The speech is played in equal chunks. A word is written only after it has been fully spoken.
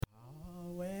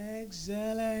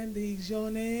excellent is your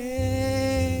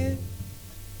name,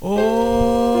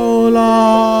 oh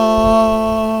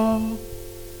Lord.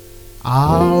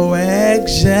 How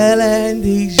excellent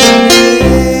is your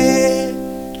name,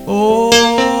 oh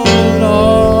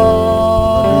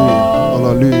Lord.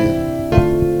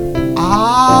 Hallelujah.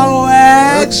 How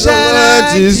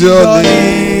excellent is your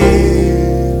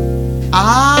name.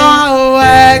 How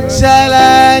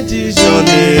excellent is your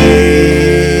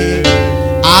name.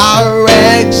 How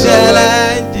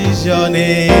excellent is your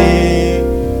name,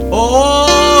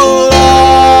 oh Lord.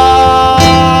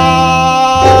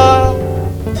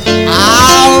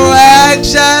 How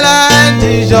excellent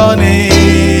is your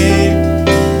name.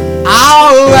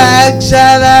 How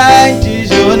excellent is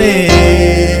your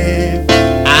name.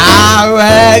 How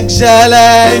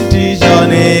excellent is your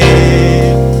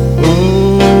name,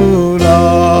 oh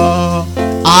Lord.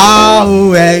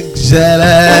 How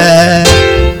excellent.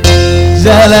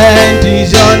 Excellent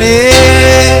is your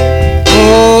name,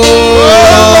 oh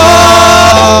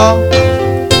Lord.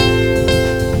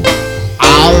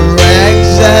 How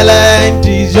excellent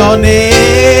is your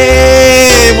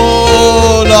name,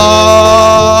 oh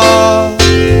Lord.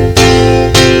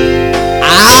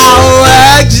 How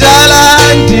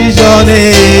excellent is your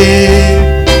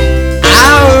name.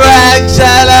 How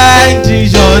excellent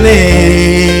is your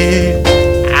name.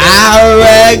 How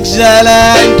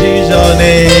excellent is your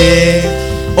name,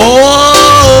 oh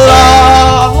Lord.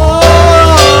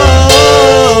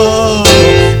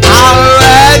 How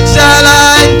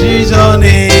excellent is your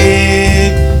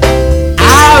name.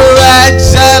 How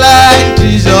excellent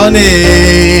is your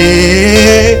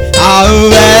name. How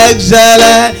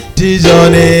excellent is your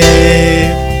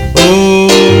name,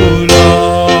 oh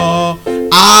Lord.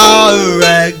 How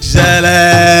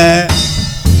excellent.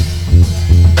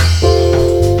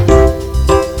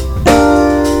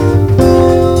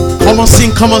 Come on,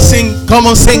 sing, come on, sing, come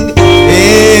on, sing.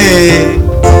 Hey.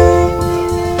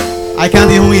 I can't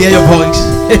even hear your voice.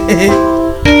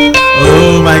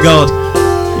 Oh my God.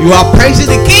 You are praising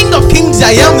the King of Kings.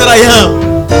 I am that I am.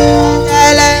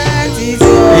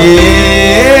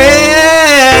 Yeah.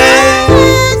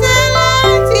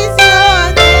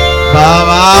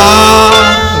 Baba,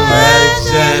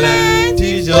 excellent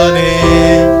is your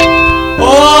name.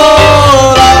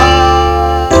 Oh Lord.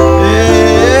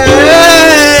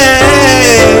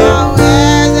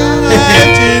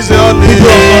 People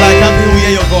of God, I can't even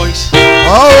hear your voice.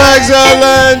 How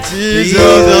excellent is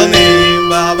your name,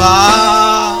 Baba.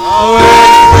 How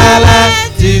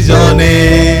excellent is your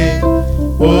name,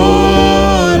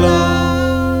 oh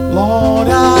Lord. Lord,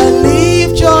 I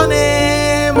lift your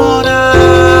name on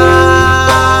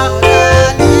high. Lord, I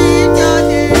lift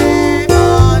your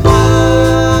name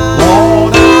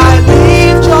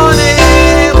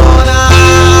on high.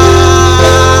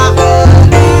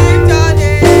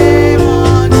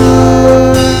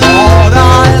 Lord, I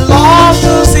love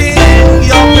to sing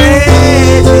your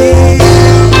praises.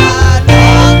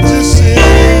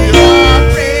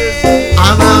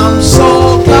 And I'm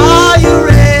so glad you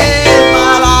reign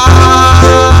my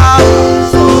life.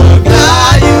 So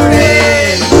glad you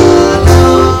reign my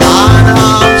life. And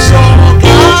I'm so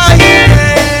glad you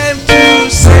came to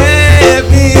save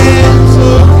me. So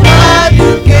glad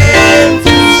you came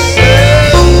to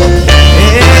save me.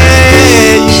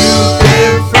 Hey, you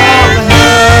came from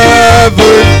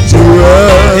heaven to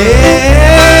earth.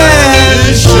 hey, To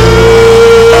show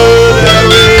the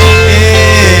way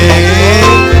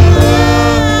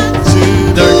to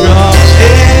the cross.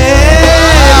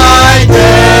 I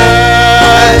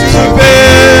dare to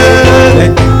bear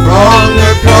From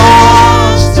the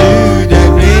cross to the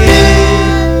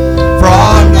grave,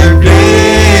 from the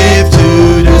grave to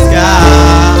the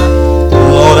sky,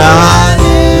 Lord, I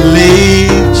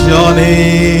lift your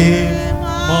name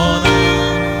on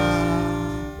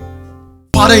high.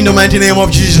 Father, in the mighty name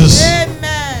of Jesus.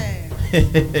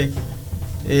 Amen.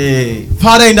 Hey,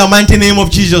 Father, in the mighty name of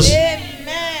Jesus.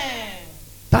 Amen.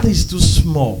 That is too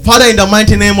small. Father, in the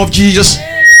mighty name of Jesus.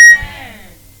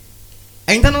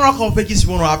 Internal Rock of Ages,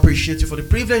 we want to appreciate you for the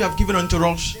privilege you have given unto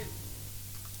us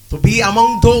to be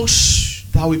among those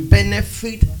that will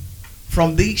benefit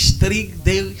from these 3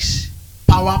 days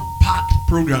power-packed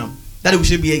program. That we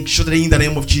should be exalted in the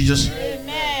name of Jesus.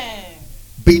 Amen.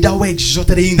 Be thou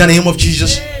exalted in the name of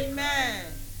Jesus. Amen.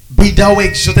 Be thou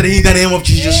exalted in the name of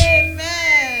Jesus.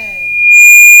 Amen.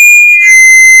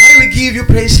 That we give you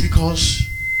praise because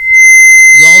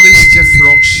you always care for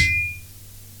us.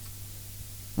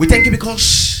 We thank you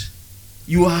because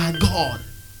you are God.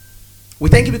 We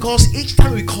thank you because each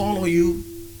time we call on you,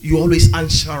 you always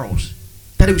answer us.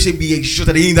 That we say be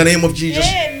exalted in the name of Jesus.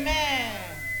 Amen.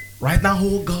 Right now,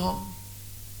 oh God,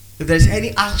 If there's any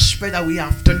aspect that we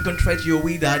have done contrary to your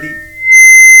way, Daddy,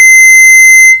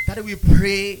 Daddy, we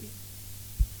pray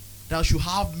that you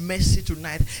have mercy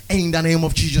tonight in the name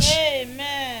of Jesus.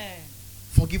 Amen.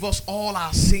 Forgive us all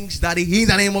our sins, Daddy, in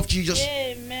the name of Jesus.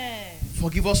 Amen.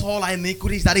 Forgive us all our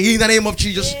iniquities, Daddy, in the name of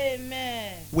Jesus.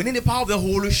 Amen. We need the power of the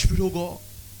Holy Spirit, oh God.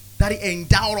 Daddy,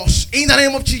 endow us in the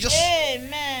name of Jesus.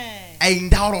 Amen.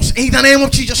 Endow us in the name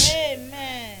of Jesus.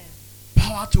 Amen.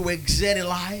 Power to excel in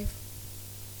life.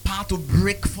 Power to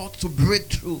break forth, to break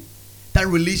through. That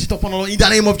release it upon us in the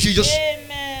name of Jesus.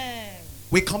 Amen.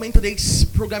 We come into this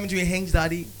program into your hands,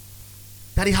 Daddy.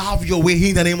 Daddy, have your way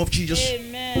in the name of Jesus.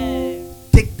 Amen.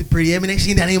 Take the preeminence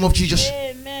in the name of Jesus.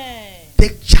 Amen.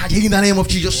 Take charge in the name of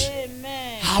Jesus.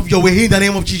 Amen. Have your way in the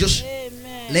name of Jesus.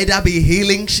 Amen. Let there be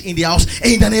healings in the house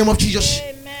in the name of Jesus.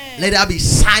 Amen. Let there be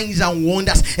signs and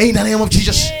wonders in the name of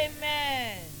Jesus.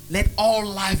 Amen. Let all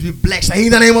life be blessed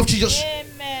in the name of Jesus. Amen.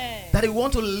 That we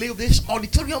want to leave this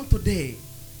auditorium today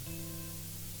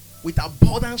with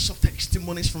abundance of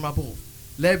testimonies from above.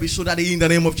 Let it be so that in the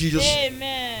name of Jesus.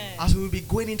 Amen. As we will be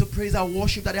going into praise and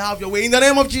worship, that you have your way in the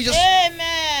name of Jesus.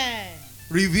 Amen.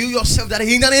 Reveal yourself, that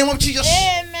in the name of Jesus.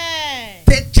 Amen.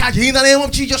 Take charge in the name of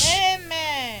Jesus.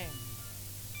 Amen.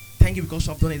 Thank you because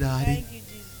you have done it, Daddy. Thank you,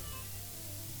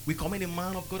 Jesus. We commend the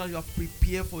man of God that you have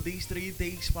prepared for these 3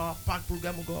 days power pack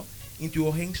program, oh God, into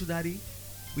your hands, Daddy.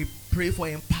 We pray for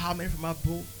empowerment from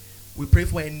above. We pray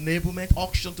for enablement,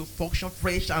 auction to function,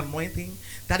 fresh anointing,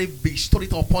 that it be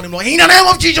bestowed upon him, Lord, in the name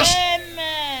of Jesus.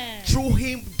 Amen. Through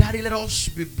him, Daddy, let us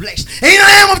be blessed in the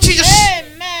name of Jesus.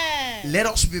 Amen. Let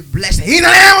us be blessed in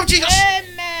the name of Jesus.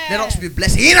 Amen. Let us be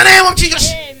blessed in the name of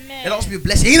Jesus. Amen. Let us be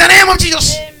blessed in the name of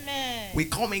Jesus. Amen. We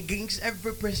come against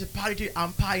every principality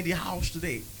and power in the house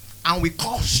today, and we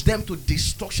cause them to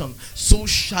destruction. So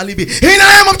shall it be in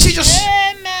the name of Jesus.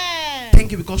 Amen.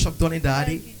 Thank you because of done it,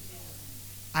 Daddy. Thank you, Jesus.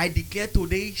 I declare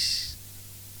today's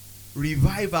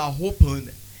revival open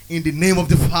in the name of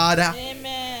the Father.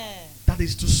 Amen. That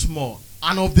is too small.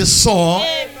 And of the Son.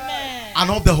 Amen. And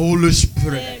of the Holy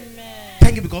Spirit. Amen.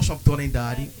 Thank you because of done it,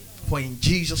 Daddy. For in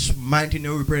Jesus' mighty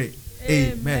name we pray.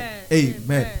 Amen.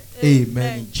 Amen.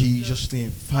 Amen. In Jesus'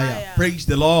 name. Fire. Praise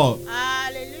the Lord.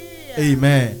 Hallelujah.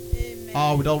 Amen.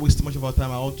 Amen. Without wasting much of our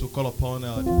time, I want to call upon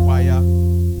the choir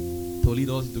to lead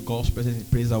us into God's presence in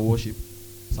praise and worship.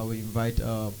 So we invite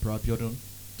Brother Jordan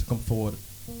to come forward.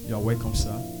 You are welcome,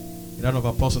 sir. In round of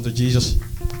applause unto Jesus.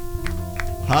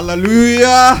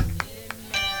 Hallelujah.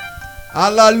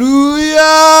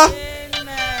 Hallelujah. Amen.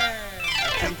 I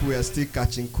think we are still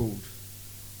catching cold.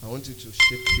 I want you to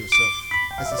shake yourself.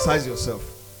 Exercise yourself.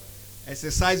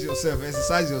 Exercise yourself.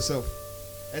 Exercise yourself.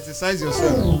 Exercise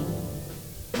yourself.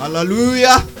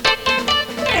 Hallelujah.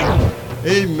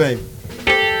 Amen.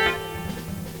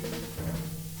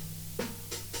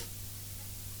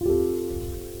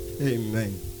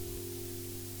 Amen.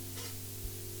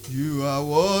 You are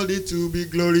worthy to be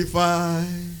glorified.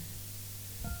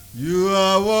 You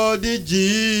are worthy,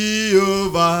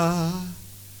 Jehovah.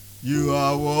 You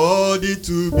are worthy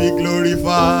to be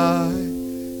glorified.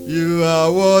 You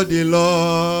are worthy,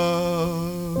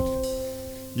 Lord.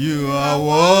 You are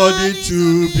worthy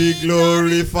to be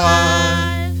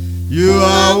glorified. You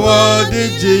are worthy,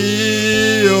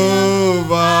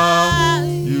 Jehovah.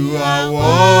 You are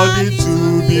worthy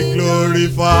to be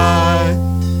glorified.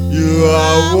 You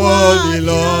are worthy,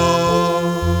 Lord.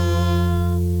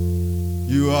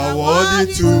 You are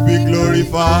worthy to be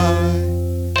glorified.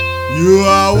 You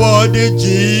are worthy,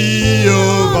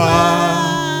 Jehovah.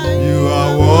 You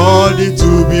are worthy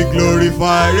to be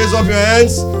glorified. Raise up your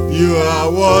hands. You are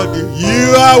worthy.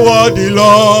 You are worthy,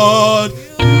 Lord.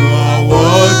 You are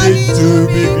worthy to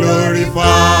be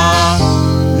glorified.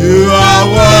 You are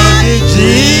worthy,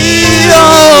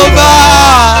 Jehovah.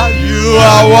 You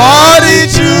are worthy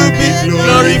to be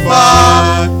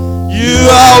glorified. You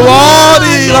are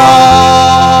worthy,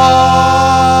 Lord.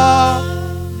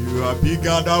 You are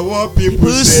bigger than what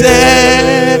people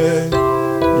say.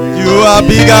 You are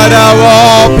bigger than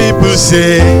what people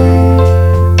say.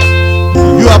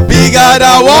 You are bigger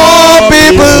than what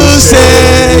people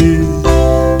say.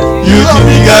 You are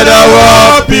bigger than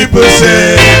what people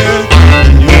say.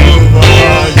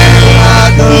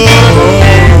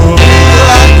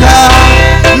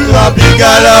 You are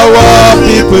bigger than what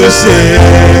people say.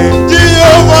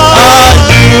 Jehovah,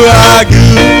 you are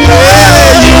good.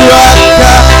 Yeah, you are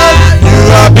God. You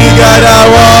are bigger than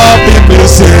what people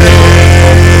say.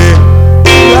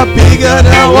 You are bigger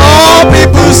than what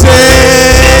people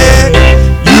say.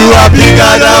 You are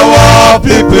bigger than what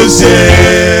people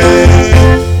say.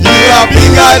 You are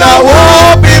bigger than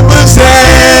what people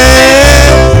say.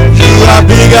 You are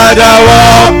bigger than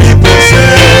what people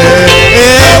say.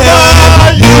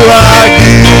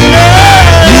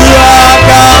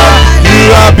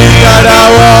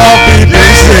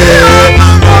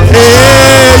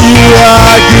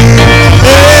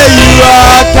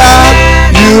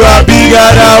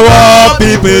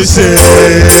 people say.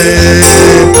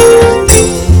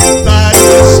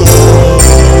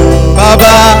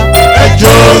 Baba,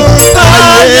 ẹjọ́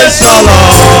táyé sọ̀rọ̀.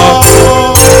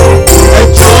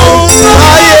 Ẹjọ́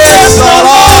táyé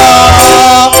sọ̀rọ̀.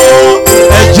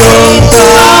 Ẹjọ́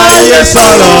táyé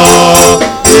sọ̀rọ̀.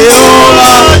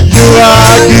 Jehovah, you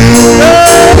are good,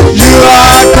 you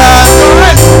are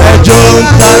kind. Ẹjọ́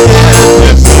táyé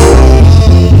sọ̀rọ̀.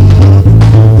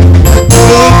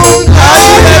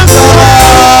 Táyé sọ̀rọ̀,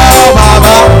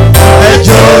 bàbá.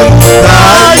 Ẹjọ́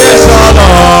táyé sọ̀rọ̀.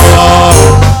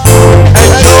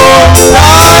 Ẹjọ́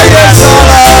táyé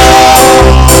sọ̀rọ̀.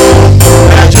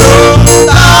 Ẹjọ́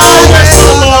táyé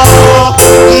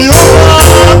sọ̀rọ̀.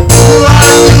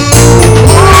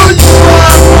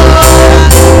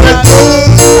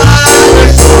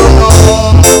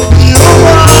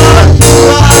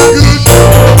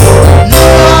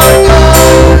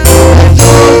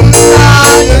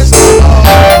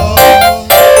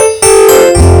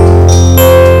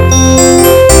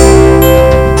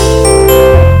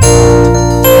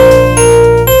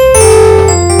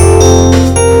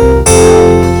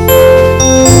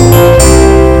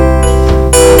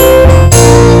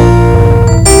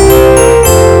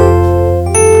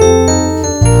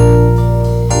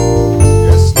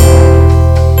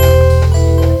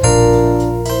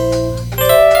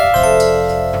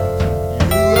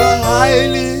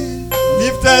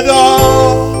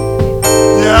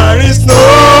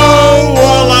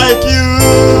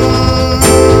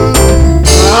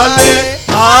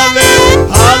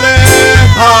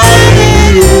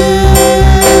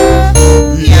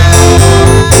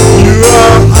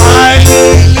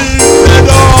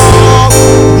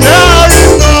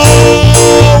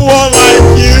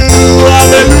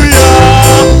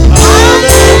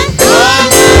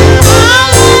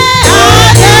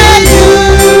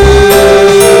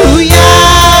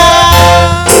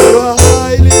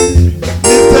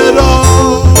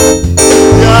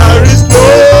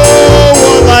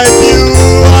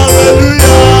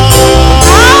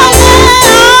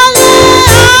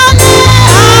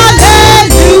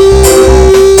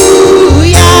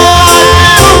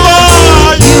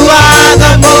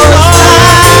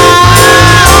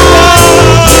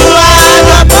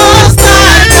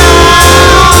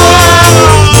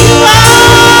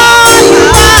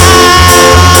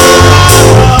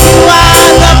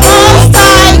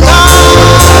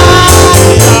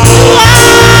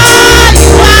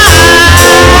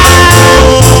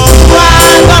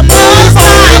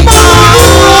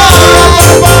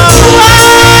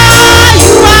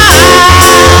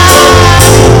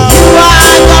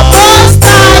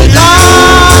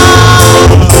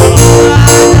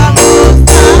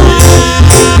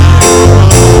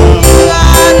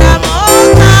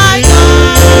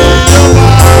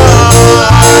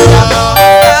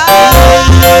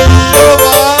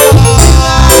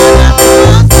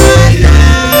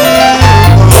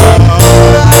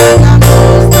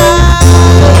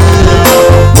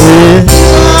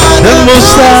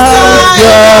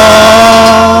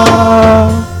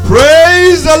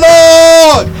 Praise the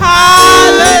Lord.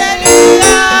 Hallelujah.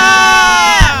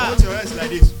 Put your hands like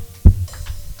this.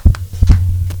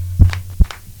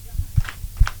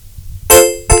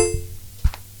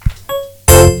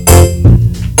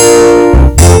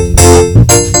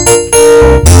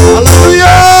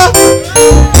 Hallelujah.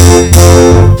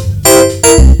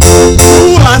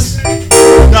 Who has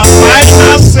the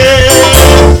final say?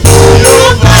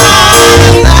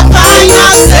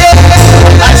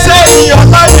 I say in your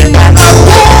life, you can have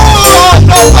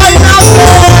the final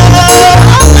say.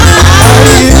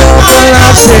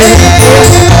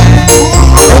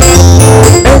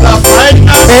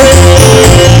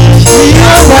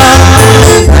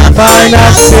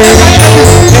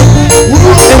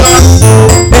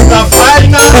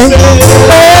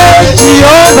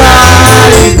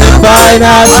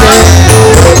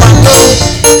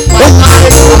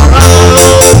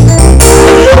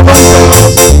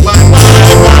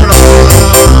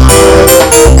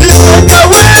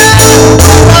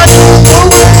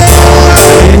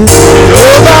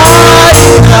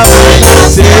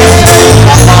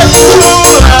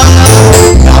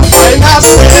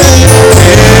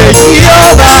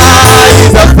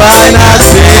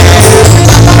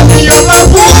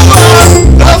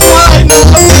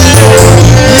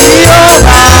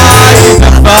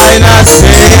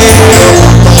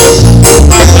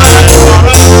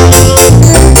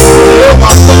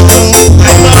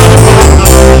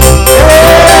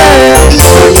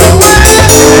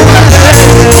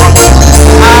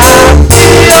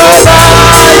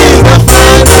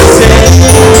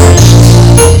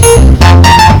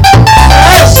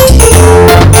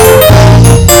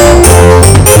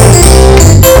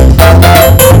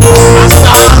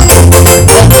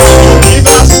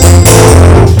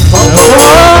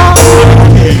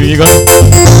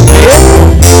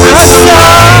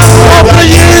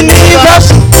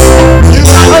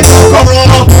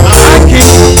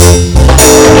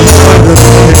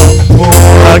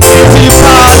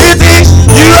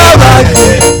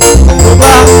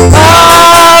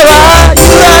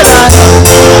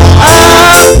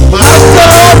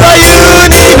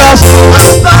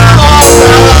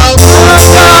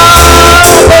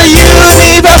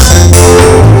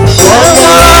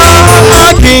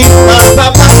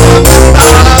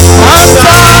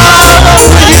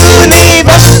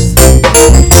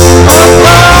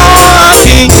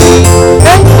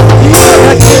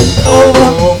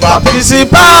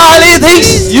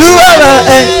 principalities, you are the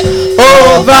head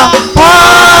over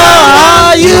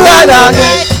all. You are the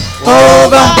head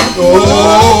over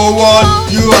Oh,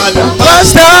 what you are the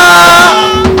master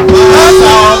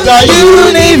of the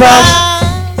universe.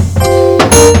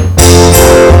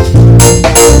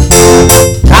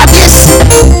 Kábíyèsí.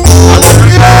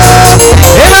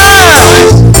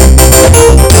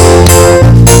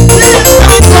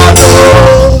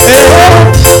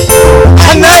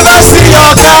 I never see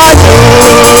your God.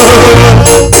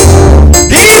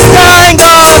 This kind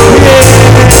God,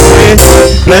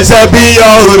 blessed be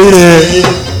your holy name.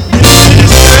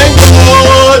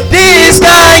 This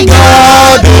kind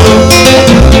God,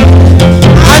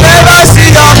 I never see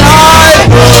your life.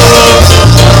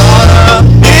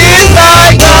 This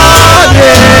kind God,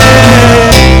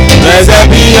 blessed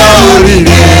be your holy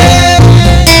name.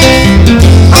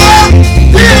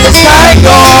 This kind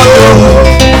God,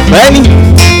 many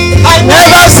I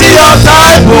never see your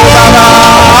type, oh Baba.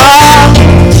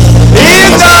 This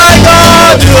kind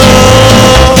God,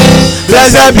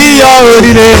 blessed be your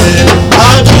holy name.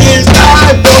 And this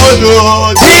time,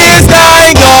 God, This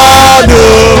kind God,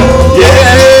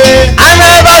 yeah. I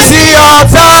never see your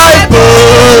type,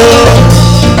 oh.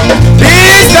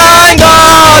 This kind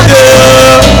God,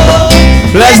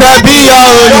 blessed be your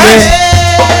holy name.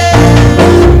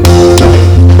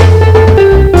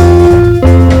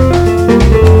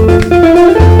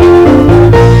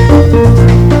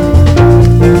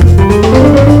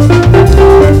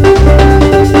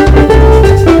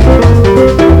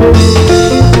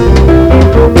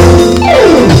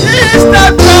 This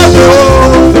time, God,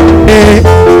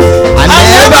 I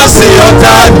never see your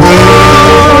type, oh.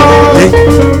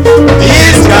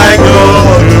 This kind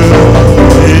God,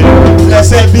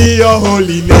 blessed be your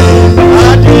holy name.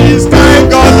 And this kind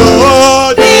God,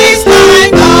 oh, This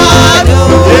kind God,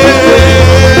 oh,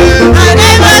 yeah. I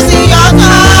never see your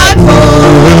type, oh.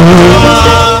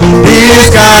 this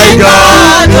kind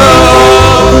God,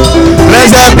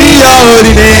 blessed be your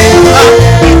holy name.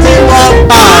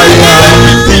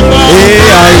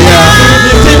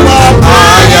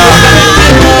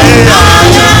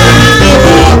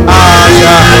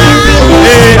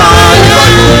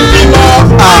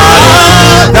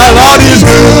 The Lord is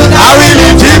good. I will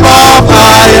lift him up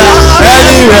higher.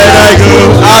 Anywhere I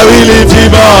go, I will lift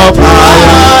him up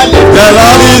higher. The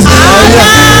Lord is good.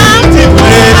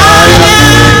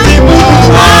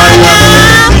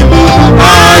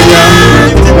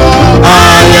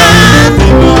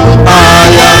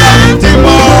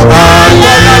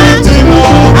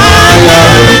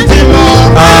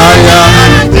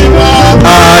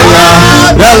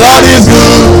 The Lord is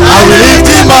good. I will lift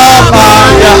him up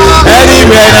higher.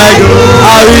 Anywhere I go,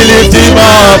 I will lift him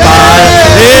up higher.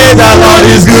 Hey, the Lord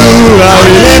is good. I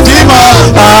will lift him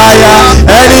up higher.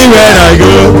 Anywhere I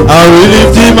go, I will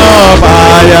lift him up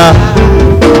higher.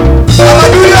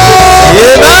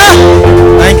 Amen.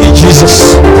 Thank you,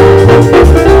 Jesus.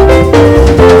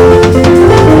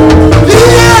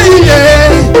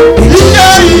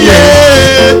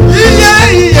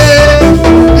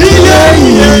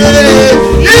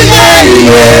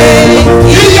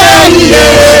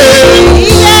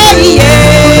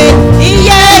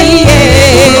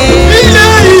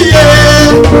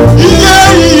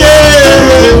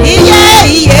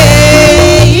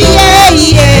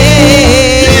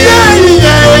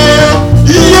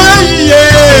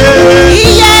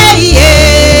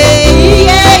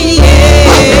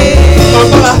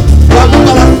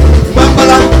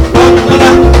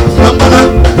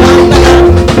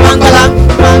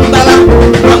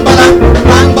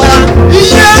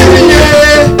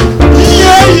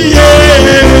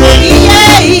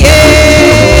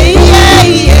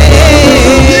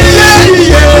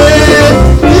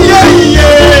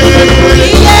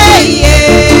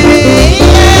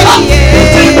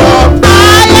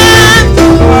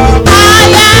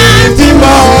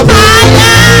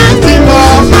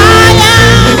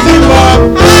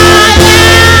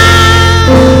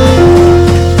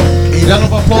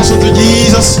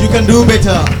 Do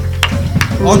better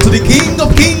unto the King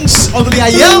of Kings, unto the I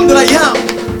am that I am,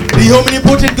 the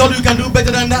omnipotent God. You can do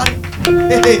better than that.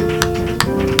 Hey,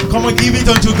 come on, give it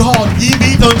unto God, give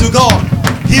it unto God,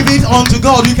 give it unto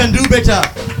God. You can do better.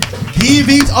 Give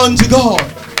it unto God.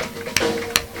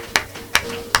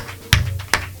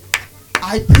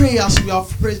 I pray as we have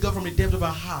praised God from the depth of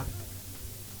our heart,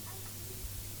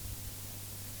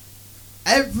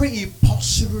 every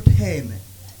impossible thing,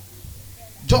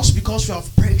 just because you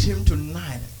have praised him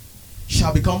tonight,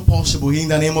 shall become possible in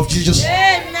the name of Jesus.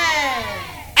 Amen.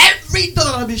 Every door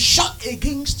that will be shut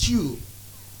against you,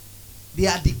 they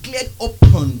are declared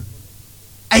open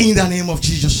in the name of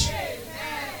Jesus.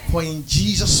 For in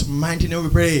Jesus' mighty name we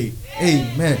pray.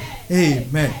 Amen.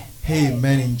 Amen.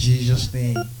 Amen. In Jesus'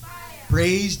 name.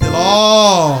 Praise the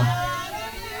Lord.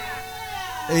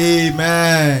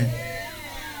 Amen.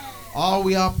 All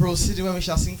we are proceeding when we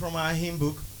shall sing from our hymn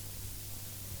book.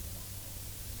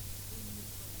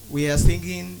 We are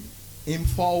singing in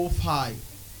 405.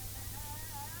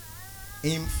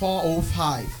 In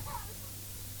 405.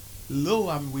 Lo,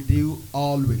 I'm with you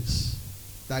always.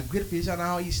 That great vision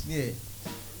now is near.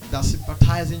 That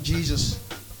sympathizing Jesus.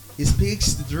 He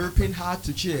speaks the drooping heart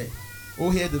to cheer. Oh,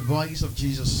 hear the voice of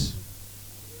Jesus.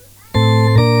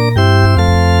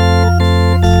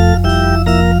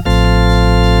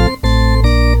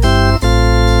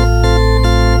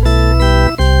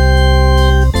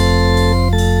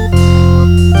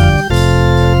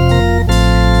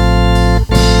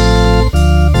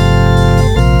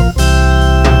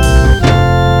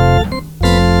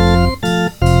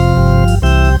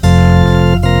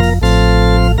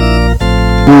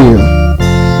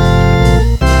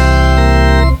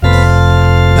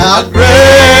 The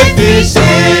great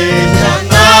decision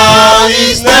now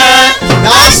is there.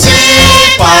 That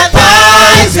sympathizing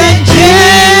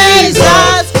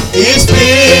Jesus is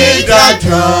speak the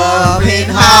drumming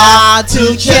heart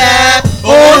to cheer.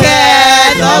 Oh,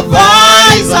 hear the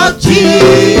voice of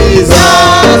Jesus.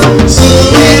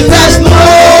 Sweetest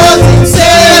note in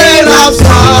Seraph's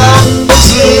song,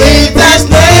 sweetest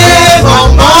name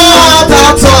of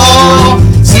mortal tongue,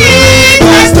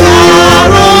 sweetest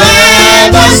sorrow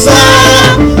ever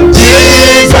sung.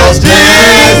 Jesus,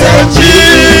 Jesus,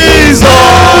 Jesus.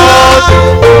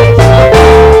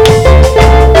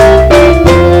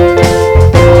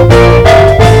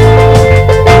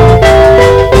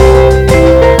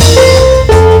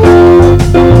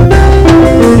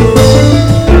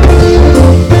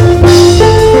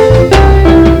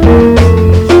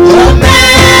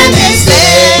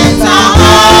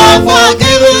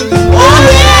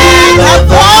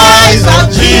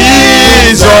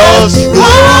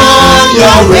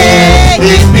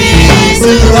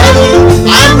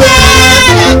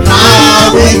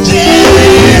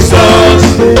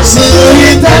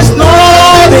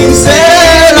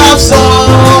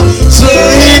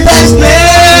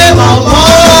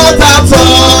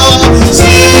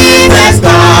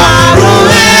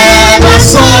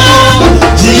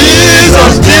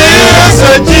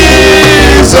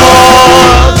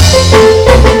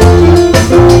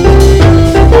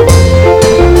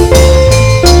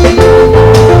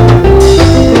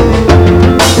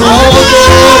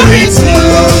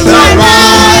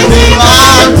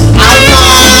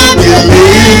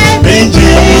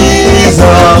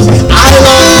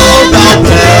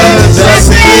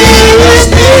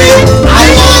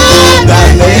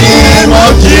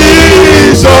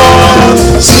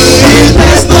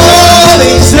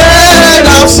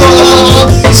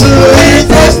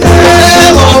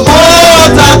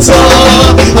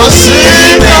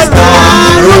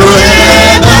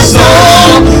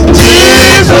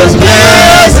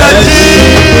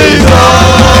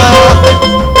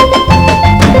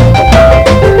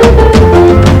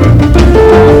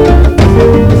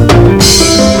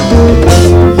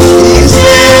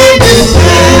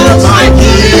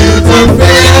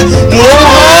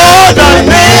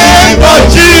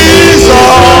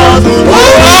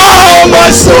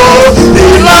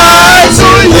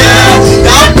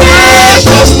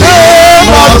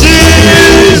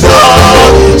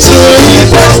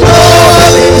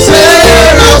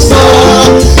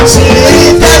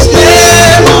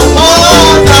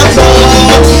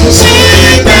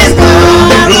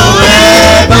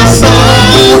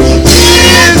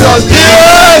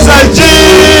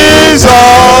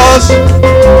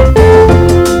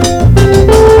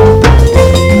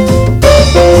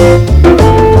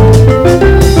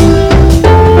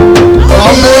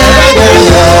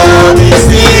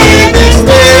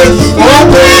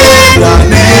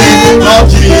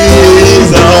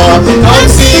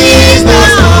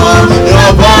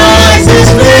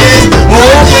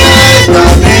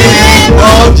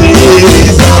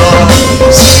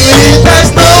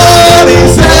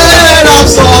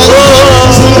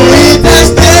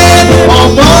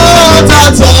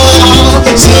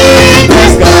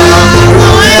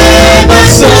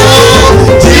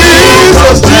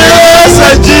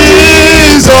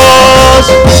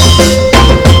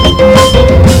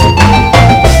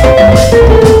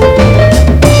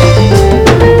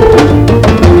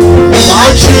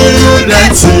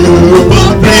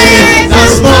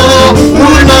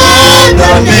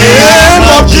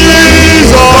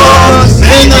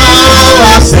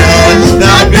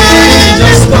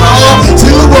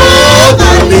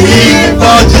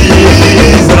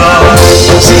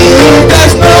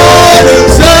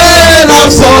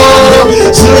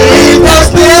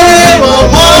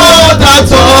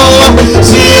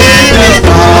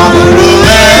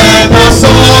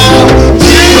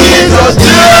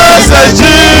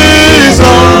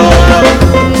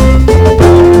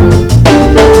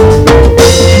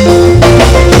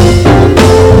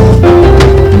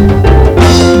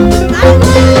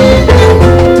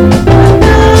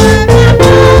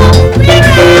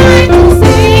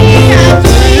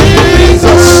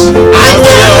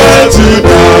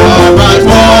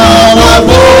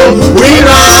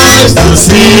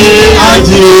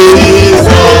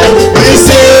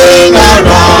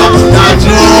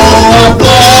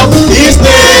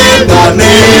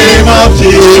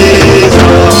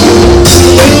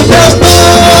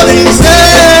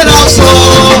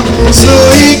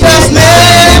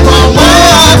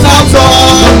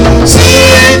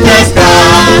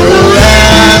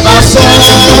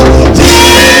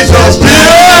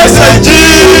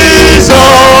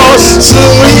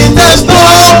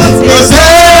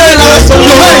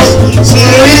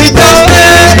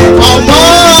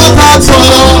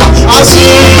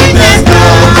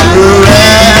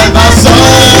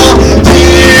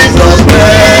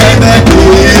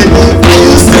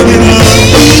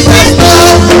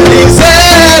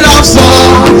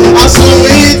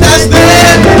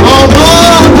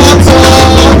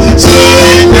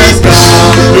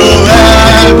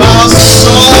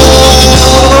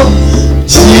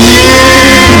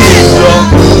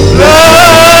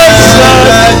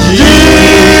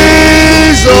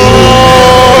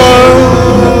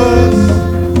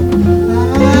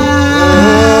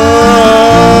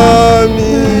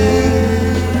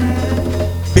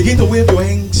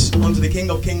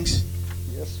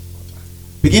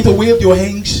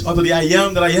 praise unto the I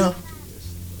am that I am.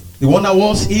 The one that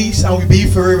was, is, and will be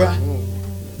forever.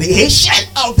 The ancient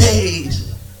of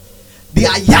days. The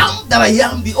I am that I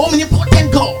am. The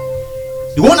omnipotent God.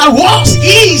 The one that was,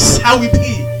 is, and will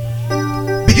be.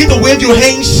 Begin to wave your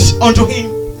hands unto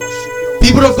him.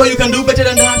 People of God, you can do better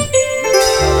than that.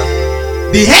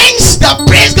 The hands that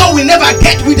praise God will never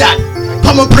get with that.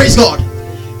 Come on, praise God.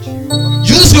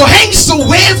 Use your hands to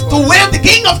wave the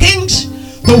King of Kings,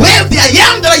 to wave the I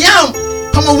am that I am.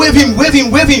 Come on, wave him, wave him,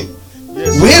 wave him.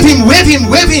 Yes. Wave him, wave him,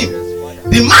 wave him.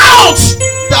 The mouth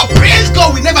that praise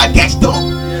God will never get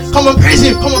done. Come on, praise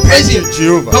him, come on, praise him.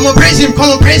 Jehovah. Come on, praise him,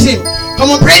 come on, praise him. Come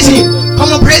on, praise him,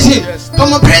 come on, praise him.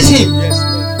 Come on, praise him. Yes,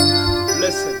 Lord.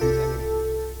 Blessed be your name.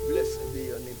 Blessed be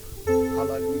your name.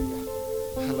 Hallelujah.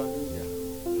 Hallelujah.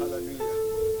 Hallelujah.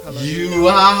 Hallelujah. You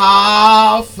are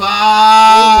Alpha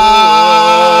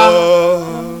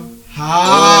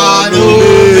and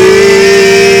Omega.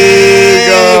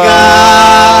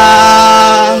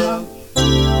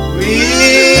 We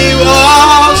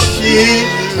worship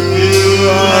you,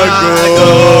 our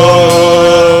God.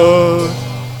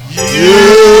 You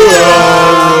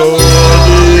are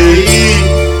worthy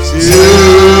to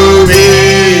be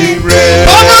praised.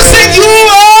 Come on, sing you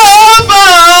Alpha.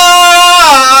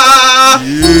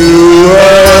 You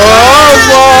are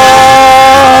Alpha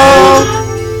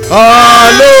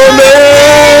and Omega.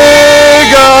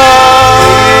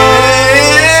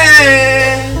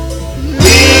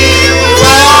 We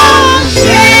worship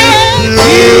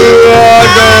You are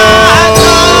God.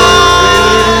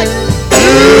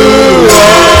 You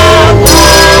are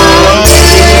worthy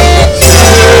to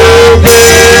be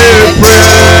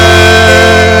praised.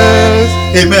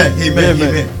 Amen, amen, Amen.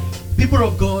 amen. People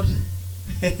of God,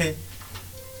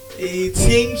 it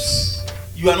seems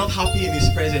you are not happy in his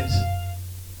presence.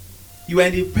 You are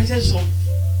in the presence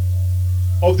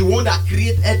of the one that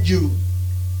created you.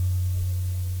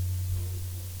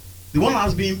 The one that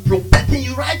has been protecting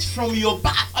you right from your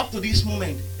birth up to this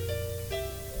moment.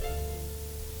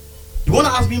 The one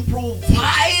that has been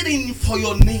providing for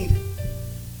your need.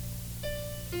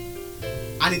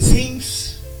 And it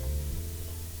seems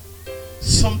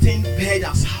something bad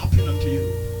has happened unto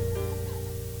you.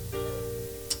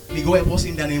 May God help us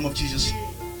in the name of Jesus.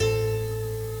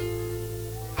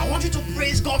 I want you to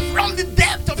praise God from the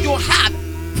depth of your heart.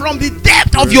 From the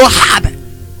depth of your heart.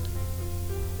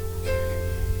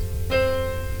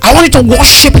 I want you to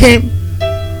worship him.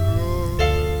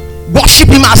 Worship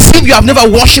him as if you have never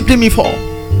worshipped him before.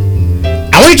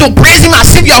 I want you to praise him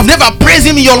as if you have never praised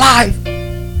him in your life.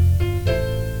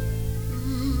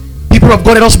 People of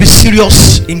God, let us be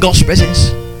serious in God's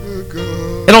presence.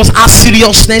 Let us add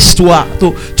seriousness to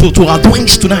our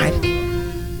doings tonight.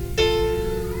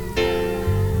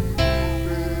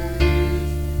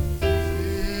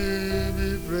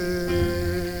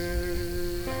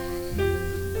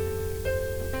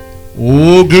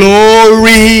 Oh,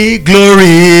 glory,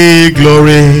 glory,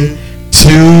 glory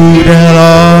to the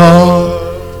Lord.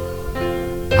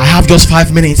 I have just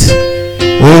 5 minutes.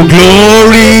 Oh,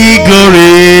 glory,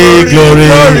 glory,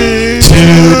 glory to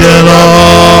the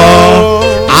Lord.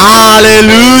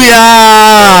 Hallelujah.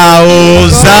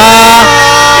 Hosanna.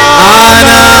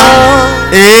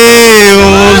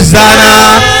 Hosanna.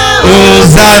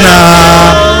 Hosanna.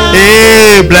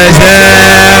 Blessed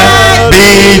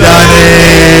be the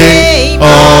name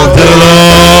of the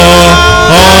Lord.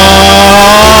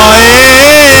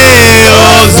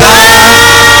 Hosanna.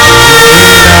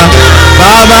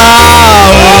 Baba.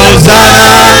 Hosanna.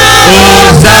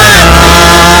 Hosanna.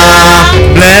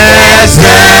 Blessed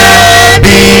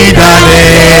be the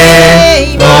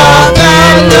name of the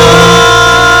Lord.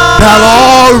 The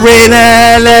Lord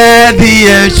reigneth, let the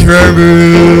earth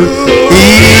tremble. He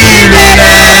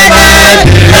reigneth, let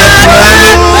the earth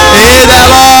tremble. The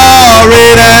Lord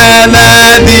reigneth,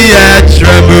 let the earth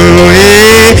tremble.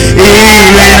 He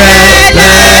reigneth,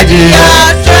 let the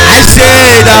earth tremble. I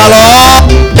say the Lord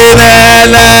reigneth,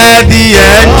 let the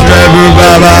earth tremble,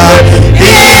 Baba.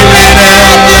 He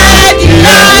reigneth, let the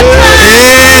earth tremble.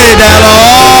 The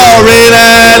Lord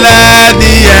reigneth, let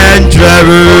the earth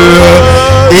tremble.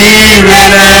 He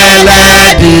reigneth,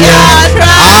 let the earth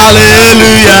tremble.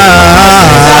 Hallelujah.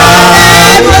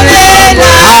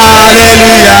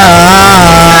 Hallelujah.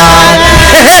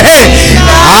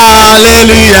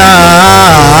 Hallelujah.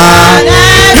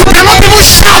 You cannot even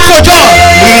shout for joy.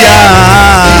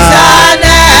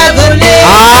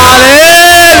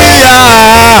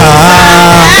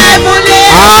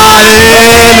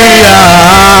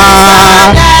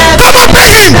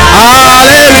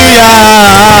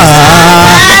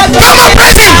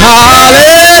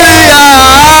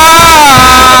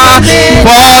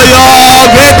 For your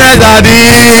greatness Daddy.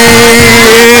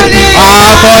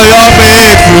 For your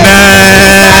faithfulness.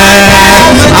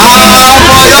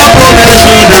 For your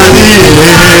protection, Daddy.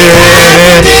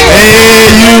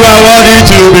 You are worthy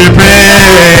to be praised.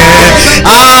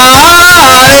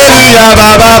 Hallelujah,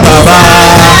 Baba, Baba.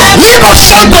 Libo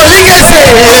Soto Ligese.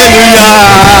 Hallelujah.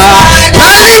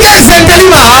 Ligese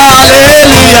Delima.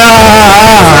 Hallelujah.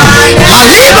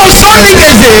 Libo Son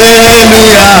Ligese.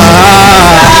 Hallelujah.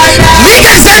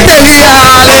 Ligese Delia.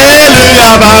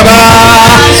 Hallelujah, Baba.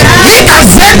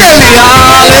 Ligese Delia.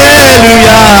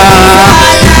 Hallelujah.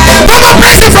 Come on,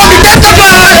 praise him from the depth of your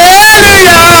heart.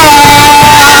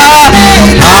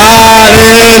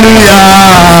 Hallelujah.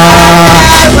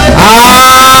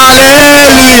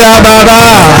 Hallelujah, Baba.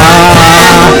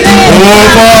 Oh,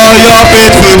 for your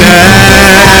faithfulness.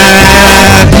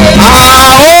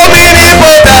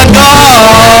 Omnipotent God.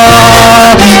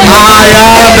 I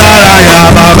am that I am,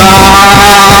 Baba.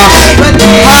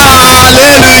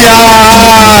 Hallelujah.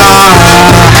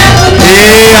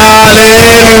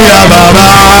 Hallelujah, Baba.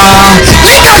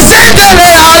 Ligese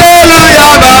Delia.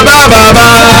 Hallelujah, Baba, Baba.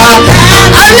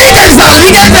 Ligese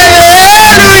Hallelujah.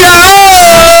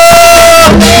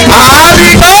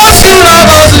 Because you love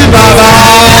us, Baba.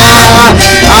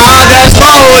 That's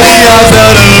why we are the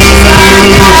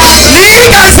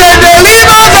Ligese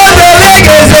Delima Soto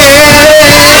Ligese.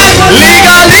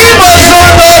 Liga Limo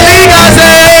Soto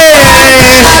Ligase.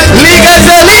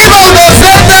 Ligese Libo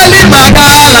Gosete Lima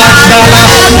Gala.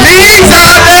 Lisa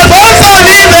de Boso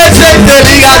Lime Sente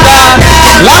Ligata.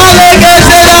 La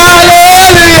Legese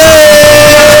Hallelujah.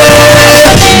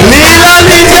 Lila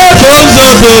Lise Bonzo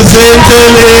to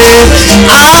Sentele.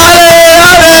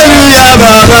 Hallelujah,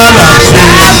 Baba.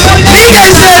 Liga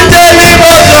Sente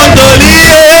Limo Soto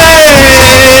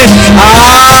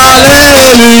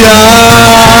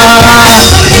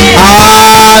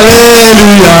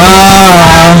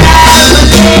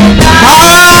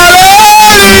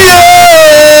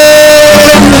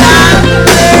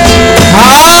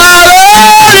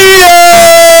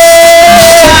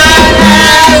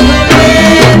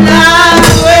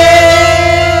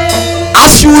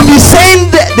As you will be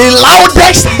saying the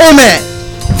loudest amen,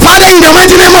 Father, in the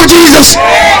mighty name of Jesus,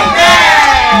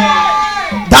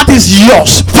 that is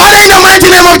yours. Father, in the mighty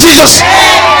name of Jesus.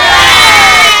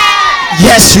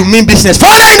 Yes, you mean business.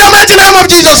 Father, in the mighty name of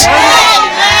Jesus.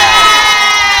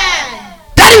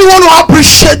 Daddy, we want to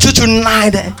appreciate you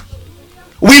tonight.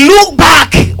 We look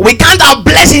back, we count our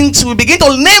blessings, we begin to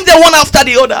name them one after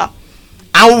the other,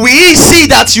 and we see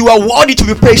that you are worthy to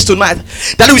be praised tonight.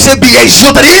 That we say, be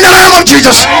exalted in the name of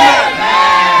Jesus.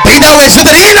 Be thou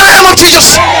exalted in the name of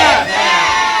Jesus.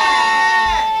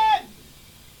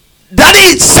 That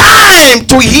it's time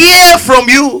to hear from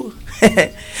you.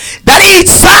 That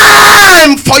it's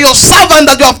time for your servant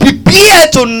that you have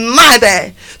prepared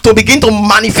tonight to begin to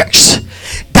manifest.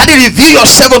 That you reveal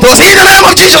yourself to us in the name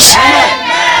of Jesus.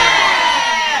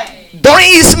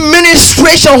 During his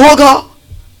ministration, oh God,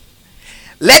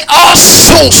 let all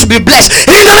souls be blessed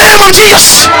in the name of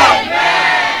Jesus.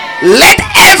 Let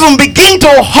heaven begin to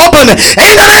open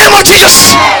in the name of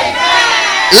Jesus.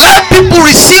 Let people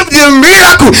receive the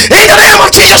miracle in the name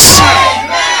of Jesus.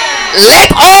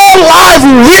 Let all life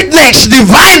witness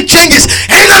divine changes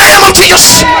in the name of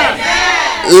Jesus.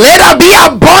 Let there be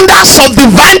abundance of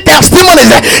divine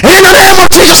testimonies in the name of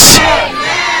Jesus.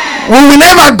 We will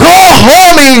never go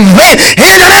home in vain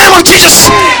in the name of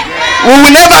Jesus. We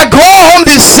will never go home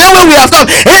the same way we have come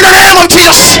in the name of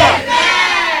Jesus.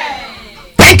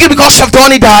 Thank you because you have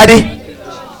done it, Daddy.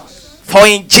 For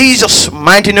in Jesus'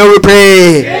 mighty name we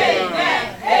pray.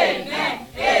 Amen. Amen.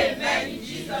 Amen. In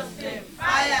Jesus' name.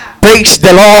 Fire. Praise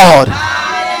the Lord.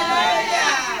 Hallelujah.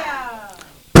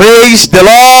 Praise the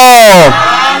Lord.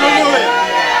 Hallelujah.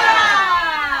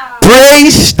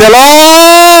 Praise the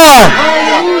Lord.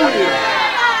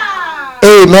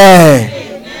 Amen.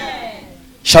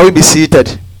 Shall we be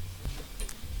seated?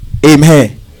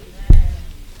 Amen.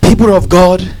 People of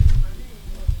God.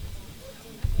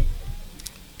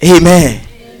 Amen.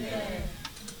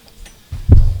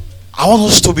 I want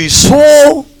us to be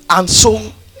so and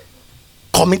so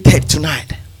committed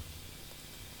tonight,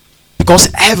 because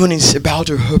heaven is about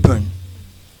to open.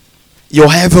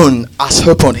 Your heaven has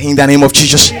opened in the name of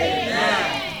Jesus.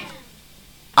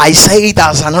 I say it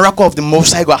as an oracle of the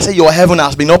Most High God. I say your heaven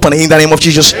has been opened in the name of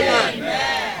Jesus.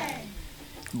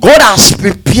 God has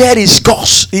prepared his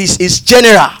course, his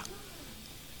general,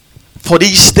 for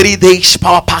these 3 days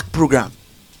power pack program.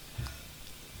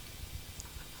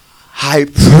 I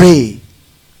pray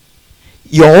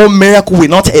your own miracle will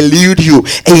not elude you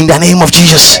in the name of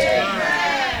Jesus.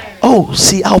 Oh,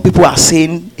 see how people are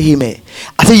saying amen.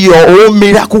 I think your own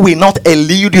miracle will not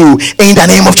elude you in the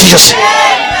name of Jesus.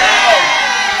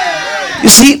 You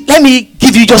see, let me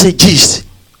give you just a gist.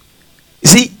 You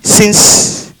see,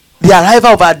 since the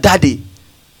arrival of our daddy,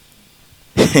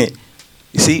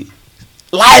 you see,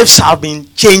 lives have been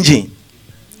changing.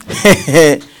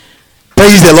 Praise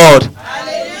the Lord.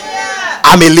 Hallelujah.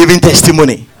 I'm a living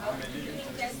testimony.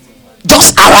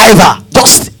 Just arrival,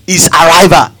 just his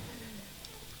arrival.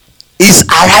 His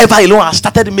arrival alone has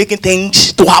started making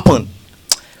things to happen.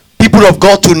 People of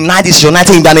God, tonight is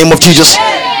united in the name of Jesus.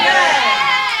 Amen.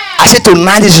 I said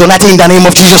tonight is united in the name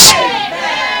of Jesus.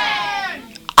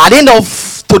 Amen. At the end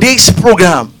of today's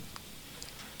program,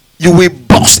 you will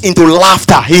burst into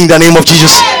laughter in the name of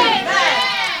Jesus. Amen.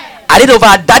 At the end of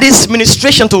our daddy's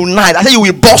ministration tonight, I said you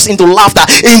will burst into laughter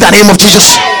in the name of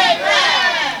Jesus. Amen.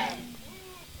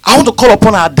 I want to call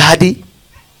upon our daddy.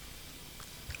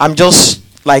 I'm just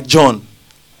like John.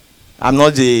 I'm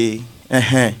not the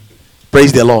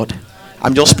praise the Lord.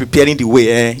 I'm just preparing the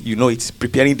way. You know, it's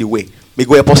preparing the way. May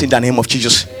God help us in the name of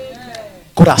Jesus.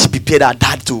 God has prepared our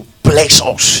dad to bless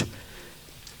us.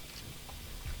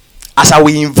 As I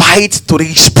will invite to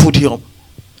this podium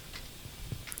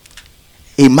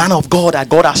a man of God that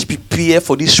God has prepared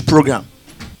for this program,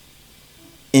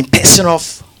 in person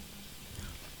of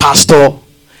Pastor.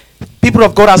 People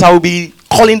of God, as I will be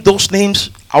calling those names,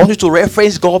 I want you to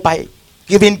reference God by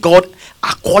giving God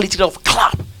a quality of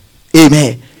clap.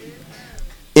 Amen.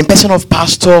 In person of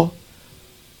Pastor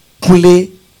Kule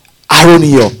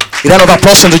Aronio. A round of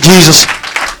applause to Jesus.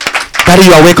 Daddy,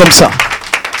 you are welcome, sir.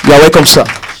 You are welcome, sir.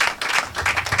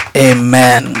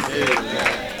 Amen.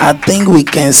 I think we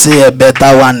can say a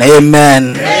better one.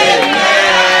 Amen.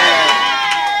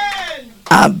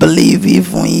 I believe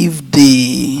even if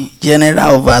the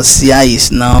general overseer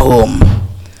is not home,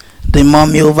 the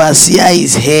mommy overseer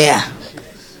is here.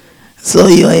 So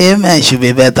your amen should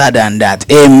be better than that.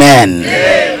 Amen.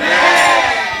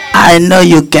 I know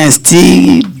you can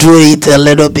still do it a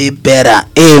little bit better.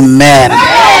 Amen.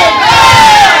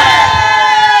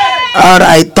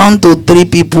 Alright, turn to 3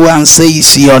 people and say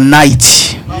it's your night.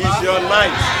 It's your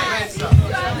night.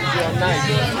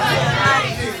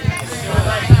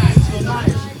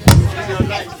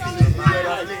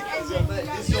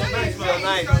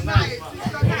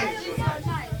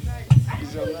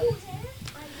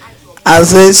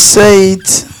 As I say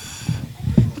it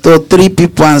to 3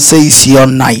 people and say it's your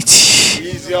night.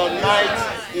 It's your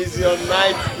night. It's your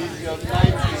night. It's your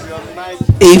night. It's your night.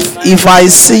 If I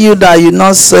see you that you're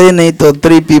not saying it to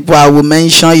 3 people, I will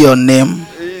mention your name.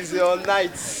 It's your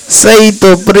night. Say it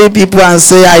to 3 people and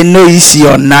say, I know it's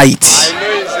your night. I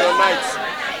know it's your night.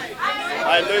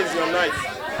 I know it's your night.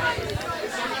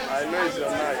 I know it's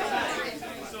your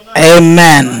night.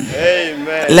 Amen.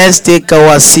 Amen. Let's take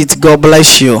our seat. God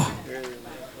bless you.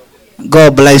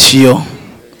 God bless you.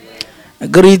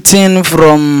 Greeting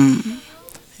from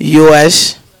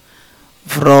US,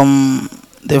 from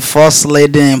the First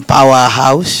Lady in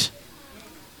Powerhouse.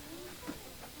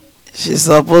 She's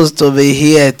supposed to be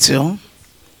here too.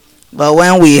 But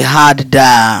when we heard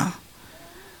that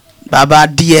Baba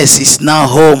DS is not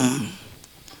home,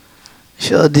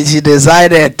 so she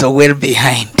decided to wait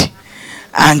behind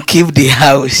and keep the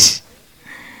house.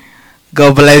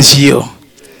 God bless you.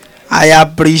 I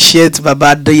appreciate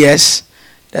Baba DS.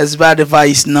 Despite the fact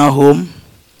he's not home,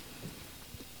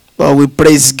 but we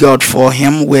praise God for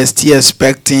him. We're still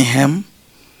expecting him.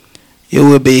 He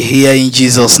will be here in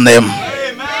Jesus' name.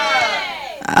 Amen.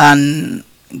 And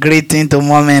greeting to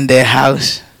mom in the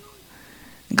house.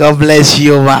 God bless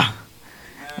you, ma.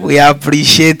 We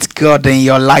appreciate God in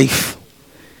your life.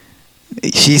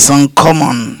 She's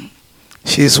uncommon.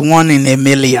 She's 1 in a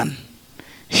million.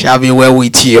 Shall be well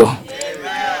with you.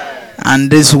 Amen. And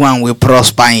this one will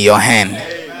prosper in your hand. Amen.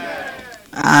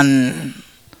 And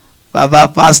Baba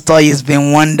Pastor has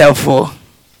been wonderful.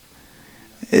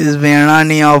 He's been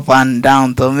running up and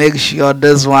down to make sure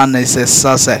this one is a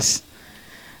success.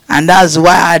 And that's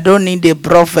why I don't need a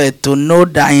prophet to know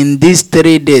that in these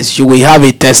 3 days you will have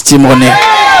a testimony.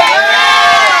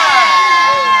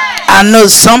 I know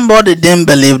somebody didn't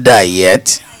believe that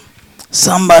yet.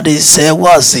 Somebody said,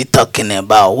 what's he talking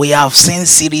about? We have seen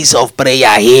series of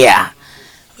prayer here.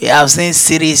 We have seen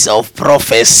series of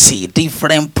prophecy,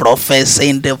 different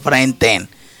prophecy, different things.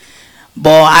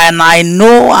 But I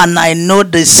know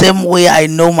the same way I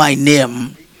know my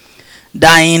name,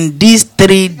 that in these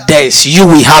 3 days you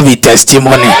will have a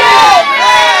testimony.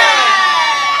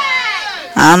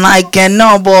 And I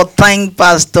cannot but thank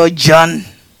Pastor John.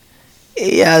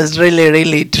 He has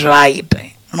really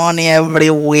tried. Running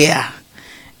everywhere.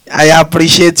 I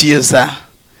appreciate you, sir.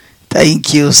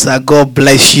 Thank you, sir. God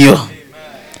bless you.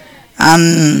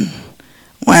 And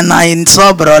when I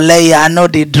saw Broley, I know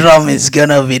the drum is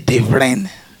gonna be different.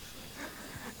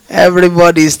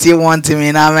 Everybody still wants him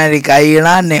in America. He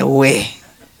ran away.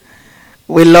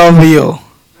 We love you.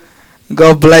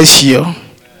 God bless you.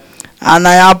 And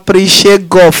I appreciate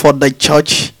God for the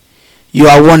church. You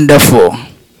are wonderful.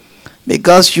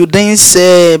 Because you didn't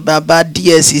say Baba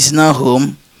DS is not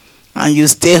home and you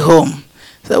stay home.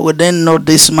 So we didn't know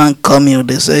this man coming.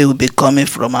 They say he will be coming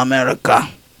from America.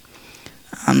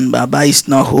 And Baba is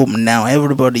not home now.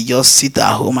 Everybody just sit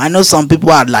at home. I know some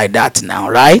people are like that now,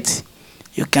 right?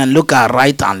 You can look at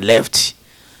right and left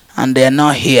and they're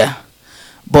not here.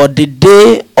 But the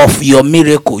day of your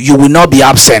miracle, you will not be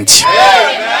absent.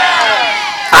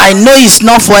 I know it's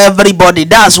not for everybody.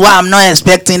 That's why I'm not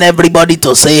expecting everybody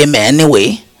to say amen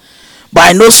anyway. But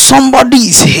I know somebody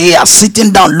is here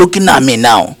sitting down looking at me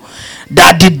now.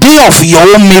 That the day of your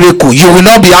own miracle, you will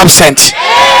not be absent.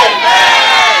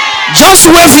 Just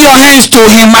wave your hands to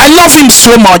him. I love him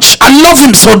so much. I love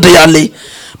him so dearly.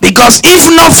 Because if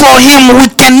not for him,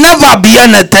 we can never be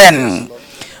anything.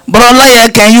 Brother,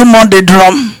 can you mount the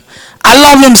drum? I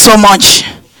love him so much.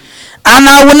 And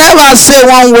I will never say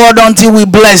one word until we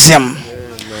bless him.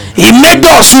 He made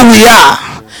us who we are.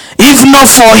 If not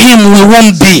for him, we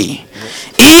won't be.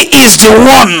 He is the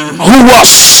one who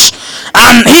was.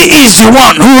 And he is the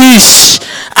one who is.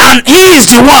 And he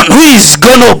is the one who is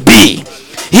gonna be.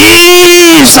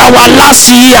 He is our last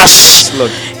years.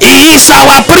 He is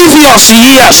our previous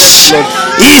years.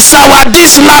 He is our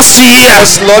this last year.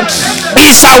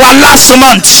 He is our last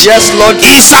month.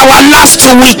 He is our last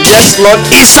week.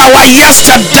 He is our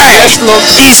yesterday.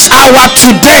 He is our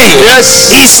today.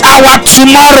 He is our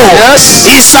tomorrow.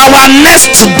 He is our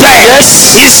next day.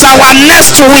 He is our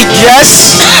next week.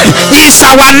 He is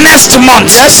our next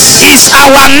month. He is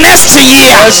our next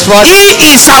year.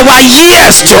 He is our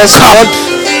years to come.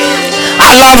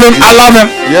 I love him. I love him.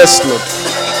 Yes, Lord.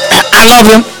 I love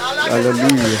him.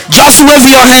 Hallelujah. Just wave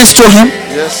your hands to him.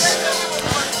 Yes.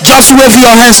 Just wave your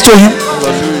hands to him.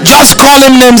 Hallelujah. Just call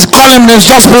him names. Call him names.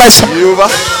 Just bless him. Jehovah.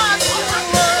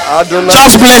 Adonai.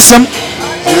 Just bless him.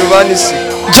 Jehovah Nissi.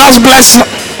 Just bless him.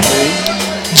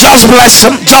 Just bless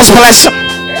him. Just bless him.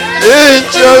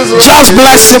 Angels. Just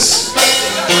bless him.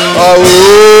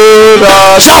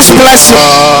 Just bless him.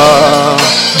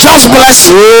 Just bless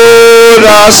him.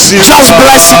 Just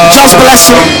bless him. Just bless him.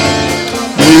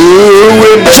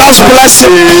 Just bless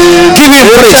him. Give him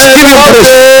praise. Give him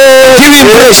praise. Give him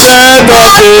praise. Give him praise. Give him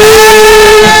praise.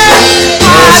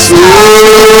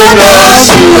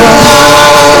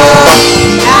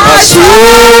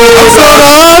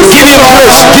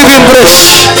 Give him praise.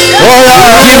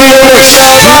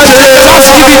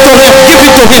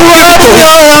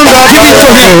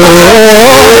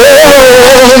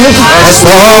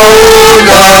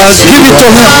 Just give it to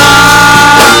him.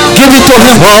 Give it to him. Give it to him.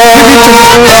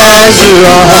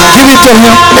 Give it to him. Give it to him. Give it to him. Give it to him.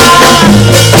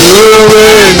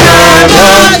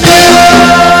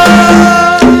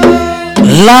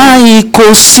 Láì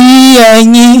kò sí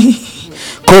ẹ̀yin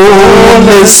kò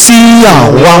lè sí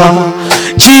àwa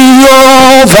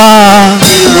Jehovah.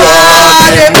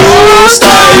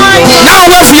 Now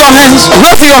wave your hands.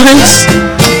 Wave your hands.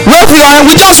 Wave your hand.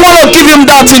 We just want to give him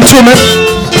that in 2 minutes.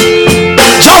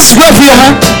 Just wave your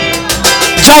hand.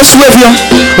 Just wave your hand.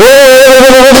 Oh,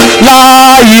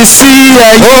 láì sí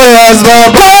ẹ̀yin kò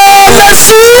lè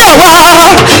sí àwa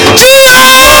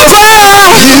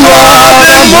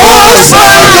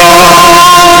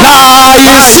láì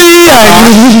sí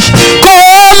ẹ̀yin kò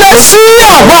lè sí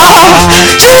àwa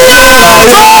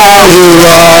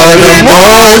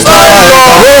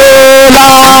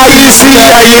láì sí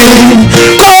ẹ̀yin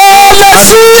kò lè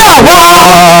sí àwa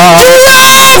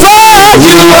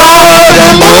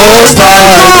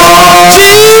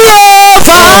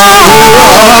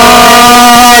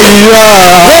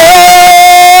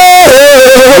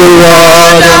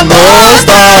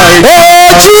láì sí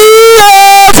ẹ̀yin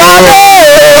kò lè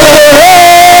sí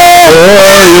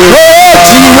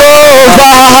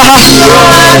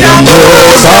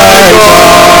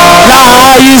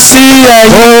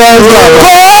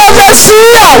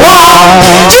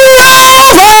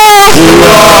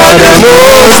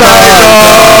àwa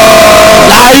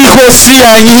láì kò sí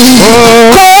ẹ̀yin kò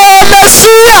lè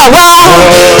sí àwa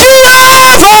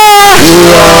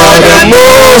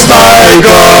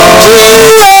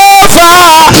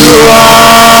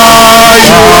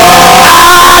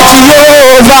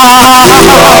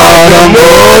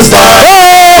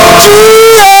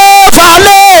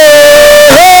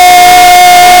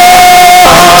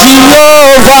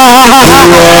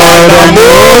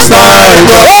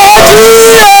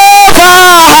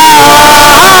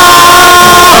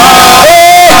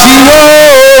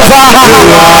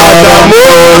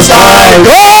Most High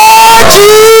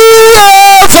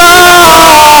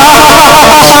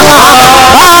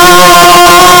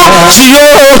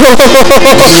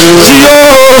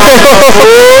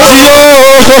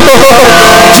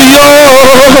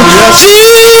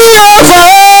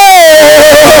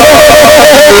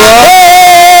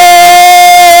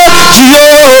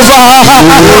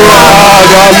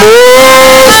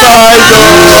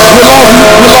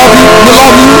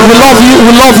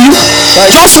We love you.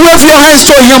 Just wave your hands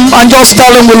to him and just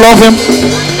tell him we love him.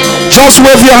 Just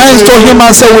wave your hands to him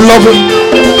and say we love him.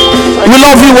 We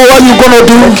love you for what you're gonna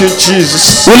do. Thank you,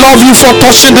 Jesus. We love you for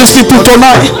touching these people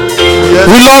tonight.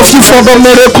 We love you for the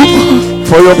miracle.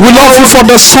 We love you for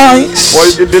the signs.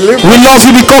 We love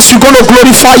you because you're gonna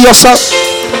glorify yourself.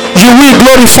 You will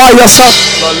glorify yourself.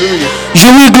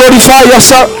 You will glorify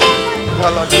yourself.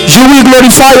 You will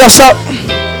glorify yourself.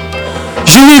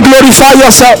 You will glorify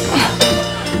yourself.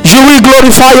 You will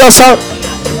glorify yourself.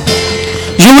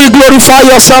 You will glorify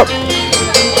yourself.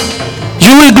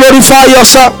 You will glorify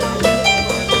yourself.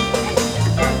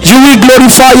 You will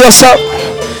glorify yourself.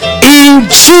 In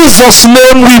Jesus'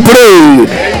 name we pray.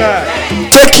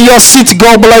 Amen. Take your seat.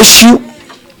 God bless you.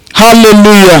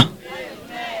 Hallelujah.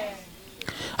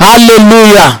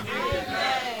 Hallelujah.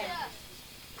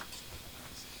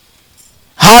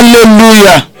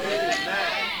 Hallelujah.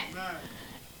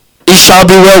 It shall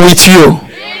be well with you.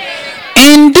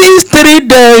 In these 3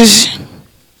 days,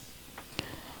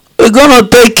 we're going to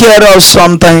take care of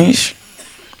some things.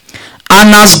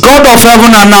 And as God of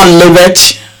heaven and earth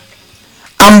liveth,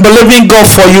 I'm believing God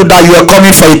for you that you are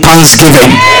coming for a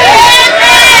Thanksgiving.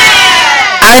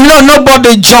 I know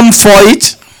nobody jumped for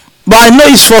it, but I know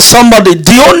it's for somebody.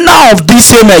 The owner of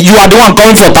this amen, you are the one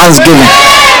coming for Thanksgiving.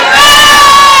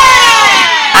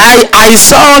 I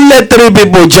saw only 3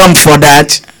 people jump for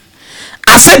that.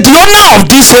 I said, the owner of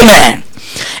this amen,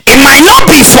 it might not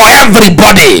be for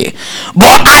everybody,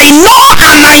 but I know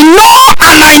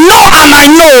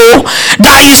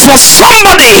that is for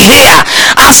somebody here.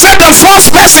 I said the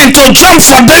first person to jump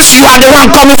for this, you are the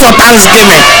one coming for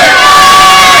Thanksgiving.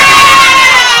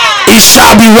 It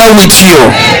shall be well with you.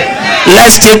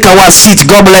 Let's take our seat.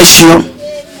 God bless you.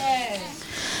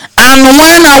 And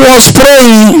when I was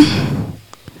praying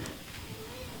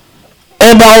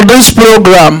about this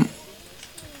program,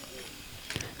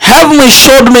 Heaven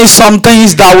showed me some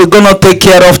things that we're going to take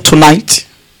care of tonight.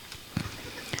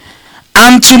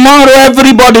 And tomorrow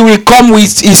everybody will come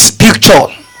with his picture.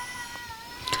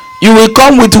 You will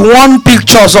come with 1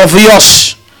 picture of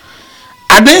yours.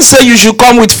 I didn't say you should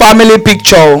come with family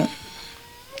picture.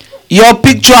 Your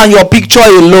picture and your picture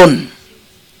alone.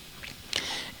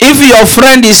 If your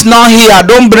friend is not here,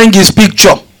 don't bring his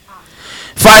picture.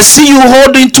 If I see you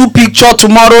holding 2 pictures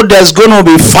tomorrow, there's going to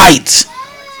be fight.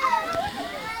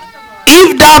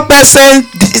 If that person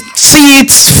see it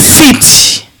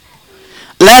fit,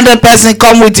 let the person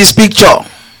come with his picture.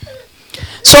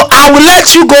 So I will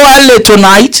let you go early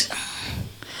tonight,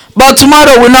 but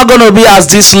tomorrow we're not going to be as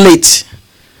this late.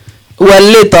 We're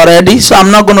late already, so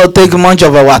I'm not going to take much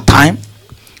of our time.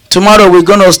 Tomorrow we're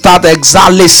going to start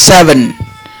exactly 7.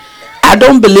 I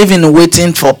don't believe in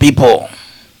waiting for people.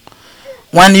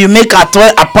 When you make an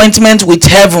appointment with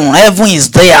heaven, heaven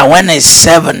is there when it's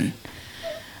 7.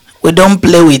 We don't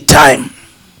play with time.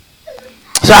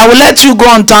 So I will let you go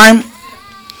on time,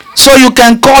 so you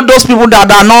can call those people that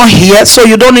are not here, so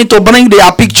you don't need to bring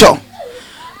their picture.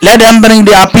 Let them bring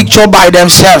their picture by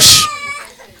themselves.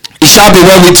 It shall be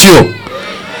well with you.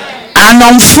 And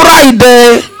on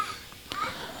Friday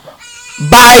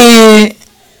by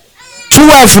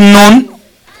 12 noon,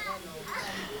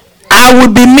 I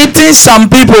will be meeting some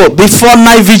people before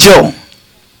night vigil.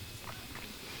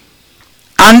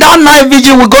 And that night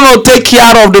vigil, we're going to take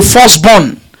care of the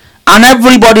firstborn and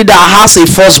everybody that has a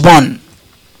firstborn.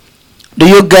 Do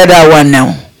you get that one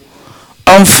now?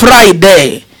 On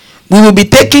Friday, we will be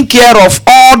taking care of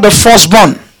all the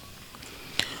firstborn.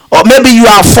 Or maybe you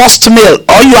are first male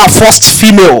or you are first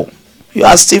female. You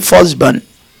are still firstborn.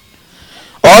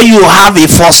 Or you have a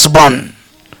firstborn.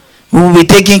 We will be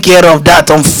taking care of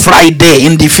that on Friday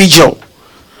individual.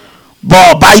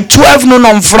 But by 12 noon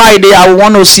on Friday, I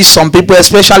want to see some people,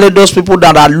 especially those people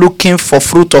that are looking for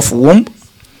fruit of womb,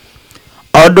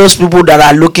 or those people that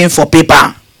are looking for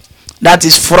paper. That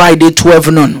is Friday 12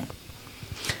 noon.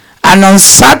 And on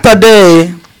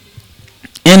Saturday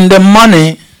in the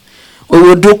morning, we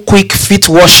will do quick feet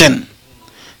washing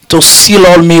to seal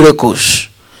all miracles.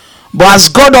 But as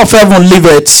God of heaven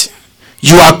liveth,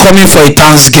 you are coming for a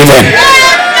Thanksgiving.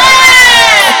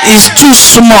 It's too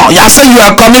small. You are saying you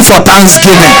are coming for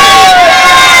Thanksgiving.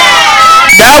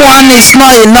 That one is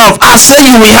not enough. I say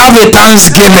you will have a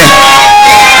Thanksgiving.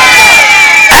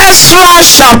 Ezra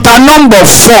chapter number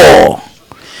 4.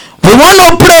 We want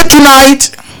to pray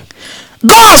tonight.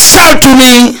 God said to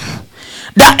me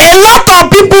that a lot of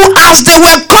people, as they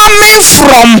were coming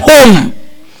from home,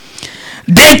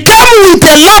 they came with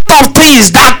a lot of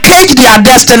things that cage their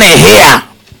destiny here.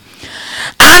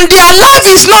 And their life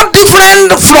is not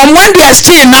different from when they are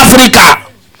still in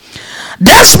Africa.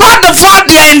 Despite the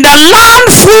fact they are in the land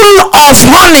full of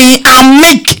honey and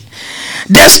milk,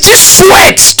 they still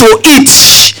sweat to eat.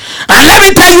 And let me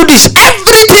tell you this,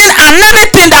 everything and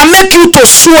anything that make you to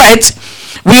sweat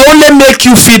will only make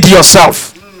you feed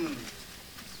yourself.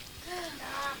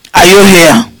 Are you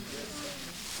here?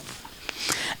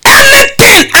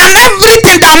 Anything and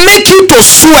everything that make you to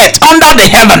sweat under the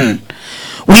heaven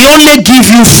will only give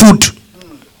you food.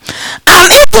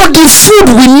 And even the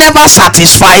food will never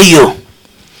satisfy you.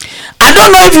 I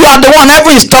don't know if you are the one ever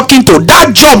is talking to.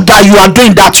 That job that you are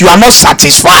doing that you are not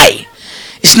satisfied,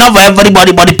 it's not for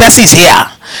everybody, but the person is here.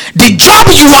 The job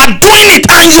you are doing it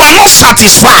and you are not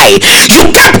satisfied. You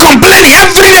kept complaining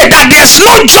every day that there's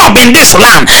no job in this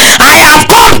land. I have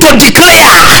come to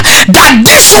declare that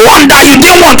this one that you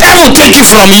didn't want, I will take it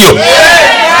from you.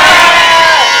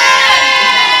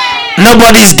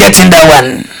 Nobody's getting that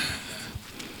one.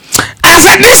 I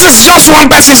said this is just one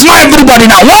person, it's not everybody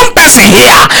now. One person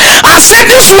here. I said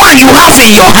this one you have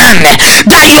in your hand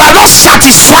that you are not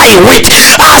satisfied with.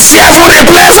 I see every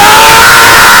place.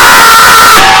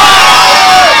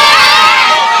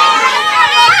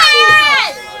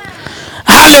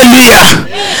 Hallelujah.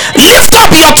 Lift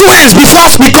up your two hands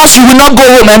because you will not go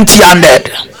home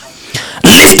empty-handed.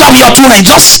 Lift up your two hands.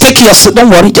 Just take your seat.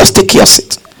 Don't worry, just take your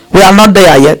seat. We are not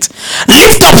there yet.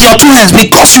 Lift up your two hands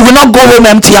because you will not go home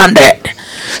empty-handed.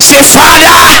 Say,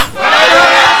 Father,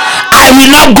 I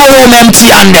will not go home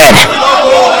empty-handed.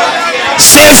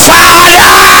 Say, Father,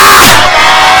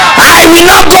 I will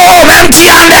not go home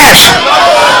empty-handed.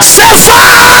 Say,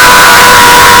 Father,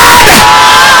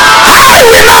 I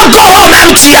will not go home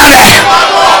empty-handed.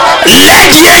 Let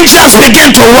the angels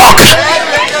begin to work.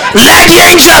 Let the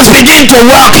angels begin to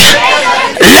work.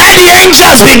 Let the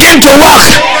angels begin to work.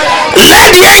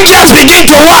 Let the angels begin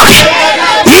to work.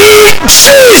 In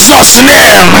Jesus'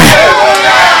 name.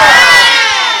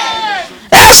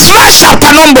 Ezra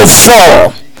chapter number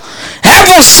 4.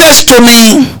 Heaven says to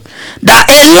me that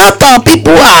a lot of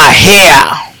people are here.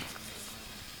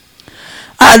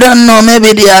 I don't know,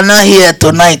 maybe they are not here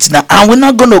tonight now. And we're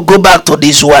not going to go back to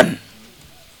this one.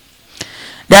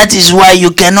 That is why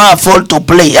you cannot afford to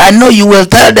play. I know you will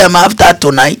tell them after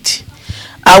tonight.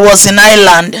 I was in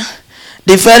Ireland.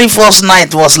 The very first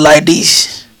night was like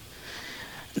this.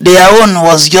 Their own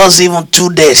was just even 2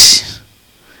 days.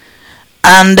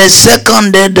 And the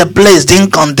second day, the place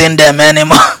didn't contain them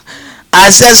anymore.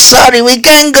 I said, sorry, we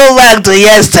can't go back to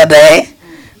yesterday.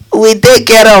 We take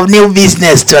care of new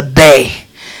business today.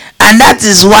 And that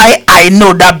is why I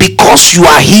know that because you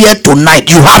are here tonight,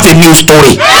 you have a new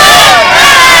story.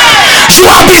 You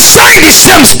have been saying the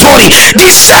same story, the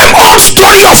same old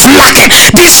story of lacking,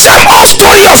 the same old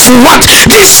story of what,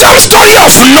 the same story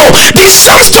of no, the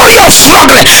same story of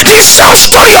struggling, the same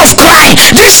story of crying,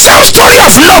 the same story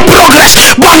of no progress.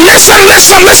 But listen,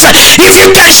 if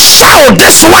you can shout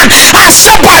this one, I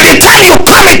said by the time you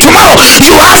come in tomorrow,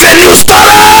 you have a new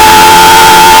story.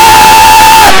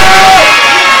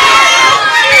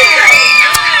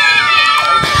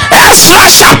 Ezra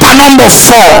chapter number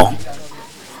 4.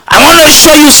 I want to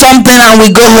show you something and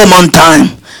we go home on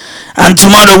time. And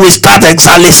tomorrow we start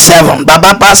exactly 7.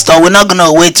 Baba Pastor, we're not going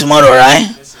to wait tomorrow,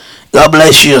 right? God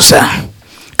bless you, sir.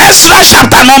 Ezra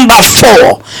chapter number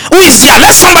 4. Who is there?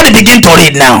 Let somebody begin to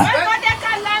read now.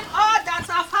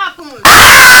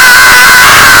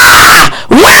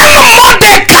 When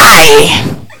Mordecai.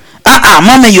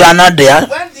 Mommy, you are not there.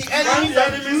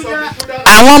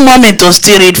 I want mommy to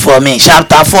still read for me.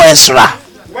 Chapter 4 Ezra.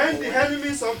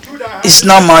 It's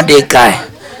not Mordecai.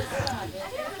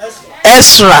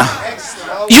 Ezra.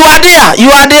 You are there.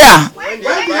 You are there.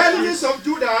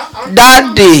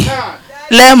 Daddy,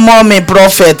 let mommy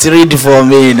prophet read for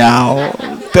me now.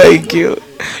 Thank you.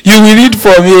 You will read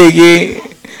for me again.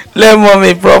 Let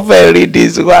mommy prophet read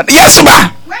this one. Yes,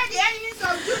 ma.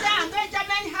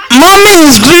 Mommy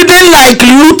is reading like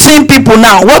looting people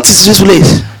now. What is this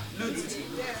place?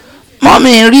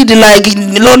 Mommy read like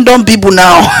London people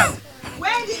now.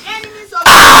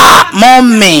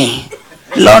 Mommy,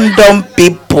 London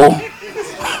people.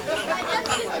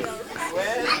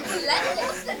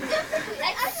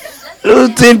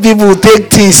 Looting people take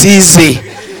things easy.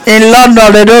 In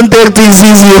London, they don't take things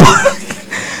easy.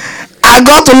 I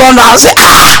got to London, I say,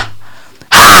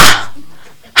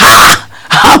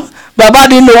 Baba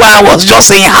didn't know why I was just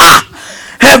saying,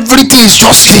 Everything is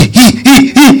just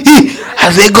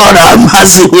I say, God have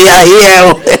mercy, we are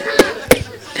here.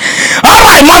 All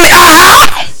right, mommy.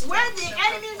 When the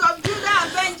enemies of Judah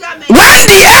and Benjamin When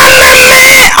the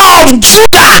enemy of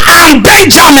Judah and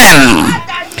Benjamin.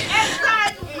 that the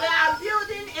exiles were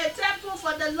building a temple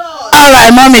for the Lord. All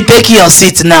right, mommy, take your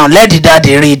seat now. Let the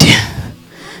daddy read.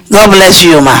 God bless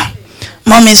you, ma.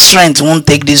 Mommy's strength won't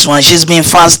take this one. She's been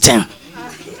fasting.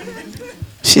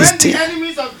 She's When the still.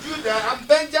 enemies of Judah and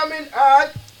Benjamin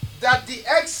heard that the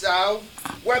exiles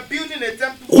were building a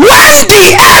temple, When the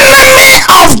enemy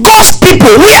of God's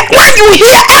people, when you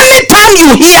hear, anytime you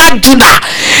hear Judah,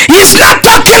 he's not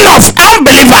talking of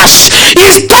unbelievers.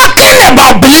 He's talking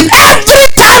about belief. Every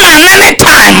time and any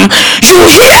time you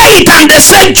hear it and they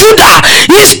say Judah,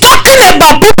 he's talking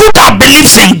about people that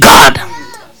believes in God.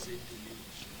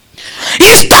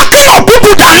 He's talking of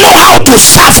people that know how to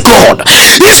serve God.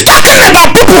 He's talking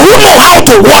about people who know how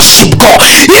to worship God.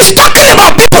 He's talking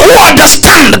about people who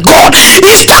understand God.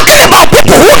 He's talking about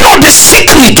people who know the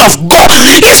secret of God.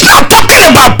 He's not talking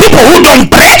about people who don't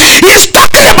pray. He's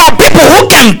talking about people who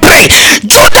can pray.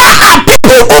 Judah are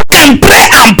people who can pray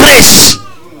and praise.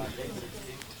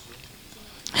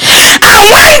 And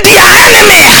when their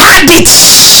enemy had it,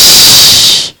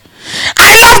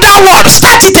 I love that word.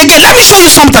 Start it again. Let me show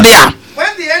you something there.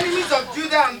 when the enemies of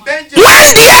Judah and Benjamin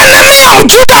When the enemy of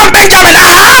Judah and Benjamin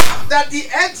that the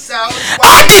exiles were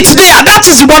had it there, that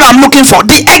is what I'm looking for.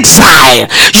 The exile.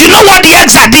 You know what the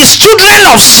exile is?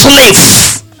 Children of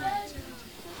slave.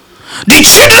 The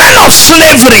children of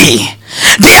slavery.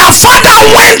 Their father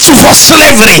went for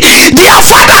slavery. Their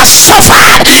father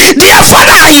suffered. Their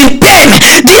father are in pain.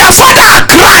 Their father are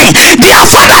crying. Their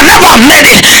father never made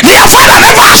it. Their father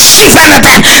never achieved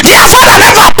anything. Their father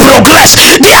never progressed.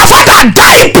 Their father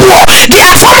died poor.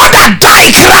 Their father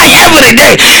died crying every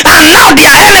day. And now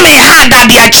their enemy heard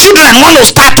that their children want to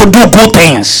start to do good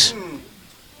things.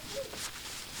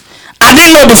 I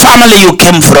didn't know the family you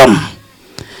came from.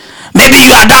 Maybe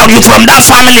you are down, you from that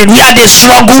family where they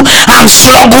struggle and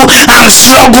struggle and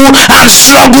struggle and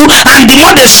struggle, and the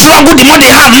more they struggle, the more they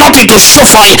have nothing to show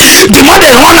for it. The more they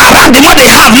run around, the more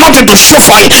they have nothing to show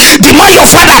for it. The more your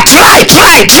father try,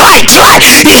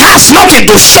 he has nothing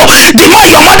to show. The more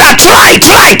your mother try,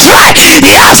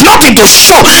 he has nothing to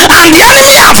show. And the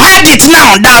enemy have heard it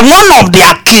now that one of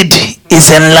their kid is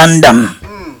in London.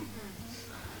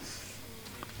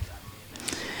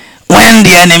 When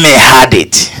the enemy had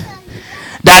it,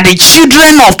 that the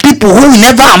children of people who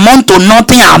never amount to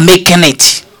nothing are making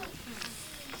it.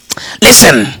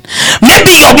 Listen,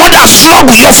 maybe your mother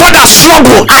struggle, your father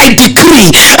struggle. I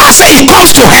decree, I say it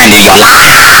comes to end in your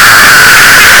life.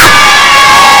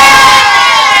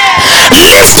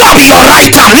 Lift up your right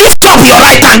hand, lift up your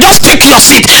right hand, just take your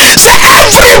seat. Say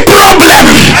every problem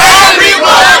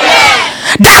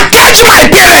that catch my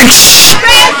parents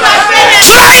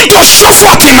trying to show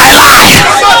forth in my life,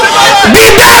 be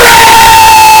buried.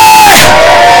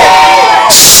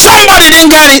 Somebody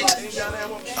didn't get it.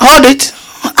 Hold it.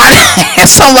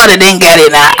 Somebody didn't get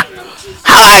it now.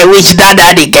 How I wish that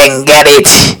daddy can get it.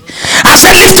 I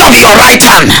said lift up your right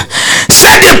hand.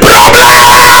 Say the problem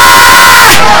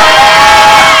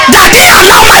that didn't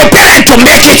allow my parent to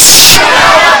make it,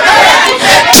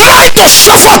 try to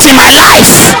show forth in my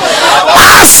life.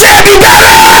 I said be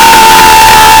buried.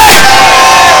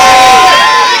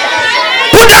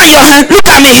 Put down your hand. Look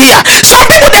at me here. Some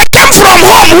people they came from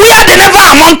home where they never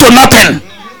amount to nothing.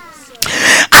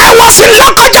 I was in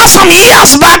Lokoja some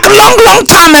years back, long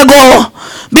time ago.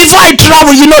 Before I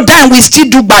travel, you know, then we still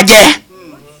do baje.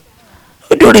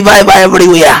 We do revival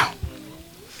everywhere.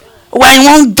 We're in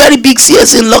one very big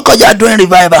CS in Lokoja doing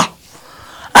revival.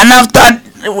 And after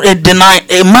the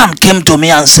night, a man came to me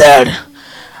and said,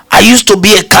 I used to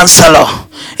be a counselor.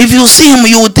 If you see him,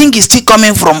 you would think he's still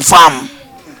coming from farm.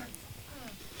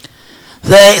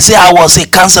 They say I was a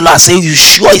counselor. I said, you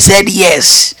sure? He said,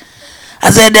 yes. I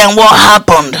said, then what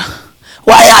happened?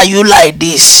 Why are you like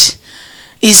this?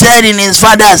 He said in his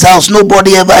father's house,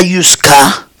 nobody ever used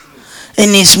car. In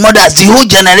his mother's, the whole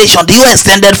generation, the whole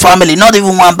extended family, not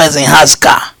even one person has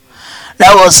car.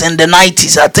 That was in the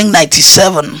 90s, I think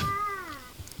 97. He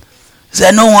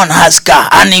said no one has car.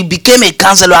 And he became a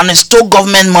counselor and he stole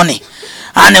government money.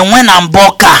 And he went and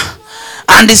bought car.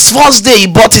 And this first day he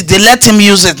bought it, they let him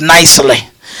use it nicely.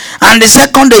 And the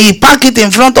second day he parked it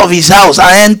in front of his house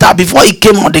and entered. Before he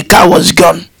came on, the car was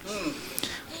gone.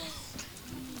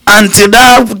 Until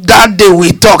that day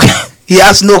we talk, he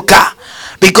has no car.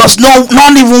 Because not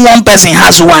even one person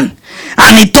has one.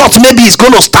 And he thought maybe it's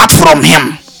going to start from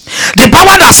him. The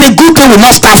power that says good thing will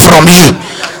not start from you.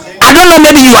 I I don't know,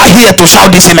 maybe you are here to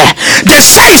shout this amen. They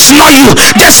say it's not you.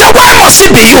 They say, why must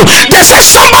it be you? They say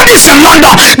somebody is in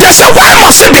London. They say, why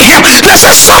must it be him? They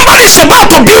say somebody is about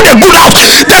to build a good house.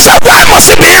 They say, why must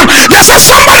it be him? They say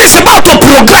somebody is about to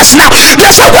progress now.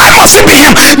 They say, why must it be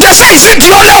him? They say, is it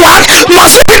the only one?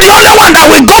 Must it be the only one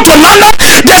that will go to London?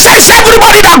 They say, is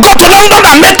everybody that go to London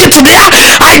and make it to there?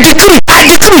 I decree,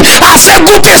 I say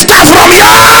good things start from you.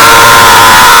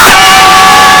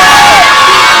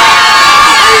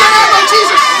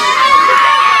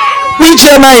 Which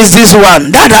amen is this one?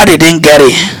 That they didn't get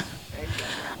it.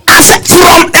 I said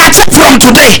from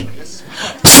today.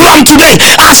 From today,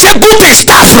 I said good things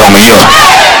start from you.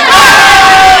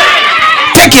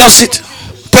 Take your seat.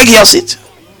 Take your seat.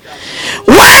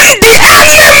 When the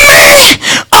enemy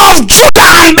of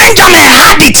Judah and Benjamin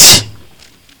had it,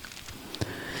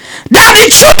 that the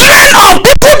children of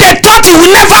people they thought you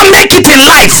will never make it in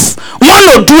life want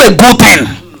to do a good thing,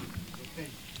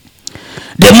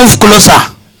 they move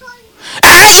closer.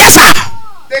 Yes, sir.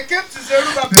 They came to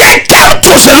Zerubbabel. They came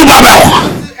to Zerubbabel.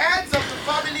 The heads of the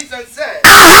families and said,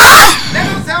 Let let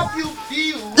us help you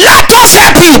build. us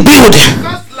help you build.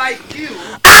 Because like you,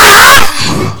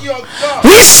 seek your God.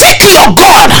 We seek your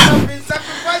God. Have been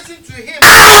sacrificing to him.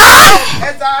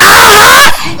 Ezra,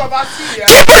 king of Assyria,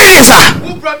 Keep reading, sir.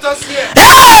 who brought us here.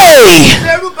 Hey!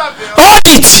 Zerubbabel, Hold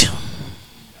it.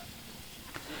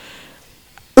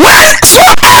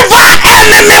 Whensoever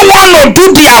enemy want to do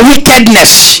their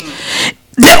wickedness,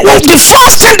 the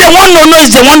first thing they want to know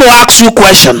is they want to ask you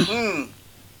question.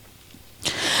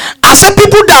 I said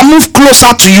people that move closer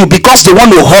to you because they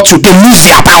want to hurt you, they lose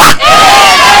their power.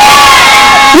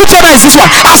 Which one is this one?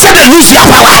 I said they lose their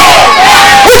power.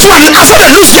 Which one? I said they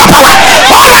lose their power.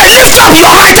 All right, lift up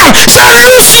your right hand. Say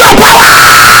lose your power.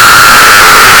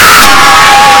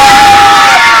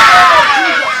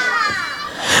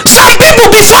 Some people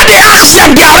before they ask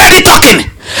them, they are already talking.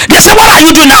 They say, what are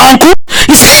you doing now, uncle?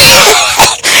 He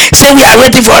say, we are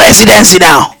waiting for residency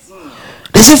now.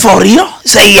 They say, for real? He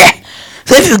say, yeah.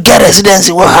 So if you get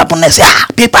residency, what happen? They say,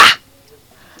 paper.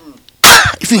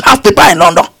 If you have paper in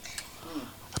London,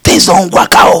 things don't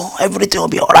work out. Everything will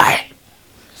be alright.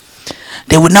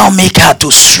 They will now make her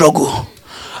to struggle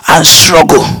and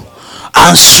struggle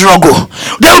and struggle.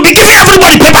 They will be giving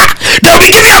everybody paper. They will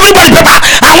be giving everybody paper.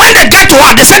 And when they get to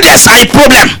her, they say there's a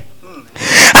problem.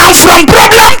 And from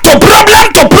problem to problem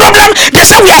to problem, they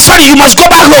say we are sorry, you must go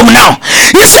back home now.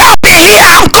 You say I've been here,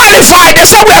 I'm qualified. They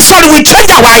say we are sorry, we change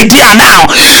our idea now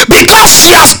because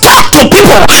she has talked to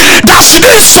people that she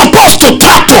didn't supposed to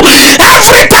talk to.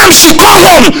 Every time she come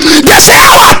home, they say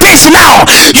how are things now?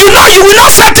 You will not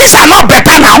say things are not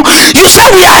better now. You say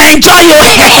we are enjoying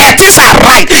things are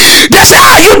right. They say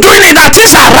how are you doing it now?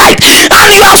 Things are right, and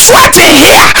you are sweating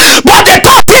here, but they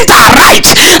thought things are right,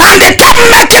 and they kept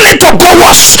making it to go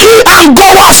worse and go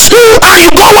worse and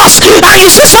go worse. And you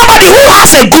see somebody who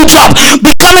has a good job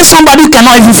becoming somebody who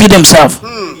cannot even feed himself.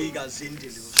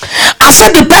 I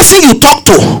said the person you talk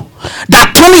to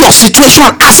that turn your situation,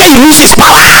 I said he loses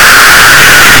power.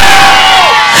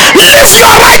 Lift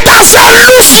your right hand, say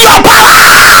lose your power.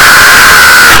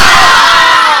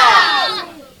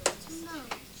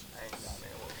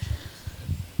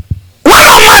 One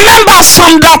of my members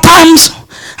from that times,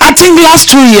 I think last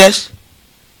 2 years,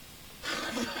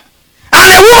 and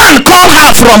a woman called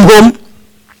her from home,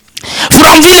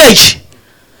 from village.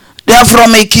 They are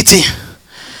from Ekiti.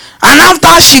 And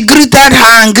after she greeted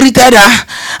her and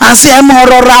said,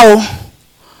 Emororao.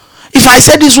 If I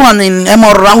say this one in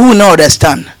Emororao, who will not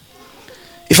understand?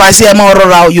 If I say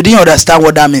Emororao, you didn't understand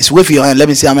what that means. Wave your hand. Let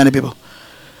me see how many people.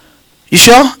 You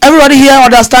sure? Everybody here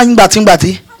understand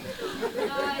Bati?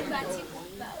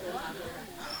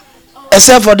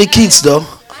 Except for the kids though.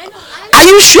 Are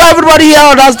you sure everybody here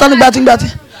understand Bati?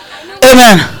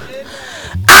 Amen.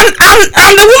 And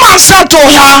the woman said to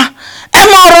her, and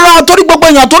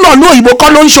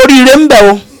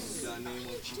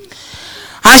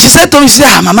she said to me, she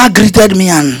said, Mama greeted me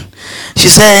and she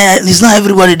said, it's not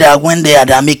everybody that went there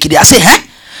that make it. I said, huh?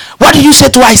 What did you say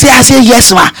to her? I said,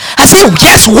 yes, ma. I said,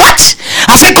 yes, what?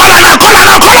 I said, come on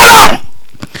now.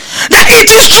 That it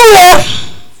is true.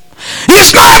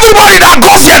 It's not everybody that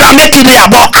goes there that make it there,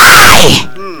 but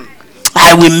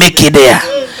I will make it there.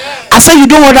 I said, you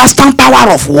don't understand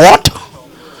power of what?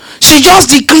 She just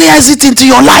declares it into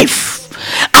your life.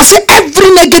 I said,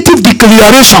 every negative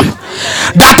declaration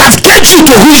that have changed you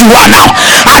to who you are now.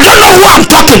 I don't know who I'm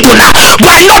talking to now, but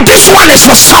I know this one is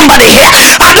for somebody here.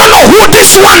 I don't know who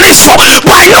this one is for,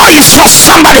 but I know it's for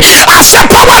somebody. I said,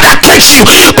 power that takes you,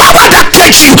 power that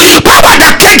takes you, power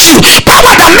that takes you,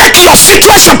 power that makes your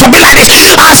situation to be like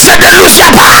this. I said, they lose their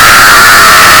power.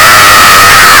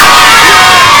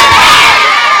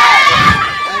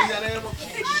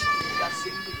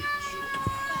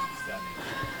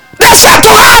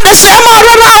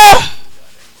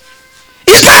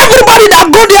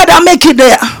 go there, they'll make it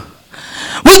there.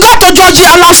 We got to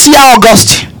Georgia last year,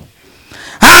 August.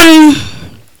 And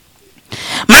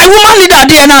my woman leader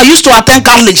there now used to attend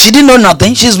Catholic. She didn't know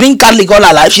nothing. She's been Catholic all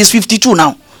her life. She's 52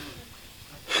 now.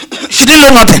 She didn't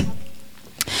know nothing.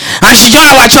 And she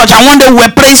joined our church. And one day we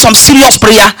were praying some serious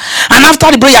prayer. And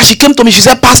after the prayer, she came to me. She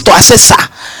said, Pastor, I said, sir.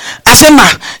 I said, ma.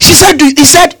 She said,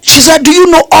 do you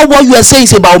know all what you are saying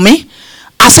is about me?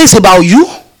 I said, it's about you.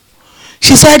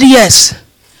 She said, yes.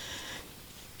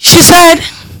 She said,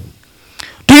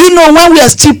 do you know when we are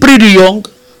still pretty young,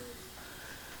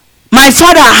 my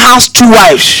father has 2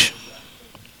 wives.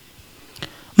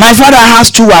 My father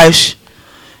has 2 wives.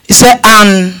 He said,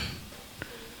 and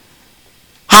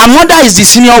her mother is the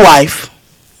senior wife,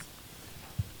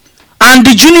 and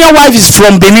the junior wife is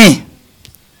from Benin.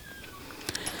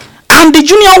 And the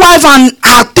junior wife and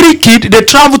her 3 kids, they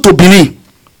traveled to Benin.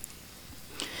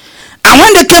 And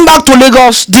when they came back to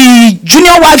Lagos, the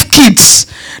junior wife kids,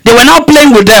 they were now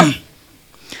playing with them.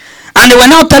 And they were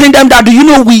now telling them that, do you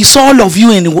know we saw all of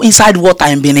you inside water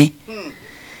in Benin?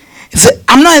 He said,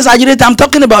 I'm not exaggerating, I'm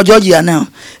talking about Georgia now.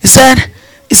 He said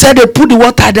they put the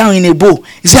water down in a bowl.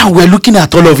 He said, and we're looking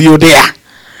at all of you there.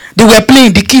 They were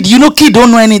playing, the kid, kid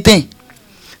don't know anything.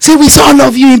 See, we saw all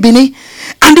of you in Benin.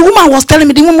 And the woman was telling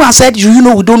me, the woman said, you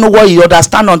know, we don't know what you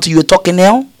understand until you're talking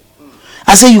now.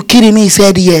 I said, you kidding me? He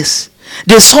said, yes.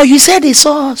 They saw you. He said, they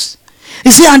saw us.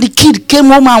 He said, and the kid came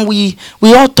home and we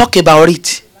all talk about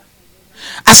it.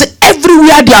 I said,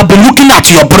 everywhere they have been looking at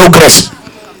your progress.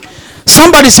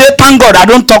 Somebody said, thank God I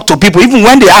don't talk to people. Even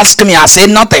when they ask me, I say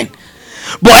nothing.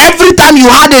 But every time you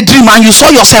had a dream and you saw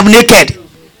yourself naked,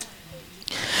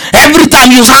 every time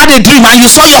you had a dream and you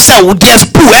saw yourself, there's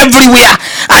poo everywhere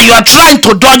and you are trying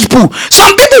to dodge poo.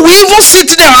 Some people will even sit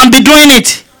there and be doing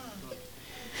it.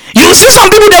 You will see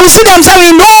some people, they will see themselves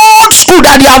in old school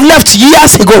that they have left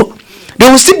years ago.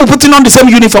 They will still be putting on the same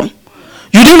uniform.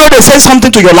 You didn't know they said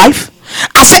something to your life?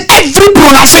 I said, every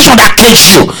pronunciation that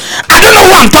clicks you, I don't know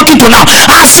who I'm talking to now.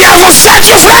 I say, I will set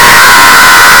you free.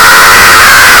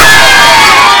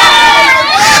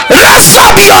 Raise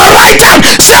up your right hand.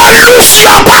 Say, lose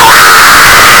your power.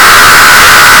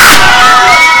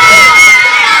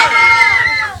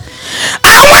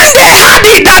 And when they heard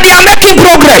it that they are making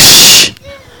progress,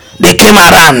 they came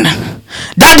around.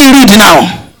 Daddy, read now.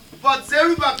 But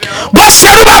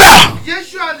Zerubbabel,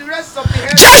 Joshua and the rest of the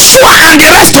heads, Joshua and the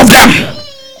rest of them,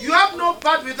 you have no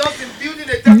part with us in building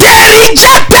a temple. they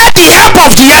rejected the help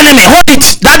of the enemy. Hold it.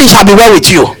 That it shall be well with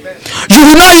you. You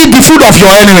will not eat the food of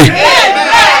your enemy.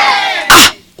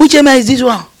 Which amen is this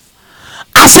one?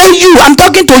 I say you. I'm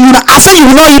talking to you now. I say you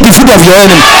will not eat the food of your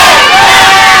enemy.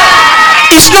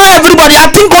 It's not everybody. I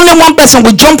think only one person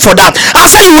will jump for that. I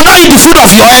say you will not eat the food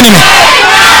of your enemy.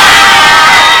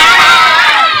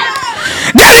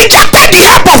 They rejected the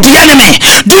help of the enemy.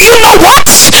 Do you know what?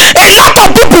 A lot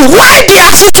of people, why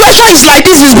their situation is like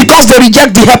this is because they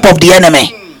reject the help of the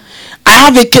enemy. I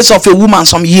have a case of a woman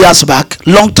some years back,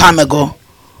 long time ago.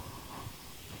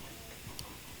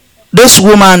 This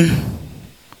woman,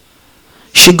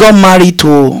 she got married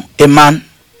to a man.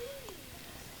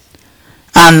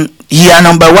 And year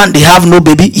number 1, they have no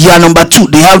baby. Year number 2,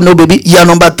 they have no baby. Year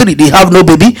number 3, they have no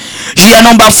baby. Year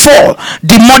number 4,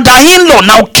 the mother-in-law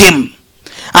now came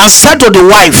and said to the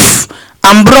wife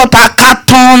and brought a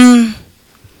carton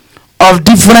of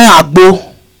different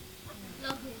agbo.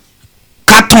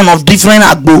 Carton of different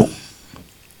agbo.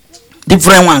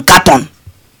 Different one, carton.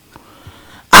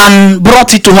 And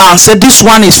brought it to her and said, this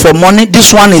one is for morning,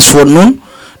 this one is for noon,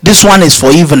 this one is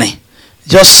for evening.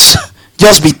 Just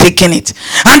be taking it.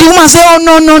 And the woman said, oh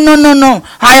no.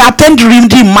 I attend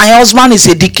redeem. My husband is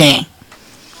a deacon.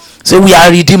 So we are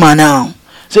redeemer now.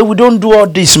 So we don't do all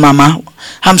this, mama.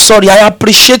 I'm sorry, I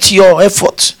appreciate your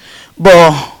effort,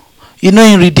 but in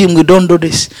redeem we don't do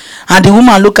this. And the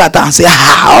woman look at her and say,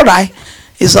 all right,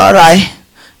 it's all right,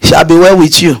 shall be well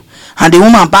with you. And the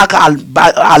woman packed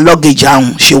her luggage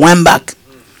and she went back.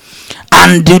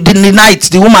 And the night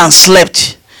the woman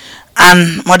slept,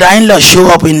 and mother-in-law showed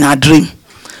up in her dream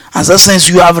and said, since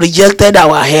you have rejected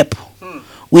our help,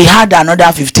 we had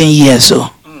another 15 years. So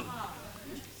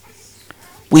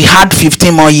we had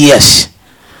 15 more years.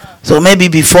 So maybe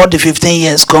before the 15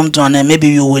 years come to an end, maybe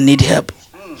you will need help.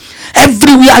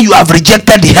 Everywhere you have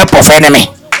rejected the help of enemy.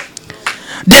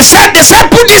 They said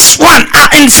put this one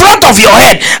in front of your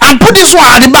head and put this one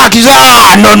at the back. You say,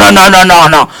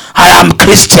 no. I am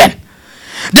Christian.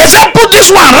 They said put this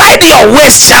one right your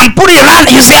waist and put it around.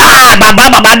 You say,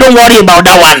 Baba, don't worry about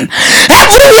that one.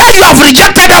 Everywhere you have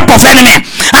rejected the help of enemy,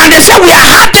 and they say we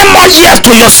are adding more years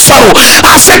to your sorrow.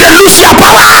 I said, lose your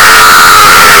power.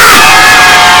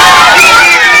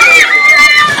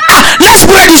 Let's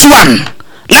this one.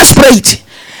 Let's pray it.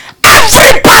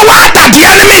 Every power that the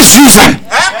enemy is using.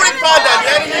 Every power that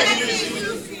the enemy is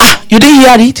using. You didn't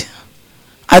hear it?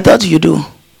 I thought you do.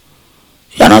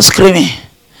 You are not screaming.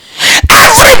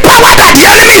 Every power that the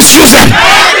enemy is using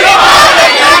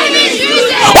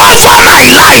over my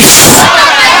life,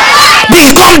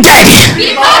 become dead.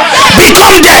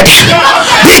 Become dead.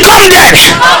 Become dead.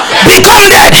 Become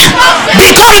dead.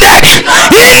 Become dead.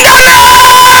 In the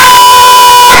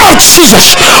name of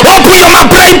Jesus. Open your mouth.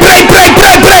 Pray, pray, pray,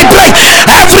 pray, pray, pray.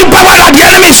 Every power that the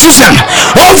enemy is using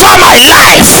over my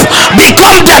life,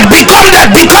 become dead. Become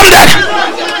dead. Become dead.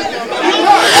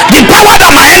 The power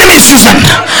that my enemy is using,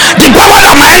 the power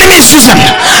that my enemy is using,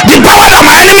 the power that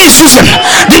my enemy is using,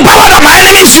 the power that my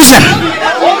enemy is using.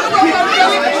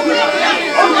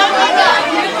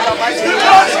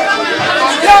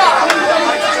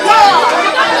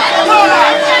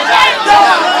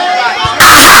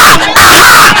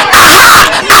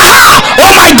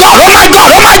 Oh my God, oh my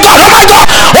God, oh my God, oh my God,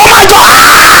 oh my God.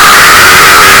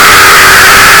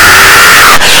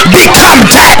 Become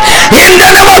dead in the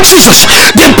name of Jesus.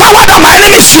 The power that my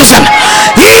enemy is using,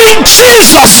 in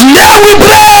Jesus' name we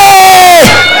pray.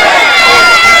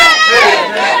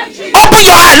 Open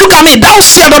your eye, look at me. Thou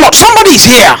said the Lord. Somebody is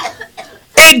here.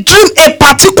 A dream, a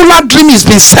particular dream is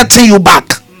been setting you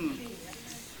back.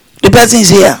 The person is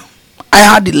here. I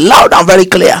heard it loud and very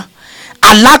clear.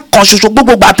 Allah kan ṣoṣo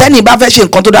gbogbo ìgbà tẹ́ni bá fẹ́ ṣe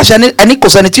nǹkan tó dá ṣe ẹni kò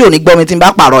sẹ́ni tí ò ní gbọ́ mi tí n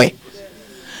bá pààrọ̀ ẹ̀.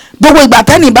 Gbogbo ìgbà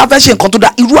tẹ́ni bá fẹ́ ṣe nǹkan tó dá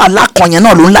irú Allah kan yẹn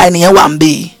náà ló ń la ẹnìyẹn wà ń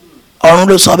bè. Ọ̀run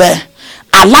ló sọ bẹ́ẹ̀.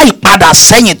 Allah ìpadà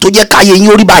sẹ́yìn tó jẹ́ káyé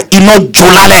yín orí bá iná jó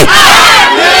lálẹ́.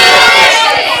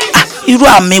 Irú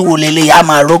àmì wò lélẹ̀ a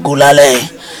máa rógò lálẹ́.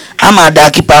 A máa da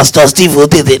kí Pastor Steve ó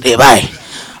tètè dé báyìí.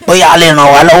 Bóyá a lè ràn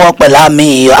wá lọ́wọ́ pẹ̀lú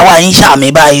àmì àwa yín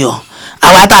ṣàmì báyìí o.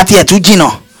 Àwa tá tiẹ̀ tún jìnnà.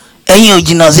 Ẹ̀yin ò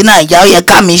jìnnà sí Nàìjíríà ó yẹ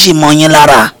ká mi sì mọ yín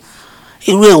lára.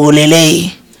 Irú èwo lélẹ́yìí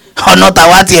ọ̀nà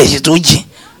tàwa tiẹ̀ sì tó jìn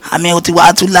àmì ó ti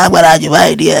wá tún lágbára jù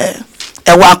báyìí díẹ̀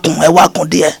ẹ wá kún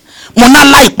díẹ̀ mo ná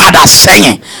láì padà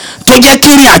sẹ́yìn tó jẹ́ kí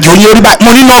ìrìn àjò yín orí báyìí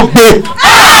mo ní náà gbé.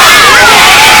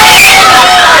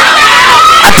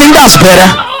 I think that's better.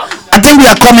 I think we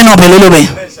are coming up a little bit.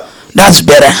 That's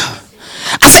better.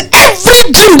 I said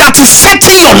every dream that is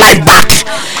setting your life back,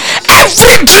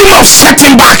 every dream of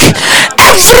setting back,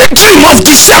 every dream of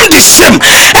the same,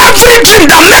 every dream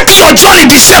that make your journey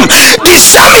the same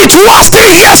it was 3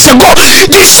 years ago,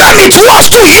 the same it was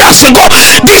 2 years ago,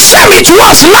 the same it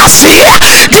was last year,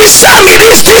 the same it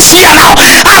is this year now.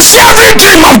 I say every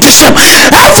dream of the same,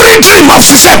 every dream of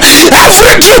the same,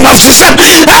 every dream of the same,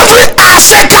 every I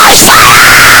say catch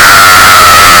fire.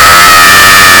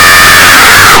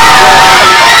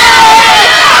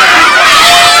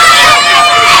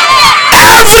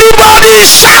 Everybody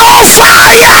shout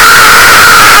fire!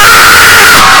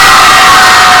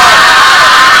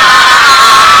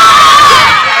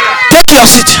 Take your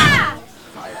seat.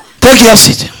 Take your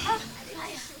seat.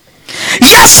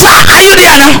 Yes, sir. Are you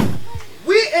there now?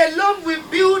 We alone will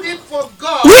build it for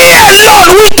God. We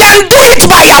alone, we can do it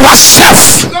by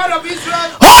ourselves. God of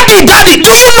Israel. Hold it, daddy. Do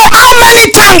you know how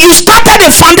many times you started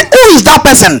a foundation? Who is that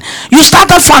person? You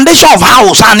started foundation of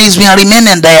house and it's been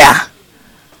remaining there.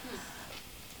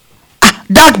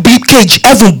 That big cage,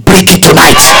 heaven break it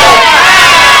tonight.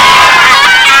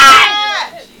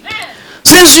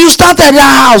 Since you started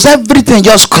that house, everything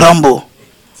just crumble.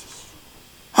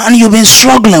 And you've been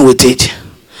struggling with it.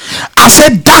 I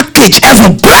said that cage,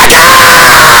 heaven break.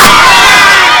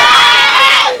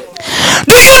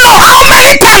 Do you know how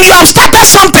many times you have started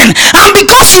something and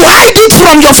because you hide it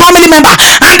from your family member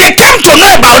and they came to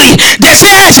know about it, they say,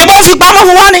 hey, she won't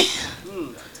money.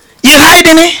 You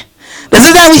hiding it? They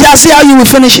say that we shall see how you will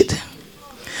finish it.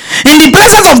 In the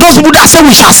presence of those people that say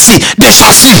we shall see, they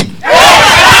shall see.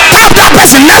 Tap that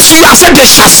person next to you and say they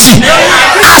shall see.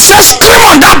 I say scream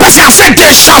on that person and say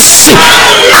they shall see.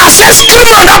 I say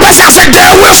scream on that person and say they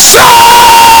will see.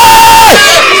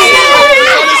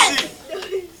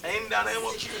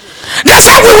 They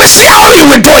say we will see how he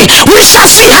will do it. We shall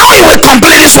see how he will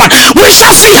complete this one. We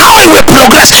shall see how he will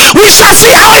progress. We shall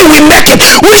see how he will make it.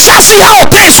 We shall see how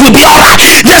things will be alright.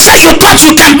 They say you thought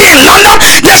you can be in London.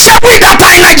 They say we that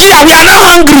are in Nigeria, we are not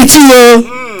hungry too.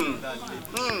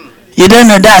 You don't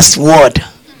know that's word.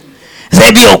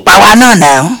 Say be opawa no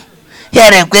now.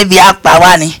 Here they be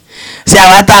opawa ni. Say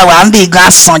àwọn tá wà ń bí gan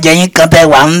san je yin kan tẹ́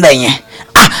wà ń bẹ̀ yẹn.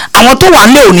 Àwọn tó wà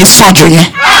nle ò ní san jù yẹn.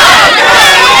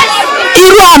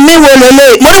 Irú àmì wo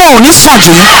lele mo ní wọn ò ní sàn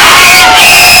jù yín.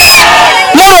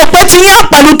 Mo rò pé ti yán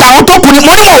pẹ̀lú tàwọn tó kù ni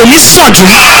mo ní wọn ò ní sàn jù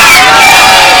yín.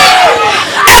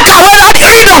 Ẹ kàwé lọ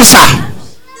read on sir.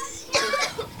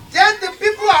 Then the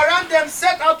people around them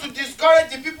set out to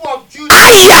discourage the people of Judah.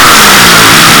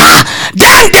 Aya!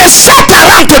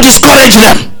 want to discourage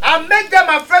them. And make them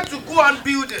afraid to go and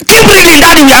build it. Keep reading,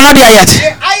 Daddy. We are not there yet. They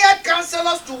hired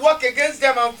counselors to work against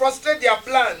them and frustrate their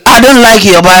plans. I don't like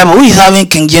your Bible. Who is having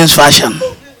King James Version? And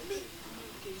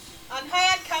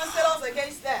hired counselors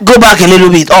against them. Go back a little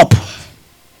bit up.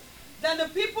 Then the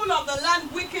people of the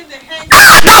land weakened the hands.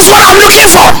 That's what I'm looking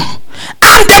for.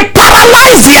 And they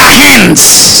paralyzed their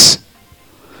hands.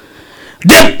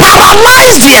 They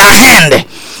paralyzed their hand.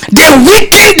 They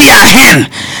weakened their hand.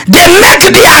 They make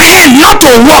their hand not to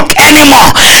work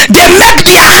anymore. They make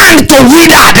their hand to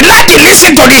wither.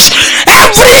 Listen to this.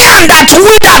 Every hand that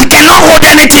withered cannot hold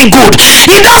anything good.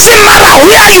 It doesn't matter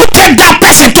where you take that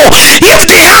person to. If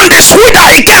the hand is withered,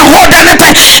 it can't hold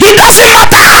anything. It doesn't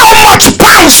matter how much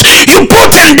pounds you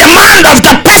put in the mind of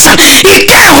the person. It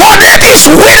can't hold it. It's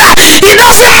withered. It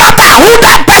doesn't matter who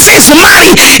that person is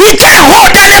married. It can't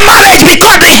hold any marriage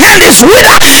because the hand is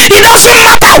withered. It doesn't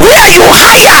matter where you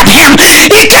hired him.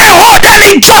 He can't hold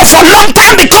any job for a long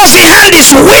time because the hand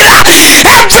is withered.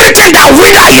 Everything that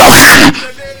wither your hand,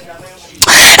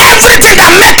 everything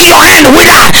that make your hand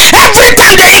wither, every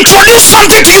time they introduce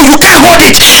something to you, you can't hold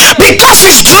it because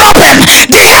it's dropping.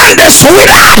 The hand is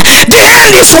withered. The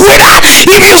hand is withered.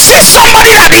 If you see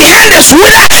somebody that the hand is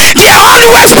withered, they are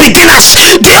always beginners.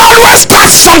 They always start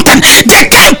something. They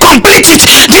can't complete it.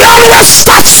 They always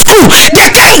start school. They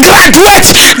can't graduate.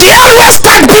 They always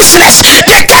start business.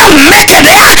 They can't make it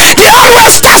there. They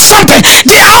always start something.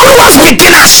 They are always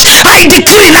beginners. I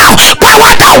decree now,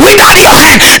 power that withered your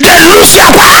hand, they lose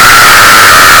your power.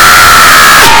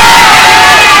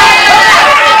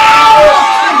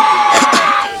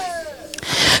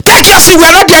 Take your seat.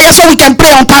 We're not there yet, so we can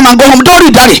pray on time and go home. Don't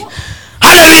read, Daddy.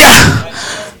 Hallelujah.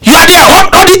 You are there.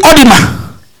 Hold it, man.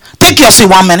 Take your seat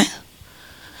 1 minute.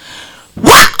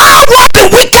 What the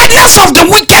wickedness of the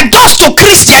wicked does to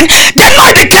Christian, they know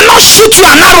they cannot shoot you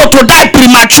an arrow to die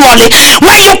prematurely.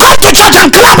 When you come to church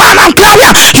and clap and clap,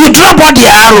 you drop all the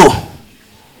arrow.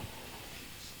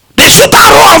 They shoot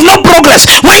arrow of no progress.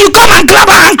 When you come and clap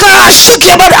and shake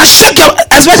your body and shake your,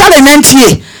 especially in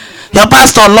NTA, your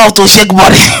pastor loves to shake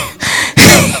body.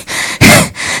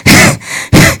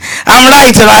 I'm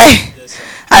right?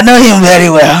 I know him very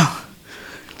well.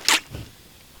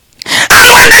 And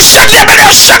when they shake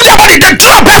their body, they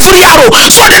drop every arrow.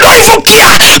 So they don't even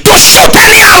care to shoot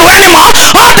any arrow anymore.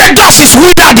 All they do is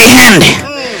wither the hand.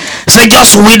 So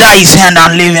just wither his hand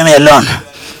and leave him alone.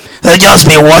 They just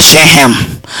be watching him.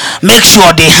 Make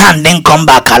sure the hand didn't come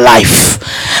back alive.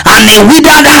 And a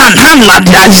withered hand like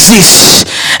this,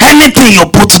 anything you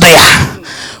put there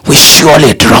will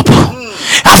surely drop.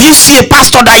 Have you seen a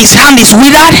pastor that his hand is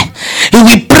withered? He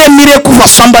will pray miracle for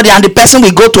somebody and the person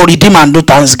will go to redeem and do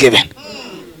thanksgiving.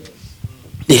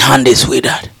 The hand is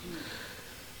withered.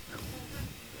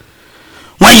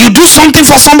 When you do something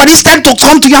for somebody, instead to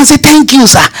come to you and say thank you,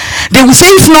 sir, they will say,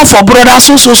 if not for brother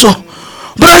so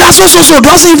brother so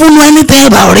doesn't even know anything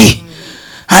about it,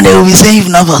 and they will be saying, if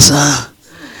not for sir,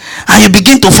 and you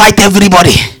begin to fight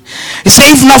everybody. You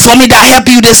say, if not for me that help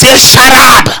you, they say shut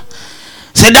up.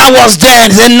 Say that was then,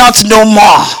 say not no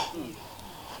more,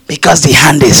 because the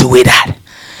hand is withered.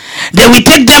 They will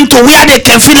take them to where they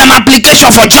can fill an application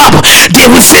for job. They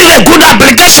will fill a good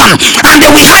application and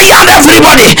they will hire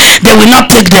everybody. They will not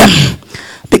take them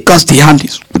because the hand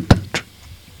is withered.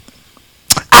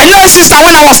 I know a sister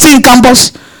when I was still in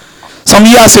campus some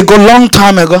years ago, long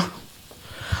time ago.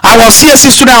 I was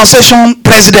CSC student association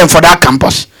president for that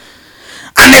campus.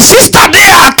 And a sister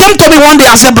there came to me one day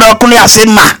and said, Brother Kuni, I said,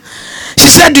 ma. She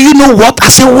said, do you know what? I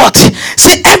said, what?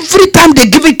 Say every time they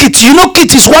give a kit, you know kit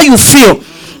is what you feel.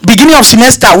 Beginning of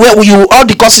semester, where you all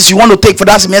the courses you want to take for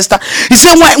that semester. He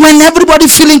said when everybody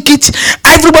feeling kit,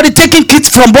 everybody taking kit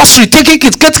from bursary, taking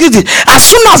kit. As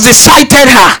soon as they sighted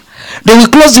her, they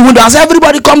will close the window and say,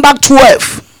 everybody come back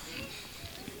 12.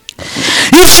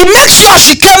 If she makes sure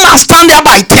she came and stand there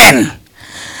by 10,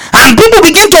 and people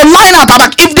begin to line up,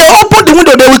 like if they open the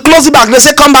window, they will close it back. They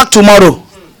say, come back tomorrow.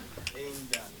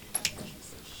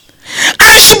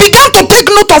 And she began to take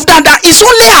note of that it's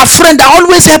only her friend that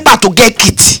always help her to get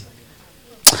kit.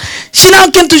 She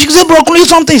now came to, she said, bro,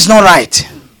 something is not right.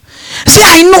 See,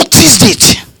 I noticed it.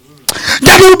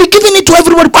 That they will be giving it to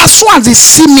everybody, but as soon as they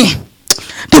see me,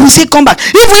 they will say, come back.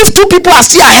 Even if two people are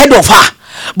still ahead of her,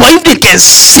 but if they can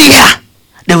see her,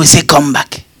 they will say, come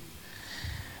back.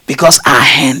 Because our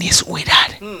hand is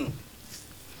withered.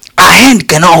 Our hand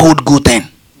cannot hold good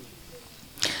thing.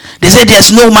 They say there's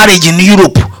no marriage in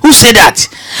Europe. Who said that?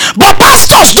 But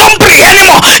pastors don't pray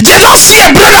anymore. They not see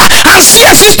a brother and see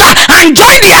a sister and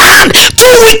join their hand. Two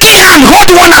wicked hands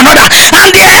hold one another and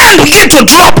their hand begin to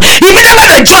drop. Immediately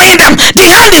they join them, the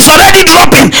hand is already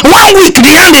dropping. 1 week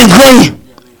the hand is growing.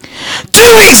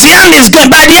 2 weeks, the hand is gained.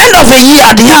 By the end of a year,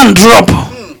 the hand drop.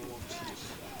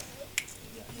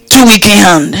 2 weakened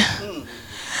hand.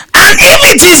 And if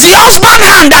it is the husband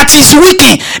hand that is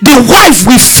weakened, the wife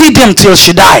will feed him till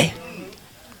she die.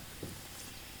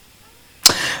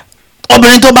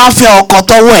 Obìnrin tó bá fẹ́ ọkọ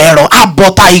tọwọ́ ẹ̀rọ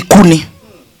abọ́ta ikú ni.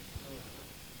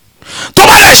 Tó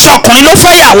bá lè ṣe ọkùnrin ló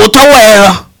fẹ́ ìyàwó tọwọ́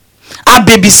ẹ̀rọ a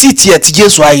babysit ẹ̀ tí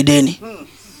Jésù àìdè ni.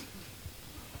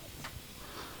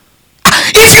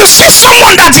 If you see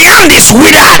someone that the hand is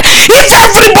withered, if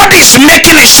everybody is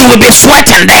making it, she will be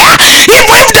sweating there.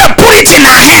 Even if they put it in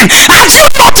her hand, have you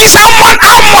noticed how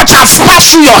much have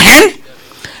passed through your hand?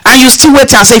 And you still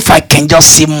wait and say, if I can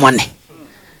just see money.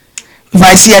 If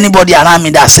I see anybody around me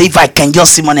that say, if I can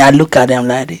just see money, I look at them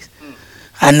like this.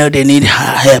 I know they need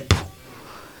her help.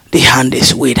 The hand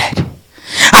is withered.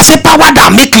 I say, power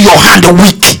that make your hand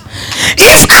weak.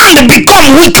 If hand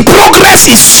become weak, progress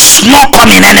is not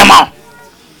coming anymore.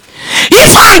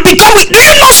 If hand become weak, do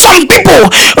you know some people,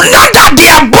 now that they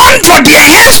are born for their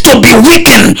hands to be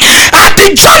weakened, at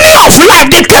the journey of life,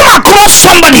 they came across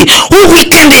somebody who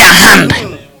weakened their hand.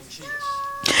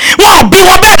 Wọ́n bí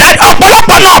wọ́n bẹ́ẹ̀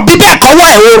ọ̀pọ̀lọpọ̀ náà bí bẹ́ẹ̀ kọ́wọ́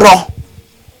ẹ̀ ó rọ.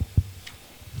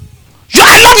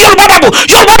 I love Yorùbá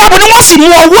Bible ni wọ́n sì mú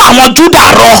ọwọ́ àwọn Júdà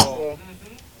rọ.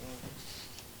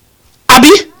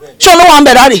 Àbí ṣé olówó ń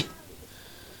bẹ̀rẹ̀ rè?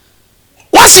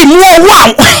 Wọ́n sì mú ọwọ́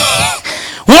àwọn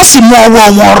wọ́n sì mú ọwọ́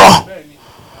wọn rọ.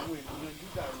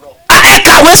 Ẹ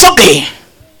kàwé sókè.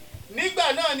 Nígbà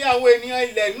náà ni àwọn ènìyàn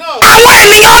ilẹ̀ náà. Àwọn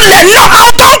ènìyàn ilẹ̀ náà,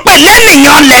 àwọn tó ń pè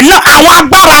lẹ́nìyàn ilẹ̀ náà, àwọn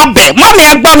agbára ọbẹ̀, mọ́mí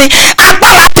ẹ gbọ́ mi,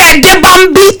 agbára tẹ́ẹ̀dẹ́ bá ń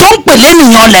bí tó ń pè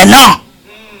lẹ́nìyàn ilẹ̀ náà.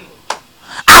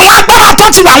 Àwọn agbára tó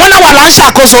ti wà wọ́n náà wà là ń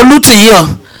ṣàkóso lútì yìí o.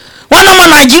 Wọ́n náà ọmọ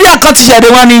Nàìjíríà kan ti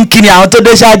ṣẹ̀dẹ̀ wọ́n ní kíni àwọn tó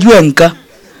dé ṣáájú ẹ̀ nǹkan.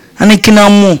 Wọ́n ní kí náà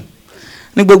mú.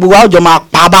 Ní gbogbo wa òjò máa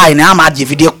pa báyìí ní a máa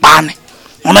jìfìdí pa ni.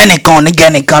 Wọ́n mẹ́nìkan ò ní gẹ́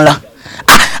nìkan lọ.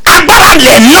 Agbára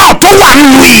ilẹ̀ náà tó wà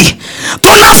nù yìí tó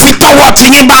náà fi tọwọ́ tí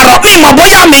yín bá rọ mí mọ̀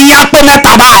bóyá mi yín á pé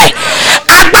mẹ́ta báyìí.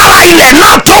 Agbára ilẹ̀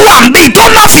náà tó wà níbí tó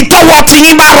náà fi tọwọ́ tí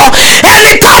yín bá rọ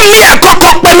ẹni tá mi ẹ̀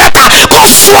kọ́kọ́ pé mẹ́ta kó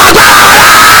sùn agbára.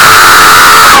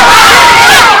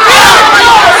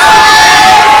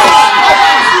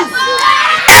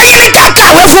 Ẹ̀yin ní ká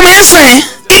kàwé fún mi sìn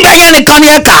ibẹ̀ yẹn nìkan ní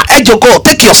ẹ̀ka ẹ jókòó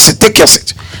take your seat.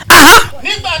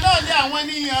 Nígbà náà ni àwọn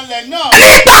ènìyàn ilẹ̀ náà.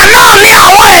 Nígbà náà ni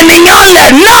àwọn ènìyàn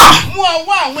ilẹ̀ náà. Mú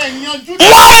ọwọ́ àwọn ènìyàn Júdà.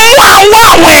 Wọ́n mú ọwọ́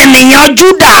àwọn ènìyàn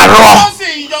Júdà rọ. Wọ́n sì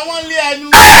ń yọ wọ́n lé ẹnu.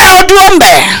 Ó dúró ń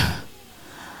bẹ̀.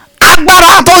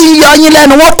 Agbára tó yíyọ yín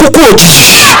lẹ́nu wọ́n kúkú òjijì.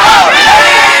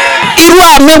 Irú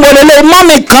àmì wo lélẹ̀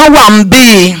mọ́mì kan wà ń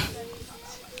bí.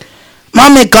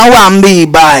 Mọ́mì kan wà ń bí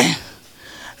báyìí.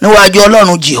 Níwájú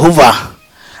Ọlọ́run Jehovah.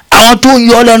 Àwọn tó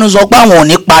yọ lẹ́nu sọ pé àwọn ò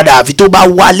ní padà àfi tó bá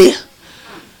wálé.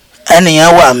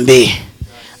 Ẹnìyàn wà ń bẹ̀.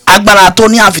 Agbára tó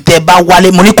ní àfitẹ́ bá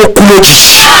wálé mo ní kó kú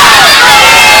lójijì.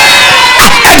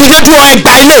 Ẹ dìde dúró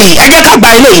ẹgbà ilé yìí ẹ jẹ́ ká gba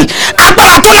ilé yìí.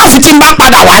 Agbára tó náà fi ti ń bá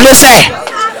padà wálé sẹ́ẹ̀.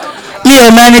 Mi ò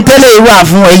mọ ẹni tẹ́lẹ̀ wà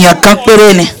fún èèyàn kan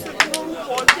péré ni.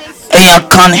 Èèyàn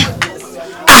kan ni.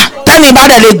 Tẹ́mi bá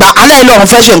dẹ̀ lè gbà alẹ́ ilé ọ̀run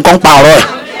fẹ́ ṣe nǹkan pa ọ̀rọ̀ ẹ̀.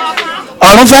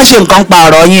 Ọ̀run fẹ́ ṣe nǹkan pa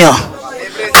ọ̀rọ̀ yín hàn.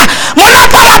 Mo ní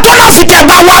agbára tó náà fi tẹ̀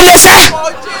bá wálé sẹ́ẹ̀.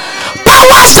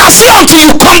 Powers that say until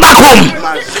you come back home.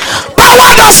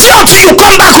 Power that say until you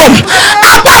come back home.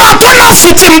 Agbára tó náà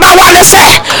fi ti ń bá wálé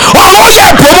sẹ́ẹ̀. Ọ̀run yẹ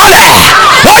bòmọ́lẹ̀.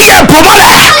 Ó yẹ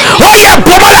bòmọ́lẹ̀. Ó yẹ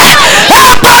bòmọ́lẹ̀.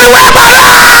 Ẹ pariwo ẹ bọ̀lẹ̀.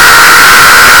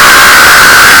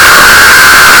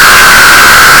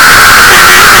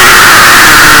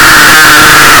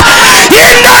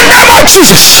 In the name of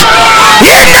Jesus.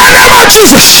 In the name of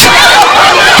Jesus.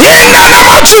 In the name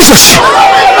of Jesus.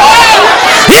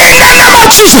 In the name of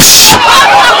Jesus.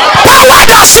 Power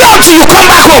that say until you come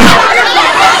back home.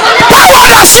 Power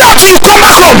that say until you come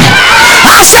back home.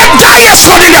 I said die a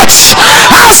sorry death.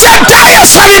 I said die a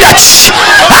sorry death.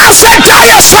 I said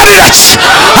die a sorry death.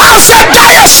 I said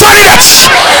die a sorry death.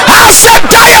 I said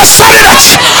die a sorry death.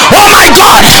 Oh my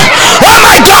God. Oh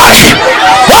my God.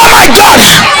 Oh my God.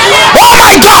 Oh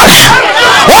my God.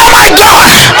 Oh my God.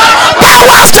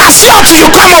 Powers that say until you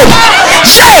come home.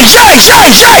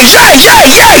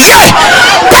 Yeah.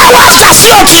 Powers that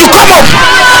say until you come home.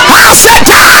 I said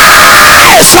die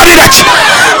a sorry death.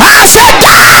 I said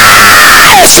die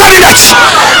a sorry death.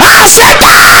 I said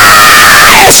die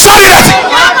a sorry death.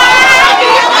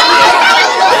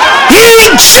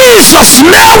 In Jesus'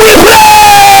 name we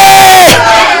pray.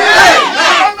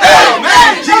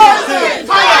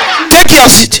 Take your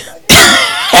seat.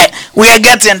 We are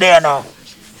getting there now.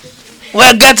 We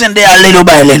are getting there little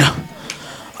by little.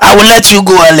 I will let you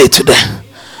go early today.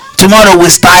 Tomorrow we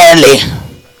start early.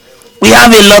 We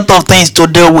have a lot of things to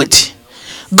deal with.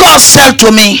 God said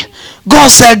to me, God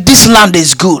said this land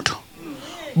is good.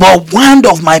 But one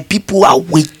of my people are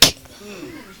weak.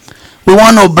 We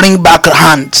want to bring back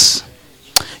hands.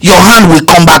 Your hand will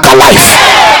come back alive.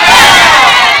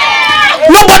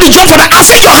 Nobody jump for that. I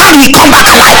said your hand will come back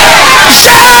alive.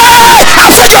 I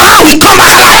said your hand will come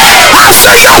back alive. I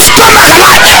said your stomach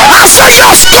alive. I said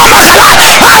your stomach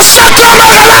alive. I said stomach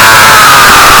alive.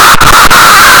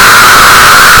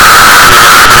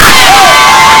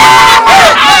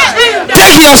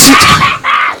 Take your seat.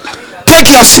 Take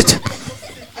your seat.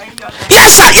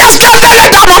 Yes, sir. Yes, sir.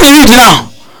 Let mommy read now.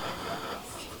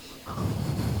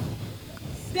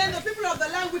 Then the people of the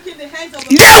land weakened the hands of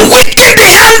the They weaken the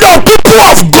hand of people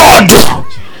of God.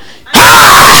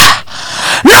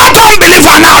 Not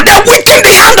unbeliever now. They weaken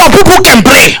the hand of people who can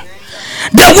pray.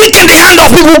 They weaken the hand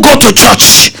of people who go to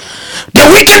church. They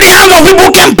weaken the hand of people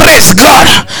who can praise God.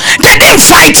 They didn't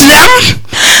fight them.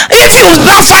 If you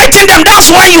start fighting them,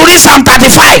 that's why you read Psalm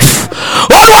 35.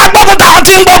 Olúwa gbógun táwọn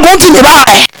tí ń gbógun tì mí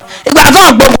báyìí. Ìgbà tó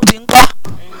ń gbógun tì ń kọ́.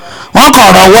 Wọ́n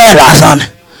kàn rọ̀ wọ́ ẹ̀ lásán.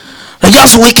 They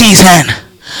just weaken his hand.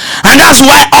 And that's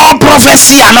why all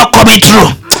prophecy are not coming true.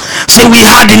 Say we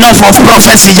had enough of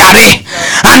prophecy, Jare.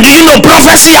 And do you know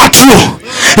prophecy are true?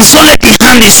 It's only the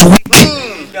hand is weak.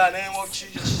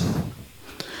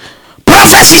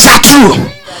 Prophecies are true.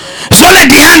 It's only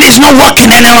the hand is not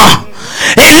working anymore.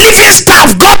 A living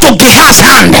staff got to Gehazi's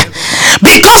hand.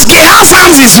 Because Gehazi's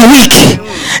hands is weak,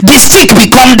 the stick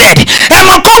become dead.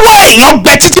 Ẹ̀mọ̀ kọ́ wọ èèyàn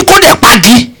gbẹ títí kó dẹ̀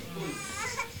pagi.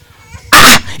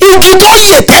 Igi tó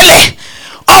yè tẹ́lẹ̀.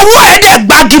 Ọwọ́ ẹ̀ dẹ̀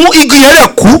gbági mú igi yẹn lẹ̀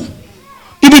kú.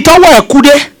 Ibi tọ́wọ́ ẹ̀ kú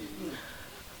dé.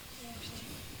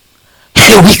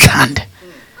 A weak hand.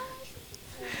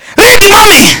 Read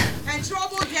mommy. and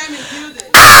troubled them in building.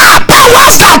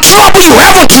 Powers that trouble you,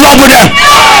 heaven trouble them.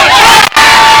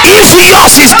 If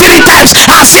yours is 3 times,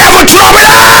 I say heaven trouble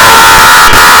them.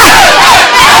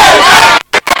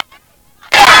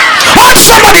 Hold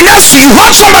somebody next to you.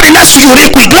 Hold somebody next to you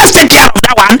real quick. Let's take care of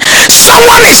that one.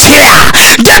 Someone is here.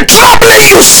 They're troubling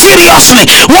you seriously.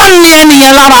 Wọ́n ní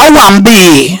ẹnìyẹn lára ó wà ń bè.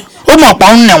 Ó mọ̀ pé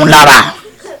ó ń nẹ̀wọ̀n lára.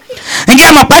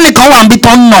 Ǹjẹ́ mọ̀ pé ẹnìkan wà ń bí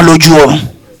tó ń nà lójú oorun?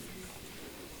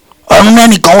 Ọ̀run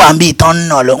mẹ́nìkan wà ń bí tó ń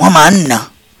nà lọ. Wọ́n máa ń nà.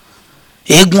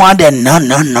 Eégún á dẹ̀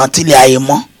nà tílé ayé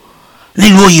mọ́.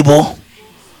 Nílùú òyìnbó.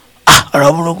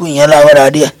 Ọ̀rọ̀ burúkú yẹn láwọ́ra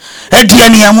díẹ̀. Ẹ di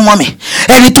ẹnìyẹn mú mọ́ mi.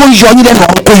 Ẹni tó ń yọ yín lẹ́nu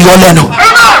ọ̀run kó yọ lẹ́nu.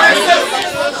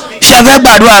 Ṣé ẹ fẹ́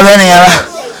gbàdúrà mẹ́rin yẹn wá?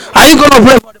 Are you gonna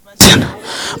pray for the person?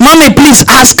 Mommy, please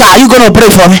ask her. Are you gonna pray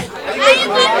for me?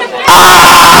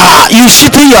 You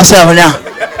shitting yourself now.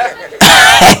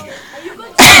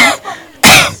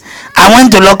 I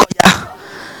went to Lokoja.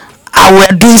 I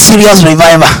were doing serious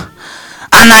revival,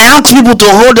 and I asked people to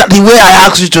hold the way I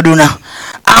asked you to do now.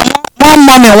 And one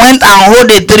mommy went and hold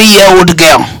a 3-year-old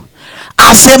girl.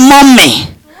 I said, "Mommy,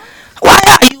 why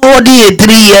are you holding a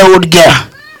 3-year-old girl?"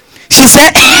 She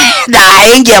said, "The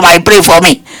angel might pray for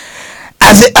me."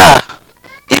 I said,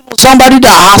 if somebody that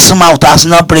has mouth has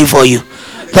not pray for you,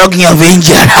 talking of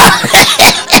angel.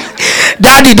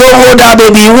 Daddy, don't hold that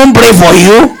baby, he won't pray for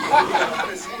you.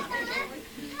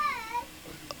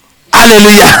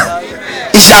 Hallelujah.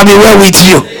 It shall be well with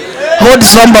you. Hold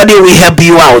somebody, will help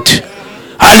you out.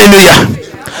 Hallelujah.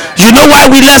 You know why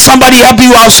we let somebody help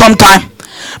you out sometime?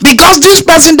 Because this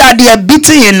person that they are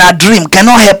beating in a dream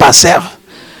cannot help herself.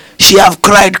 She have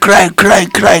cried.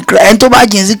 And tó bá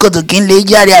jìn sí kòtò kí n lè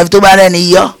jáde àfi tó bá rẹ̀ ní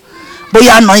yọ.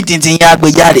 Bóyá anointing ti yá gbé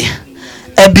jáde.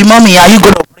 Ẹbí mommy, are you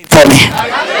gonna pray for me?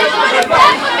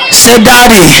 Say,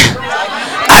 Daddy,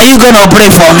 are you gonna pray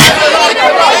for me?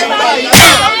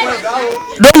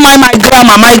 Don't mind my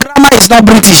grandma. My grandma is not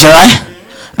British, right?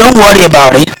 Don't worry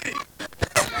about it.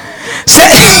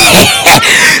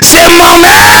 Say, Mommy,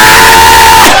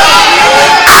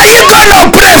 are you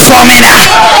gonna pray for me now?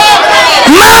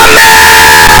 Mommy,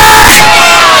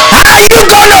 are you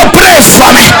gonna pray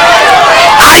for me?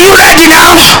 Are you ready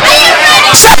now?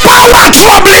 Say, power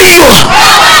troubling you.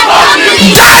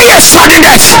 Die a sudden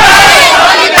death.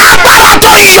 Agbára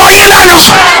tó yọ yín lẹ́nu.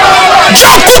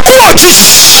 Jọ kúkú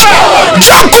òjijì.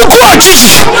 Jọ kúkú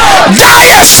òjijì. Die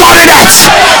a sudden death.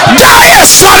 Die a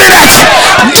sudden death.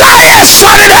 Die a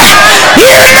sudden death.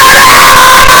 Pray.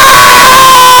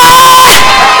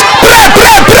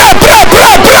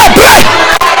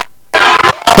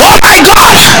 Oh my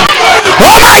God.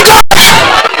 Oh my God.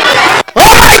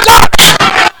 Oh my God.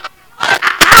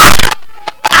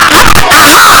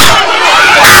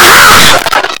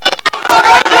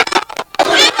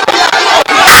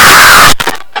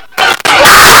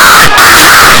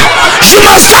 You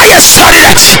must die a sudden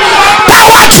death.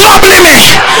 Power troubling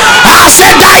me. I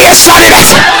said die a sudden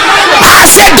death. I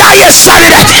said die a sudden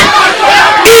death.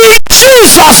 In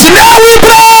Jesus' name we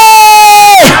pray.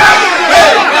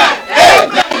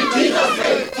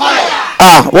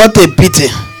 What a pity.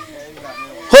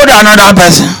 Hold another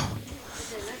person.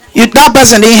 If that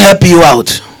person didn't help you out,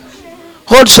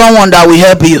 hold someone that will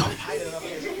help you.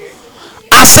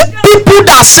 I said, people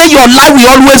that say your life will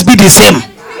always be the same.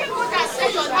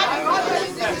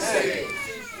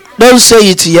 Don't say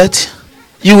it yet.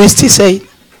 You will still say it.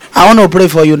 I want to pray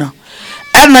for you now.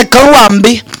 Ẹnìkan wà ń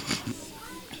bí.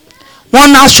 Wọ́n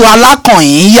náṣọ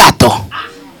alákànyìn yàtọ̀.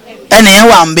 Ẹnìyẹn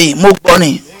wà ń bí. Mo gbọ́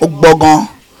ni. Ó gbọ́ gan.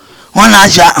 Wọ́n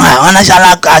náṣọ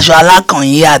aṣọ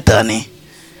alákànyìn yàtọ̀ ni.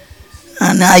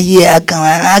 Àná ayé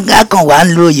akàn wà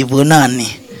ń lo òyìnbó náà ni.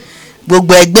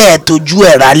 Gbogbo ẹgbẹ́ ẹ̀ tójú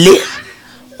ẹ̀ rálé.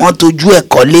 Wọ́n tójú ẹ̀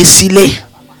kọ́lé sílé.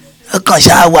 Ó kàn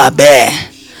ṣáà wà bẹ́ẹ̀.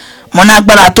 Mo ní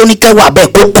agbára tó ní kẹwàá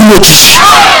bẹ́ẹ̀ kó kú lójijì.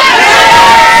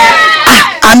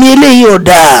 Àmì eléyìí ò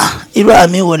dáa. Irú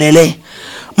àmì wò lélẹ̀.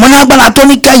 Mo ní agbára tó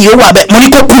ní kẹyìn ó wà bẹ́ẹ̀. Mo ní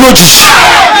kó kú lójijì.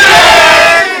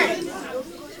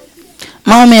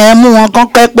 Mọ́mí ẹ mú wọn kán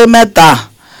kẹ́ pé mẹ́ta.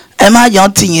 Ẹ má jọ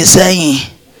tìyín sẹ́yìn.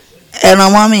 Ẹ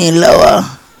ràn mọ́mí lọ́wọ́.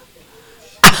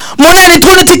 Mo ní ẹni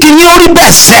tó ní tí kì í ní orí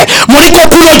bẹ́ẹ̀ sẹ́. Mo ní kó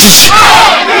kú lójijì.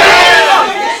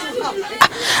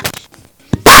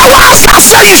 Powers that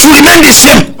say you should remain the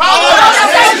same.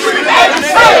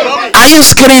 Are you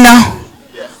screaming now?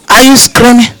 Are you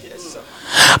screaming?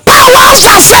 Powers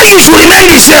that say you should remain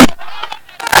the same.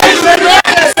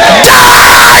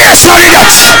 Die a solid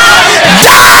death.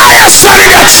 Die a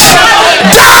solid death.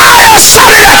 Die a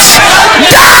solid death.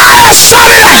 Die a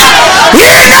solid death.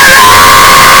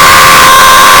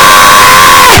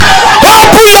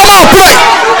 Open your mouth, pray.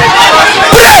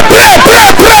 Pray, pray, pray,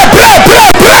 pray, pray, pray,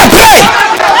 pray, pray.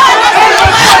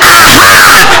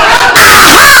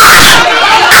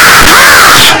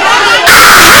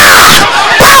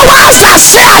 Powers that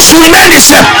say I should remain the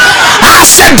same. I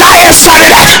said die a solid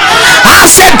death. I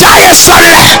said die a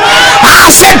solid death. I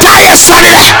said die a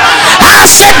solid death. I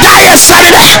said die a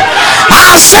solid death.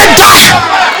 I said die.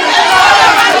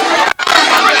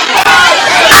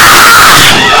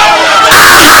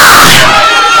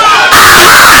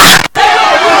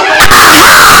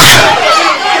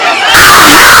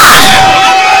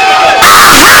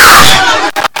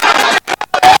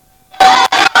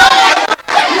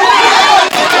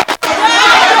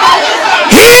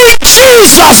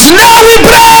 Jesus, now we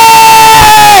pray.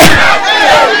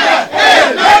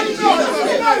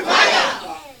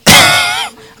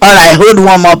 All right, hold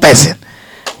one more person.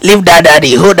 Leave that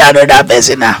daddy. Hold another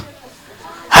person now.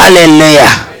 Hallelujah.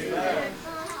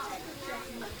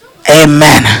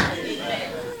 Amen.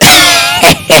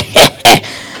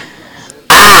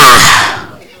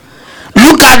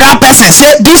 Look at that person.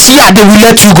 Say, this year they will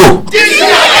let you go.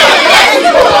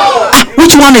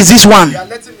 Which one is this one?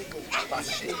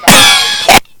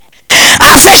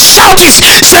 I said, shout it.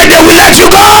 Say, they will let you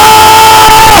go.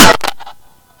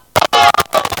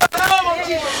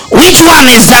 Which one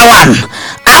is that one?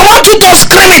 I want you to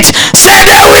scream it. Say,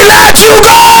 they will let you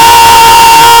go.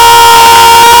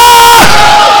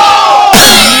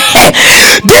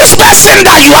 This person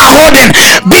that you are holding,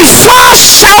 before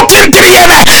shouting 3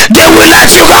 amen, they will let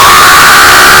you go.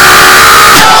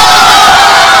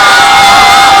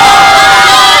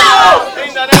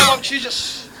 In the name of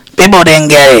Jesus. People didn't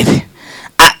get it.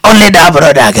 Only that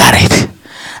brother got it.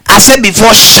 I said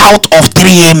before shout of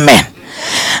 3 amen.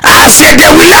 I said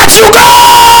they will let you go.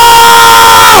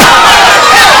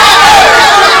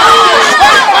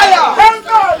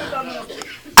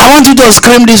 I want you to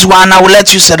scream this one. I will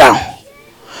let you sit down.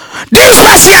 This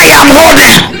person I am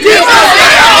holding.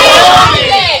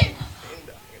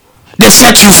 They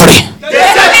set you free.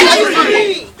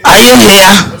 Are you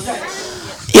here?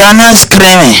 You are not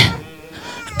screaming.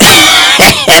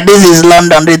 This is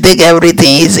London. They take everything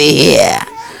easy here.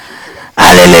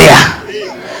 Hallelujah.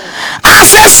 I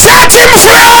said set him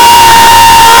free.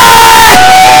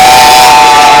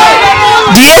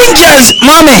 The angels,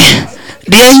 mommy,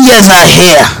 the angels are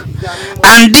here.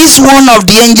 And this one of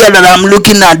the angels that I'm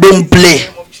looking at don't play.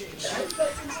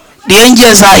 The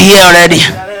angels are here already.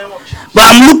 But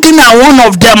I'm looking at one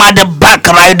of them at the back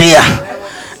right there.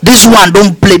 This one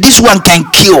don't play. This one can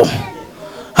kill.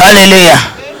 Hallelujah.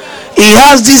 He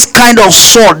has this kind of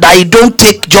sword that he don't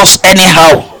take just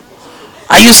anyhow.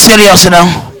 Are you serious now?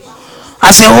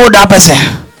 I say, hold that person.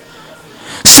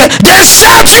 Say, they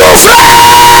set you free.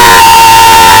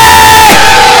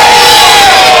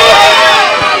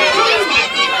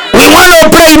 We want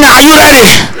to pray now. Are you ready?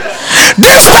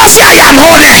 This person I am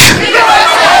holding.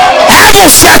 Heaven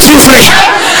set you free.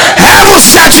 Heaven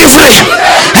set you free.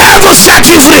 Heaven set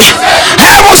you free.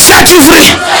 Heaven set you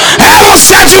free. Heaven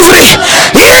set you free.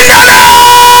 In the name.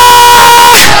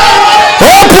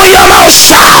 Open your mouth,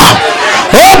 shout.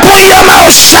 Open your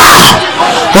mouth, shout.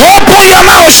 Open your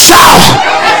mouth,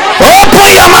 shout.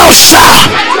 shout.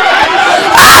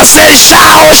 I say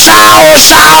shout, shout,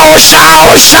 shout,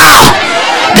 shout, shout.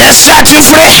 They set you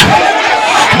free.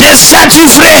 They set you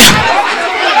free.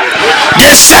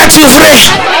 They set you free.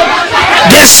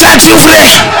 They set you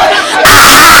free.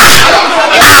 Aha!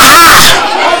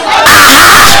 Aha!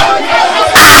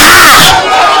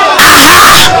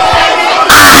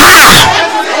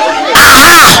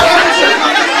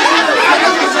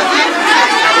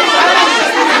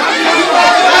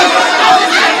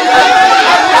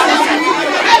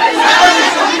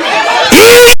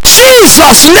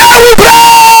 Jesus, now we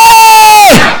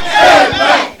pray.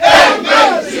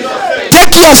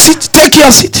 Take your seat. Take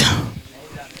your seat.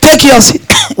 Take your seat.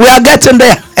 We are getting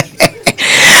there.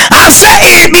 I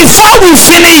say before we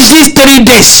finish these 3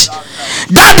 days,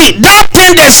 that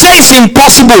thing they say is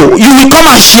impossible, you will come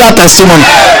and share testimony.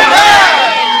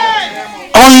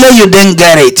 Only you didn't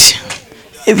get it.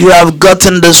 If you have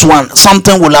gotten this one,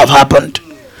 something will have happened.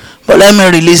 But let me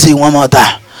release it one more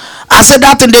time. I said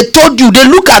that thing, they told you, they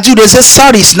look at you, they say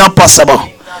sorry, it's not possible.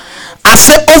 I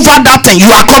say over that thing, you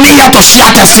are coming here to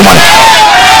share testimony.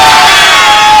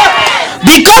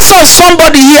 Because of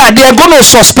somebody here, they are going to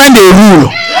suspend a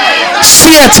rule.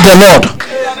 Saith the Lord.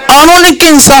 Only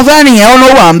King Savani,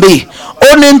 only one be.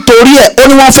 Only Toria,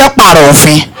 only one for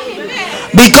parofin.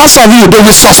 Because of you, they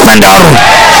will suspend that rule.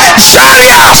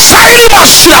 Sharia,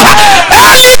 Sharia,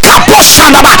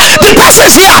 the person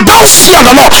is here, thou fear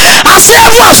the Lord. I say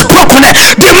everyone has broken it.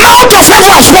 The mouth of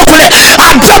everyone has broken it.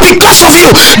 And then because of you,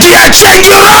 the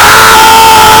exchange you.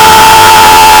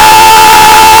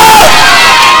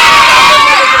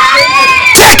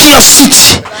 Take your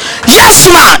seat. Yes,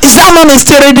 ma. Is that man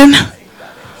still reading?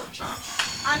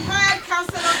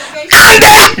 And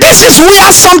this is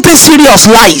where something serious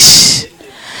lies.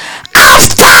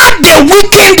 After they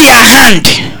weaken their hand,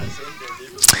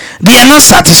 they are not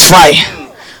satisfied.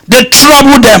 They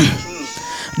trouble them.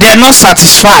 They are not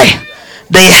satisfied.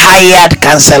 They hired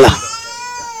counselor.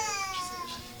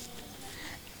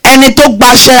 Ẹni tó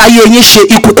gbaṣẹ́ ayé yín ṣe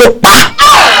ikú kó pa.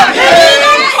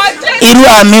 Irú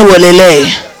àmì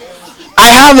wòlélẹ̀. I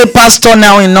have a pastor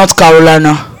now in North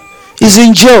Carolina. He's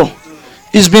in jail.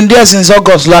 He's been there since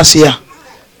August last year.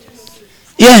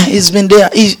 Yeah, he's been there.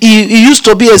 He used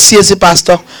to be a CSC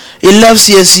pastor. He left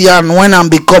CSC and went and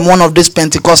become one of these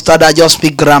Pentecostal that just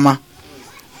speak grammar.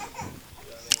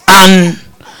 And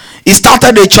he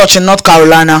started a church in North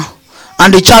Carolina,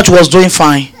 and the church was doing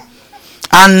fine.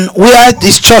 And where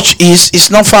this church is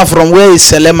not far from where his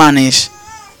Seleman is.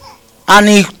 And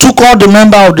he took all the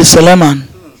members of the Seleman,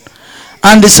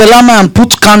 and the Seleman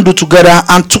put candle together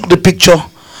and took the picture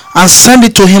and sent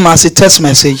it to him as a text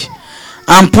message,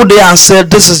 and put there and said,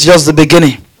 this is just the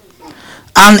beginning.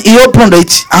 And he opened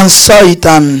it and saw it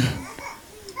and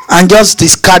just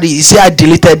discarded it. He said, I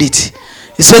deleted it.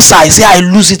 He said, sir, I said, I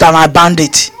lose it and I banned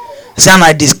it. He said, and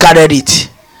I discarded it.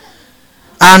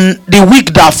 And the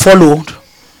week that followed,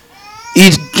 he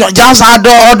just had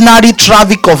the ordinary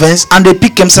traffic offense, and they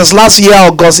picked him since last year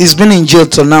August. He's been in jail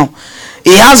till now.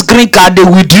 He has green card, they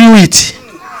withdrew it.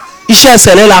 Iṣẹ́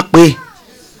ìṣẹ̀lẹ̀ la pé.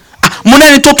 Mo ní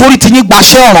ẹni tó torí ti yín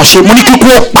gbaṣẹ́ ọ̀ràn ṣe, mo ní kíkú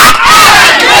ó pa.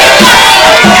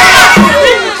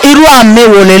 Irú àmì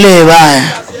wo lélẹ̀ báyìí?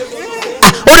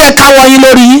 Ó lè káwọ́ yín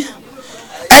lórí yín.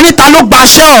 Ẹni ta ló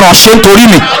gbaṣẹ́ ọ̀ràn ṣe nítorí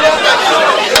mi?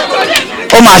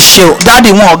 Ó máa ṣe o,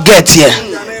 dáàdi wọn ọ̀gẹ́ tiẹ̀.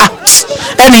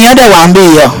 Ẹnìyẹn dẹ̀ wà ń bí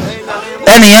yọ.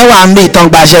 Ẹnìyẹn wà ń bí ìtàn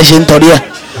gbaṣẹ́ ṣe nítorí ẹ̀.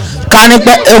 Ká ní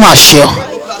pé ó máa ṣe o.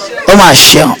 Ó máa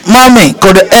ṣe o. Mọ́mì kò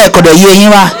dẹ̀ yé yín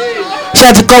wá. Ṣé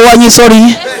ẹ ti kọ́wọ́ yín sórí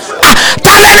yín?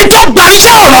 Ta lẹni tó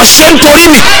gbaṣẹ́ ọ̀ràn ṣe nítorí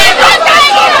mi?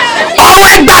 Ọ̀rọ̀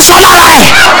ẹ gbaṣọ lára ẹ̀.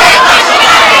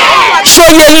 Ṣé ó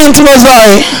yé yín tí mo sọ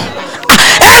yìí?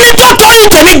 Ẹni tó torí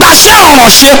tèmi gbaṣẹ́ ọ̀ràn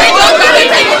ṣe.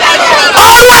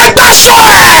 Ọ̀rọ̀ ẹ gbaṣọ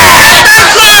ẹ̀.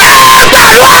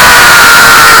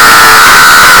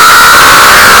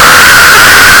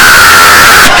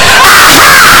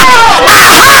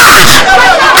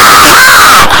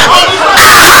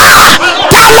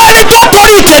 Tálẹ́ni tó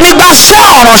torí tèmi gbaṣẹ́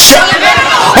ọ̀ràn ṣe.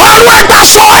 Ọ̀rọ̀ ẹ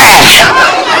gbaṣọ ẹ̀.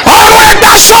 Ọ̀rọ̀ ẹ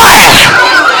gbaṣọ ẹ̀.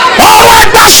 Ọ̀rọ̀ ẹ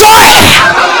gbaṣọ ẹ̀.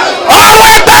 Ọ̀rọ̀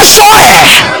ẹ gbaṣọ ẹ̀.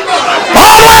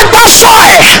 Ọ̀rọ̀ ẹ gbaṣọ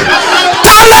ẹ̀.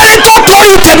 Tálẹ́ni tó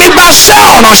torí tèmi gbaṣẹ́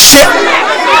ọ̀ràn ṣe.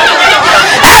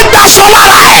 Ẹ gbaṣọ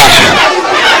lára ẹ̀.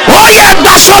 Ó yẹ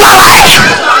gbaṣọ lára ẹ̀.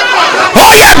 Ó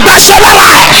yẹ gbaṣọ lára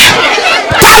ẹ̀.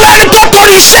 Tálẹ́ni tó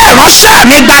torí iṣẹ́ ìránṣẹ́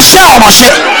mi gbaṣẹ́ ọ̀ràn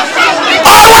ṣe.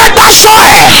 Ọ̀rọ̀ ẹ gbaṣọ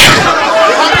ẹ̀.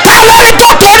 Tálẹ́ni tó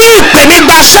torí ìpè mi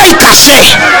gbaṣẹ́ ìkàṣe.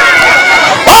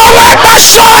 Ọ̀rọ̀ ẹ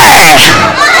gbaṣọ ẹ̀.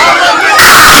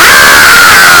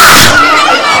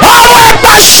 Ọ̀rọ̀ ẹ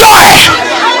gbaṣọ ẹ̀.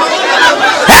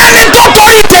 Ẹni tó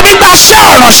torí tèmi gbaṣẹ́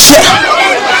ọ̀ràn ṣe.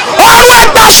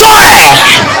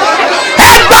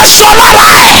 aṣọ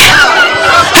lára ẹ̀.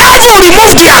 Heaven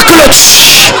remove their clothes.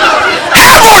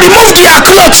 Heaven remove their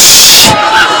clothes.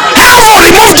 Heaven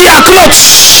remove their clothes.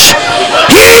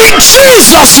 In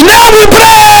Jesus' name we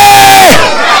pray.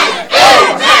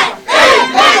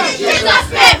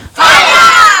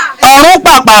 Ọ̀run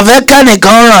pàpà fẹ́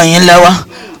kẹ́nìkan ràn yín lọ́wọ́.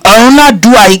 Ọ̀run náà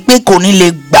dùà yìí pé kò ní lè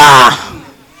gbà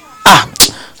á.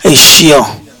 Èṣì ọ̀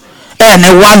ẹ̀ ní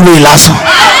wá lu ìlàsàn.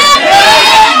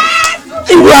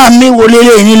 Irú àmì wo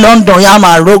lélẹ̀ ní London yá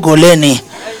máa rógò lẹ́ni.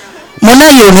 Mo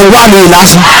lẹ́yìn ò ní wá lu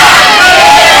ìlàsàn.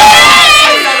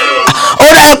 Ó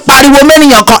rẹ̀ pariwo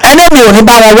mẹ́nìyàn kan ẹlẹ́mi ò ní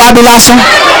bá wọn wá bí lásán.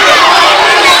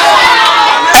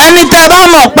 Ẹni tẹ́ bá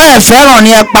mọ̀ pé ẹ fẹ́ràn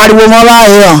ni ẹ pariwo mọ́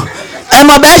báyìí hàn. Ẹ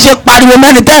mọ bẹ́ẹ̀ ṣe pariwo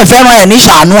mẹ́ni tẹ́ ẹ fẹ́ràn ẹ̀ ní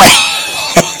ṣàánú ẹ̀.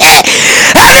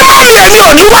 Ẹni mọ́ mi èmi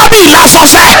ò ní wá bí lásán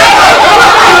sẹ́.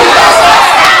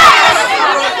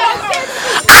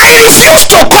 I refuse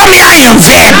to come here in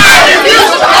vain.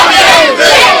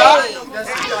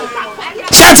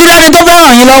 Ṣé ẹ ti lẹ́ni tó fẹ́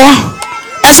ràn yín lọ́wọ́?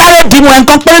 Ẹ sáré dìmú ẹ̀ ń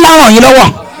tán pé láwọn yín lọ́wọ́.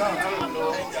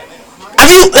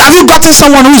 Have you gotten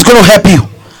someone who is going to help you?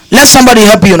 Let somebody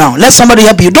help you now. Let somebody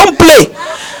help you. Don't play.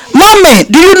 Mommy,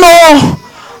 do you know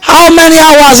how many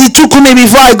hours it took me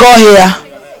before I got here?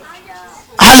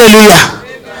 Hallelujah.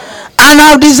 And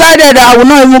I've decided I will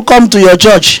not even come to your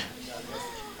church.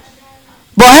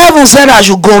 But heaven said I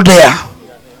should go there.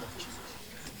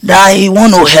 That he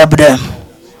want to help them.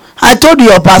 I told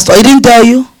your pastor. He didn't tell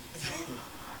you?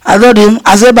 I told him.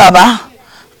 I said, Baba,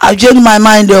 I've changed my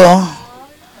mind though.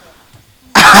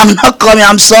 I'm not coming.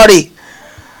 I'm sorry.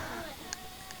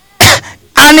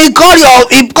 And he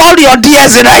called your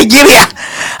DS in Nigeria.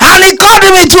 And he called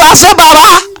me too. I said,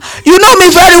 Baba, you know me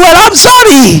very well. I'm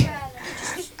sorry.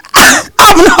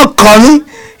 I'm not coming.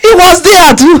 He was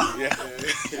there too.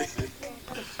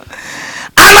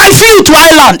 And I flew to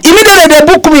Ireland. Immediately they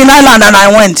booked me in Ireland and I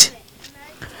went.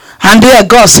 And there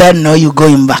God said, no, you're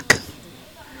going back.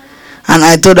 And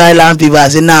I told Ireland people, I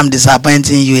said, now I'm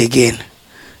disappointing you again.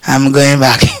 I'm going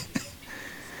back.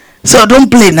 So don't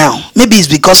play now. Maybe it's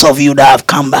because of you that I've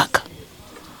come back.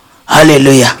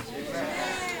 Hallelujah.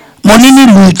 Mo ní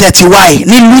nílùú tẹ̀tíwáì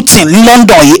ní Luton ní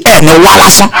London yìí ẹ̀ ní wá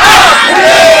lásán.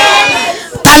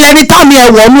 Talẹ́ni táàmì ẹ̀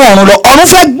wọnú ọ̀run lọ. Ọ̀run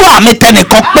fẹ́ gbọ́ àmì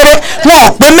tẹnìkan péré. Wọn ò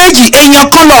pé méjì èèyàn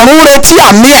kan lọ́run retí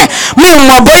àmì ẹ̀. Mi ò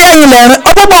mọ̀ bóyá ẹ̀yin lẹ́rìn.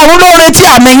 Gbogbo ọ̀run ló retí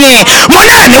àmì yẹn. Mo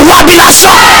ní ẹ̀ ní wá bí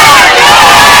lásán.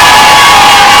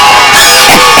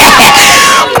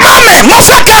 Mami, mo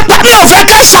fẹ́ kẹ́ pa mi ò fẹ́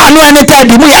kẹ́ ṣàánú ẹni tẹ́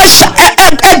dìbò yẹn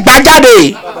ẹ gbà jáde.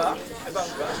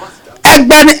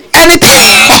 Ẹgbẹ́ni ẹni tẹ́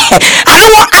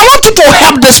I want you to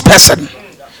help this person.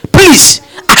 Please.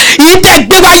 Yìí tẹ́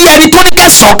gbé wáyé ẹni tó ní kẹ́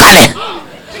sọ̀ kalẹ̀.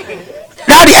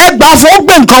 Dáàdi ẹ gbà fún ó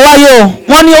gbé nǹkan wáyé o.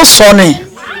 Wọ́n ní ó sọ ni.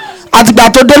 Àtìgbà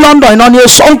tó dé London iná ni ó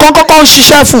sọ. Nǹkan kọ́kọ́ ń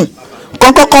ṣiṣẹ́ fún.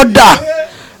 Nǹkan kọ́kọ́ dà.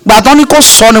 Gbà tán ni kò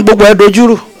sọ ni gbogbo ẹ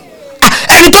dojúrú.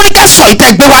 Ẹni tó ní kẹ́ sọ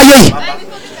ìtẹ́ gbé wáyé yìí.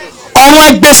 Ọ̀run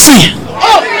ẹgbẹ́ sí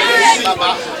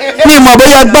mi mọ̀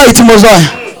bóyá gbọ́ ìtí mo sọ ẹ̀.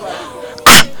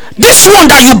 This one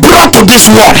that you brought to this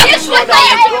world,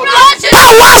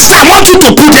 powers that want you to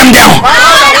put them down,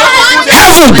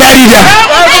 heaven bury them.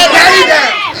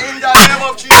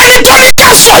 Ẹni tó ní ká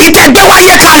sọ yìí tẹ́ gbé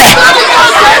wáyé kalẹ̀.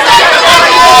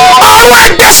 Ọ̀run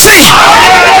ẹgbẹ́ sí.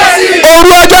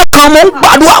 Òru ọjọ́ kan mo ń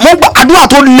gbàdúrà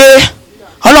tó le.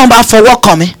 Ọlọ́run bá fọwọ́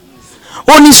kàn mí.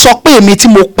 Ó ní sọ pé èmi tí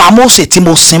mo pa Mósè tí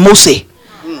mo sin Mósè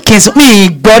kí n sọ mi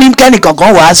gbọ́rí kẹ́nìkan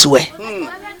kan wàásù ẹ̀.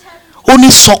 Ó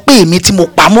ní sọ pé èmi tí mo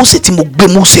pa Mósè tí mo gbé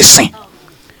Mósè sìn.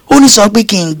 Ó ní sọ pé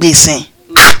kí n gbé sìn.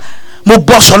 Mo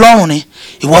bọ́ sọ lọ́rùn ni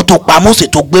ìwọ tó pa Mósè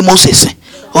tó gbé Mósè sìn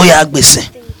ó yá gbé sìn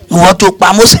ìwọ tó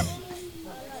pa Mósè.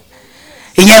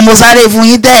 Ìyẹn mo sáré fún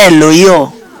yín tẹ́ ẹ̀ lóye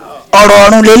o ọ̀rọ̀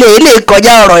ọ̀run lélẹ̀ ilé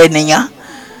kọjá ọ̀rọ̀ ènìyàn.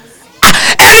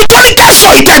 Ẹni tó ní ká sọ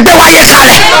ìtẹ́gbẹ́ wáyé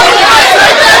kalẹ̀.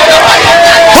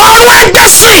 Ọ̀run ẹgbẹ́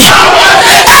sí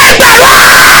ẹgbẹ́rún.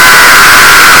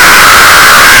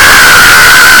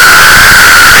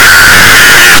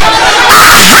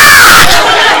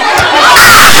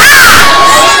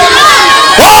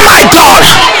 Oh my God!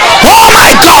 Oh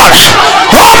my God!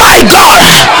 Oh my God!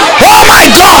 Oh my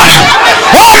God!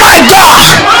 Oh my God!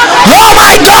 Oh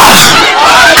my God!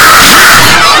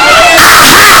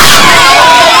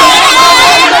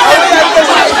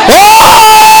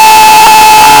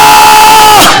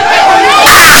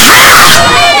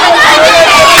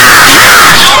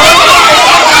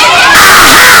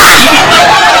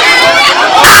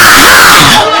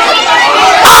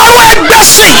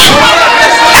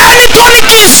 Ẹni tó ní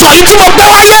kí n sọ yìí tí mo gbé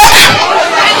wáyé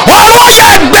ọ̀run ó yẹ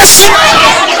ẹgbẹ́ sí.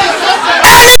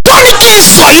 Ẹni tó ní kí n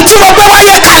sọ yìí tí mo gbé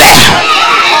wáyé kalẹ̀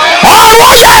ọ̀run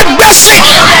ó yẹ ẹgbẹ́ sí.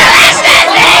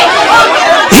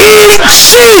 In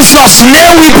Jesus'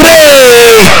 name we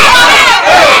pray.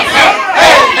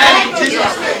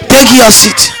 Take your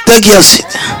seat. Take your seat.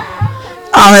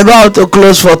 I'm about to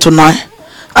close for tonight.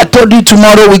 I told you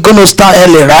tomorrow we're going to start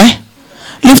early, right?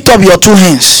 Lift up your two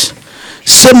hands.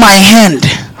 Say, my hand.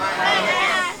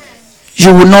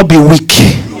 You will not be weak.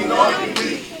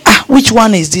 Ah, which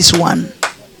one is this one?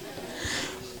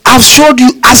 I've showed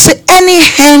you. I say any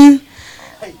hand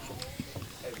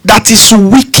that is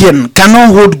weakened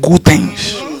cannot hold good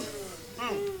things.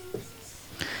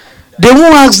 They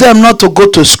won't ask them not to go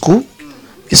to school.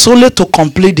 It's only to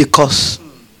complete the course.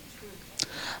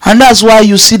 And that's why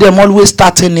you see them always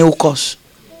starting new course.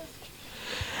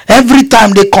 Every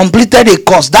time they completed a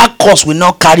course, that course will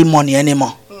not carry money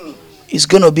anymore. It's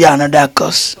going to be another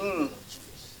course.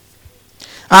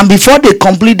 And before they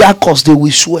complete that course, they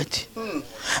will sweat.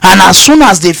 And as soon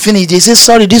as they finish, they say,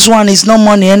 sorry, this one is not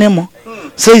money anymore.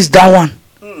 Say it's that one.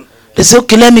 They say,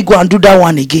 okay, let me go and do that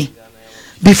one again.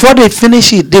 Before they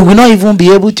finish it, they will not even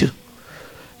be able to.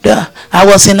 I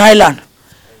was in Ireland.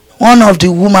 One of the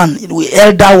women, the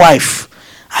elder wife,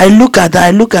 I look at her.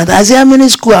 I say, how many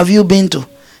schools have you been to?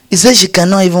 He said she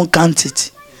cannot even count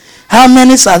it. How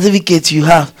many certificates you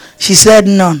have? She said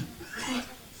none.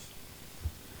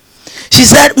 She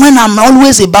said, when I'm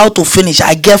always about to finish,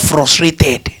 I get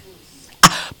frustrated.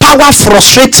 Power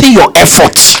frustrating your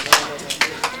efforts.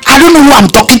 I don't know who I'm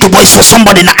talking to, but it's for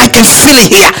somebody now. I can feel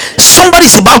it here.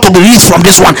 Somebody's about to be released from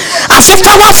this one. I say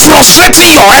power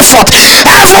frustrating your effort.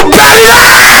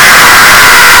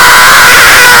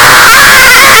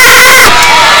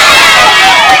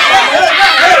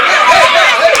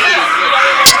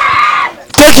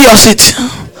 Take your seat.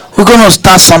 We're going to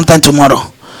start something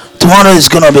tomorrow. Tomorrow is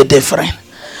going to be different.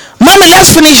 Mommy,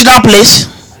 let's finish that place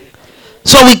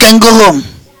so we can go home.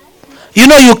 You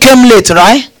know you came late,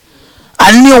 right?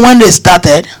 I knew when they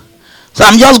started. So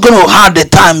I'm just going to add the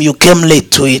time you came late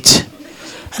to it.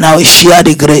 And I will share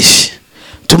the grace.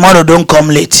 Tomorrow don't come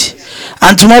late.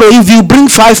 And tomorrow if you bring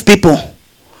 5 people,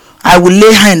 I will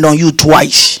lay hand on you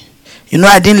twice. You know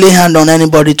I didn't lay hand on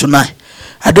anybody tonight.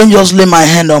 I don't just lay my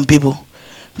hand on people.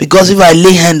 Because if I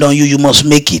lay hand on you, you must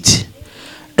make it.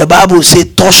 The Bible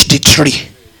says, touch the tree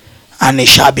and it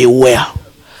shall be well.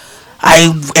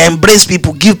 I embrace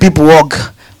people, give people hug,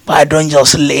 but I don't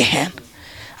just lay hand.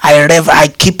 I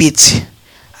keep it.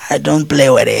 I don't play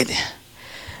with it.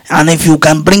 And if you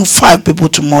can bring 5 people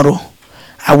tomorrow,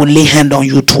 I will lay hand on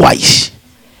you twice.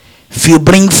 If you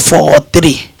bring 4 or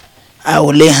 3, I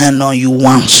will lay hand on you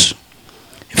once.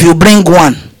 If you bring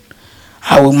 1,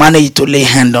 I will manage to lay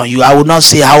hand on you. I will not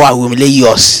say how I will lay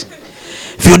yours.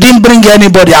 If you didn't bring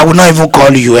anybody, I will not even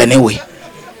call you anyway.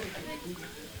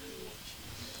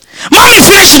 Mommy,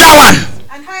 finish that one.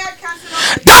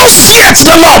 Thus saith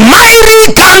the Lord,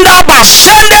 mighty kanda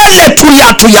bashende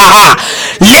letuya tuyaha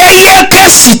leye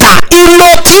kesita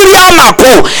ilotuya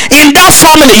mako. In that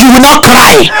family, you will not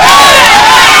cry.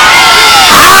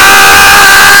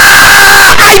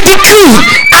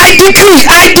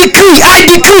 I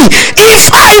decree.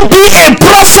 If I be a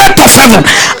prophet of heaven,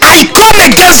 I come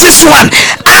against this one.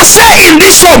 I say in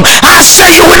this home, I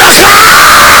say you will not cry.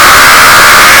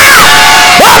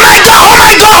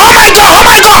 Oh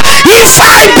my God. If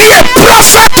I be a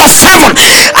prophet of heaven,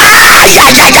 I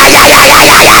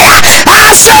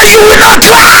say you will not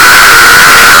cry.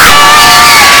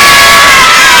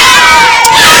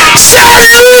 Say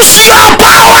lose your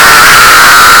power.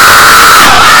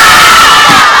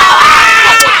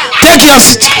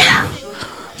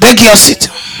 Take your seat.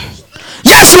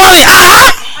 Yes, mommy.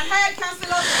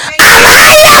 And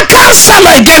I cancel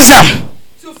against them.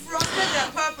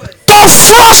 To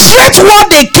frustrate what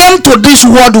they came to this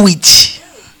world with.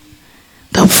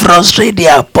 To frustrate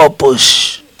their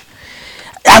purpose.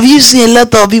 Have you seen a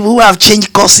lot of people who have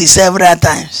changed courses several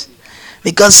times?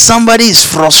 Because somebody is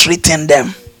frustrating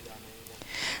them.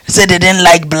 They said they didn't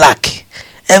like black.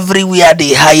 Everywhere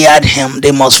they hired him,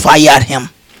 they must fire him.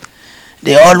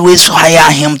 They always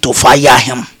hire him to fire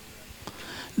him.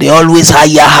 They always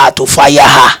hire her to fire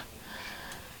her.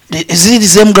 Is it the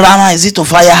same grammar? Is it to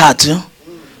fire her too?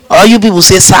 Or you people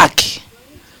say sack?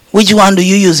 Which one do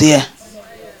you use here?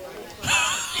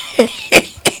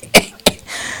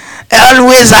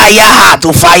 Always hire her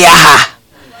to fire her.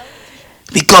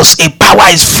 Because a power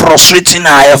is frustrating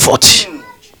her effort.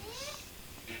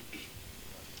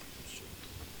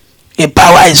 A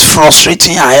power is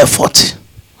frustrating her effort.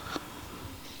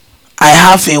 I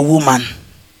have a woman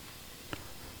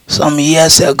some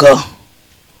years ago.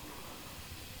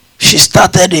 She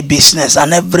started a business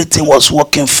and everything was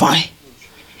working fine.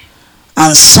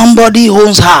 And somebody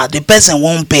owns her, the person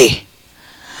won't pay.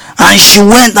 And she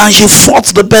went and she fought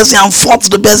the person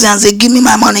and said, give me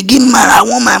my money, I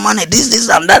want my money, this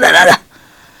and that.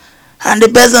 And the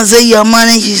person said, your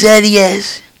money? She said,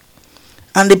 yes.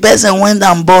 And the person went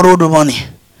and borrowed the money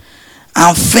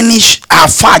and finished her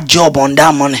fat job on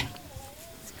that money.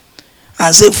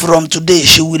 And said from today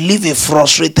she will live a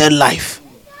frustrated life,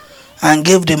 and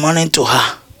gave the money to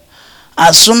her.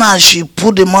 As soon as she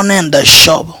put the money in the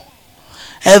shop,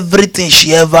 everything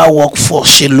she ever worked for,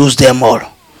 she lose them all.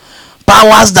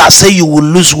 Powers that say you will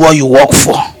lose what you work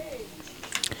for.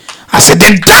 I said,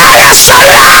 the devil is a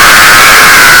lie.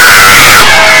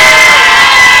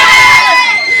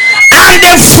 And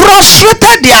they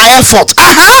frustrated their effort.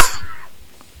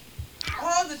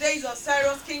 All the days of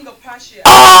Cyrus, king of Persia.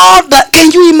 All that.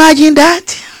 Can you imagine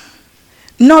that?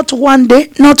 Not 1 day,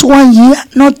 not 1 year,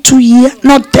 not 2 years,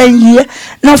 not 10 years,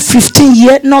 not 15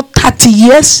 years, not 30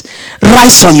 years.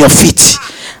 Rise on your feet.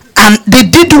 And they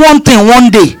did one thing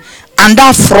one day, and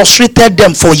that frustrated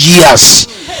them for years.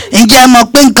 Ǹjẹ́ mọ̀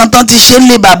pé nǹkan tán ti ṣe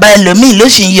lé bàbá ẹlòmíì ló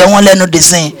sì ń yọ wọ́n lẹ́nu dè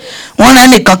sìn. Wọ́n náà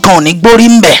nìkan kan ò ní gbórí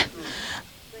ń bẹ̀.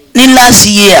 Ní last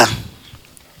year,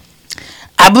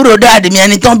 àbúrò dáàdì mi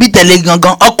ẹni tán bí tẹ̀lé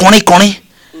gangan ọkùnrin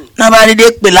náà bá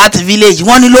dédé pè láti village.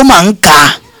 Wọ́n ní ló máa ń kà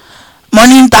á. Mo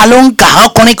ní ta ló ń kà á?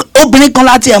 Obìnrin kan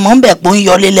láti ẹ̀mọ́ ń bẹ̀ pé ó ń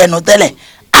yọlé lẹ́nu tẹ́lẹ̀.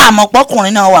 Àmọ́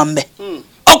pọ́kùnrin náà wà ń bẹ̀.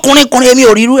 Ọkùnrin èmi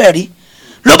ò rírú ẹ̀ rí.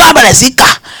 Ló bá bẹ̀rẹ̀ sí kà.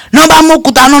 Náà bá mú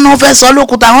òkúta náà fẹ́ sọ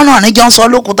lókúta, wọn náà níjọ́ ń sọ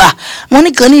lókúta. Mo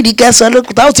ní kàn ní ìdíkẹ́ sọ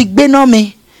lókúta, ó ti gbé náà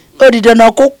mi. Ó di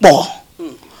dandan kó pọ̀.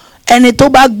 Ẹni tó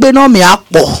bá gbé náà mi á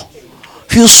pọ̀.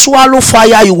 If you swallow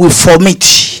fire, you will vomit.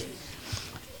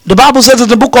 The Bible says in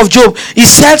the book of Job, he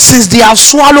said, since they have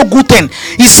swallowed good thing,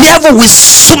 his heaven will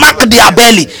smack their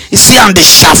belly. He said, and they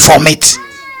shall vomit.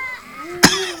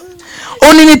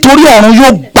 Ó ní nítorí ọ̀run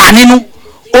yóò gbà nínú,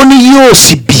 ó ní yóò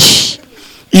sì bì.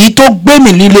 Èyí tó gbé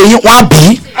mi nílé yín wọ́n á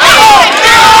bì.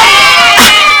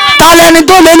 Ta lẹni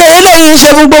tó lé eléyìí ń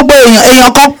ṣe fún gbogbo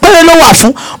èèyàn kan péré ló wà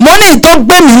fún. Mo ní ìtọ́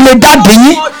gbé mi nílé dàbí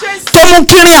yín tó mú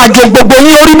kírin àjò gbogbo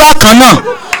yín orí bákan náà.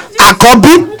 Àkọ́bí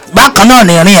bákan náà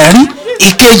ní ìrìn ẹ̀rí.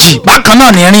 Ìkejì bákan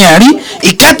náà ní ìrìn ẹ̀rí.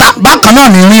 Ìkẹta bákan náà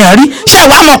ní ìrìn ẹ̀rí. Ṣé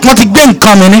ìwà mọ̀ kan ti gbé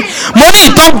nǹkan mi ni? Mo ní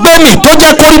ìtọ́ gbé mi tó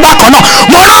jẹ́ kórí bákan náà.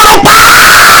 Mo lọ́rùn pa.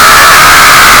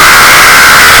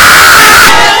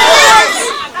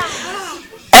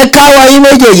 Ẹ káwọ́ yín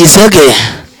méjèèjì sókè.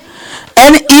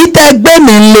 Ẹni ìtẹ́ gbé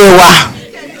mi ń lé wa.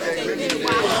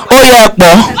 Ó yẹ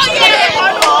pọ̀.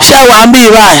 Ṣé wà ń bí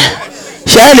báyìí?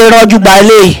 Ṣé lè rọjú gba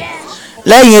eléyìí?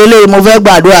 Lẹ́yìn eléyìí mo fẹ́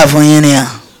gbàdúrà fún yín ni.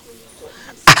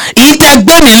 Ìtẹ́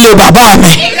gbé mi ń lé bàbá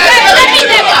mi.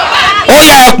 Ó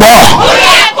yẹ pọ̀.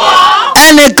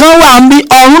 Ẹnìkan wà ń bí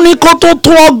ọ̀run ní kó tó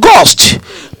August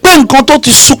pé nǹkan tó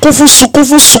ti sunkún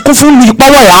fún lu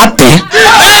ìpọ́wọ́ ẹ̀ á tẹ̀.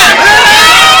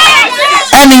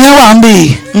 Ẹnìyẹn wà ń bí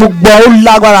mo gbọ́ ó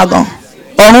lágbára gan.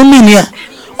 Ọ̀run mi ni ẹ̀.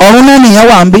 Ọ̀run náà nìyẹn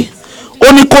wà ń bí.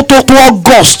 Ó ní kó tó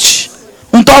August.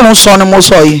 Ntọ́run sọ ni mo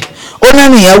sọ yìí. Ó ní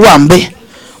ẹnìyẹn wà ń bí.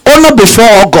 Ó ní before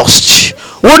August.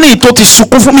 Ó ní ìtò ti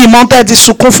sunkún fún mi mọ́tẹ́ ti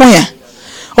sunkún fún yẹn.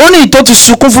 Ó ní ìtò ti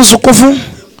sunkún fún.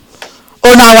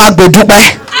 Ó ní àwa gbé dúpẹ́.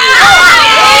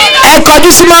 Ẹ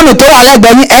kọjú sí mọ́nù tó wà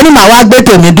lẹ́gbẹ̀ẹ́ yín ẹni màá wá gbé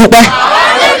tèmi dúpẹ́.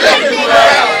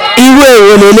 Irú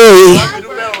èrò lélẹ́yìí.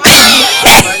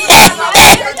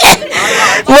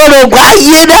 Mo rò pé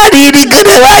ayé náà ní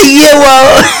ìdíkẹ́dẹ̀ wá yé wọ.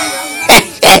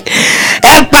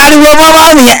 Ẹ pariwo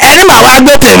mọ́mọ́ mi ẹni màá wá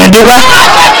gbé tèmi dúpẹ́.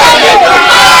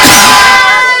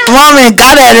 Mọ́mí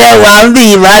kárẹ̀ rẹ̀ wà ń bí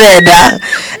ìbálẹ̀ dá.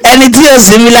 Ẹni tí yóò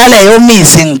sinmi lálẹ́ yóò mí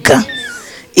sí nǹkan.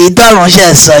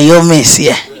 Ìtọ́runṣẹ́ sọ yóò mí sí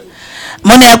ẹ̀.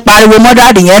 Mo ní ẹ pariwo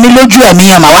mọ́dádì yẹn ní lójú ẹ̀mí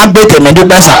yẹn màá wá gbé tèmi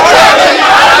dúpẹ́ sàn.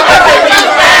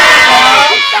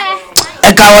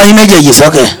 Ẹ káwọ́ yín méjèèjì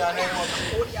sókè.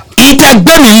 Ìtẹ́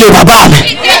gbé mi lé bàbá mi.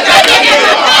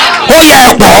 Ó yẹ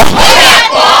ẹ pọ̀.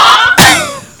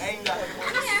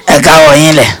 Ẹ káwọ́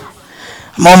yín lẹ̀.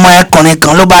 Mo mọ ẹkùnrin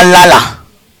kan ló bá lálàá.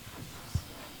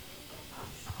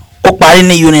 Ó parí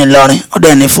ní uni Ìlọrin, ó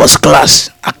dẹ̀ ní first class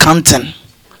accounting.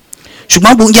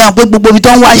 Ṣùgbọ́n bó ń jẹ́ pé gbogbo ibi tó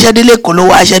ń wáṣẹ́ délé kò ló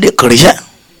wáṣẹ́ dé kò ríṣẹ́.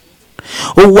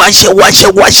 Ó wáṣẹ́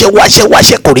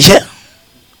kò ríṣẹ́.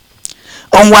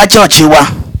 Ó ń wá chọ́ọ̀chì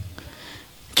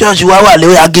wa wà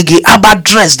lórí Agége. A bá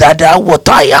dress dáadáa wọ̀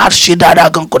táyà á ṣe dáadáa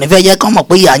gan kò ní fẹ́ yẹ kán mọ̀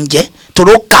pé ìyà ń jẹ́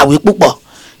torí ó kàwé púpọ̀.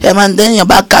 Ẹ máa ń tẹ́yìn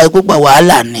bá kàwé púpọ̀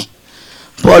wàhálà ni.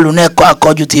 Paul náà ẹ̀kọ́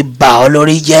àkọ́jú ti bà ọ́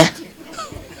lórí jẹ́.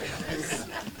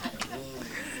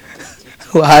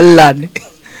 Wàhálà ni.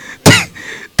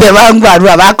 Tẹ bá ń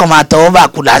gbàdúrà bá kàn máa tọwọ́ bà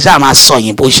kù láṣà máa sọ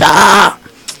òyìnbó ṣáá.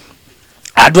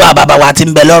 Àdúrà bàbá wa ti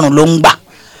ń bẹ lọ́run ló ń gbà.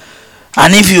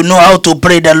 And if you know how to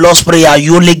pray the Lord's prayer,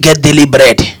 you only get daily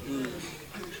bread.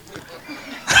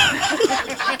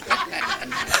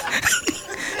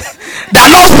 The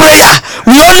Lord's prayer,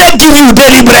 we only give you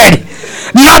daily bread.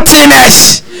 Nothing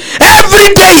else. Every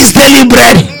day is daily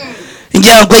bread.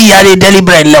 Ǹjẹ́ o pé ìyáre daily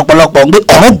bread lọ́pọ̀lọpọ̀ ń gbé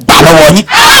ọ̀run gbà lọ́wọ́ yín?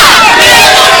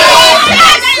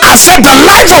 I said the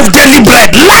life of daily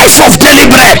bread, life of daily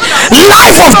bread,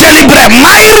 life of daily bread.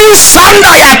 Mairu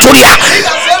Sanda Yaturia.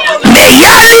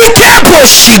 Meyali Depo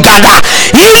Shigada.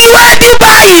 Ilwe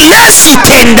Diba Ilesi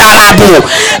Tendarabo.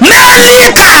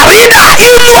 Meli Karina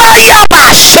Ilwe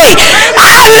Yabashe.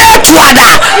 Aletuada.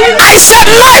 I said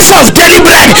life of daily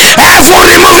bread. Heaven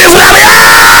remove it from me.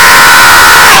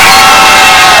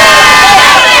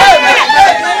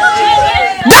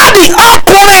 Daddy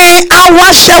ọkùnrin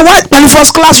awáṣẹ wá pẹ̀lú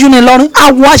first class unit lọ́rin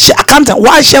awáṣẹ accountant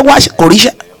wáṣẹ kò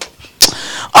ríṣẹ́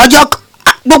ọjọ́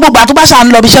gbogbo ìgbà tó bá ṣà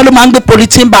ń lọ ibiṣẹ́ ló máa ń gbé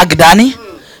polythene bag dání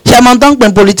ṣe mọ tó ń pè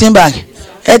polythene bag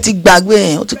ẹ ti gbàgbé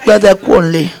ẹ ó ti pẹ́ tẹ́ kú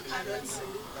òǹlẹ̀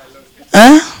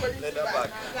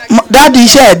dáàdi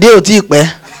iṣẹ́ ẹ̀dẹ́ ò tí ì pẹ́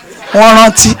wọ́n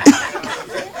rántí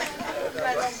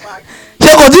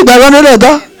ṣé kò tí ì pẹ́ lọ́dún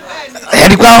lóòótọ́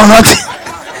ẹ̀rí pé wọ́n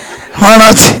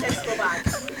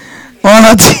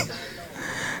rántí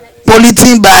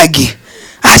polythene bag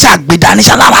aṣàgbéda ní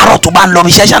ṣàláràárọ̀ tó bá ń lọ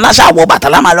iṣẹ́ ṣàlàṣàwọ̀ bàtà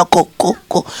lámà lọ kó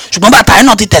ṣùgbọ́n bàtà yẹn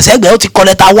náà ti tẹ̀sẹ̀gbẹ́ ó ti kọ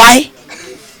lẹ́tà y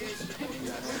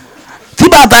tí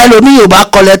bàtà ẹlòmíì ò bá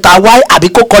kọ lẹ́tà y àbí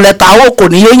kó kọ lẹ́tà o kò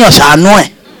ní yéèyàn ṣàánú ẹ̀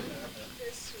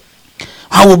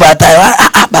wọ́n wo bàtà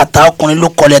ẹ̀ bàtà ọkùnrin ló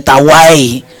kọ lẹ́tà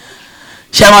y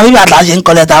ṣé àwọn bí bàtà ṣe ń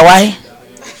kọ lẹ́tà y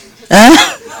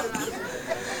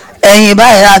ẹ̀yìn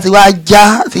báyìí láti wá já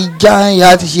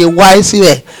ìyá ti ṣe y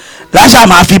síbẹ̀ láṣà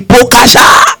máa fi pó káṣá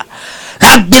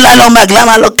lágbé lálọ́mbà kí lá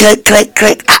máa lọ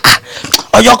kẹ́kẹ́kẹ́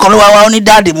ọjọ́ kan ló wá ó ní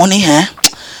dáàdì mú ní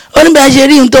ó ní bẹ́ẹ̀ ṣe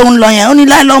rí ohun tó ń lọ yẹn ó ní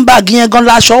lálọ́mbà yẹn gan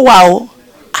láṣọ wà o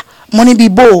mo ní bí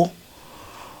bó o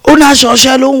ó ní aṣọ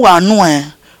ọṣẹ ló ń wà nù ẹ̀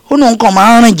ó ní nǹkan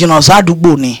máa ń rìn jìnnà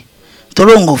sádùúgbò ni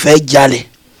torí òun kò fẹ́ jalè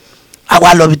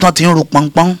àwa lọ bí tán ti ń ru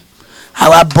pọ́npọ́n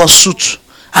àwa bọ́ suit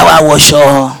àwa wọṣọ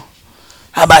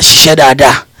àbá ṣiṣẹ́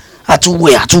dáadáa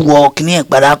àtúwọ̀ kìíní ẹ̀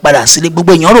padà sílé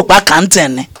gbogbo èèyàn rò pa kàńtẹ̀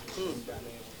ni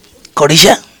kò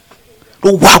ríṣẹ́ ló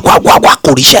wá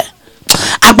kò ríṣẹ́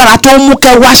agbára tó mú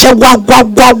kẹ́ wáṣẹ́ wá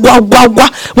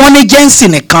wọ́n ní jẹ́ǹsì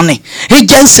nìkan ni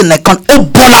jẹ́ǹsì nìkan ó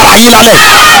bọ́ lára yín lálẹ́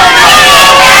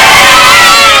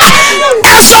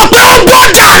ẹ sọ pé ó bọ́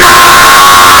dànù.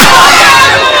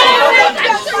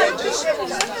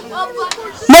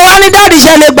 mo wá ní dáàdì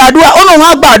iṣẹ́ lè gbàdúrà ó lóun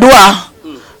á gbàdúrà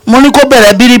mo ní kó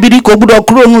bẹ̀rẹ̀ bíríbírí kò gbúdọ̀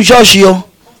kúrò nínú ṣọ́ọ̀ṣì o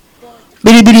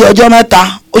bíríbírí ọjọ́ mẹ́ta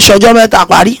oṣù ọjọ́ mẹ́ta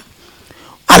parí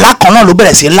àlá kan náà ló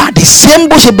bẹ̀rẹ̀ sí ńlá the same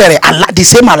bó ṣe bẹ̀rẹ̀ àlá the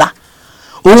same àlá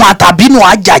òun àtàbínú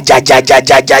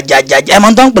àjàjàjàjàjàjàjà ẹ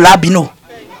mọ̀ tó ń pè lábínú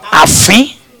àfín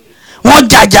wọ́n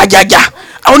jàjàjàjà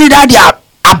onídàádì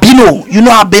àbínú you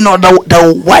know àbínú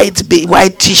the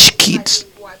whitish kids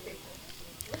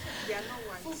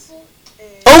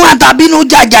òun àtàbínú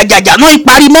jàjàjàjà náà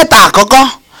ìparí mẹ́ta àkọ́kọ́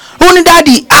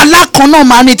onídàádì alákan náà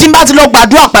máa ní tí n bá ti lọ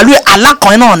gbàdúrà pẹ̀lú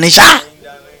alákan náà ní ṣá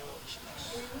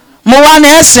mo wá ní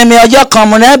ẹ̀sìn mi ọjọ́ kan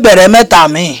mo ní ẹ bẹ̀rẹ̀ mẹ́ta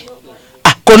mi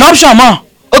kò ní option mọ́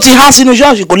ó ti há sínú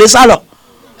ṣọ́ọ̀ṣì kò lè sá lọ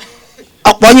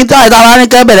ọ̀pọ̀ yín tó àìsàn ara ní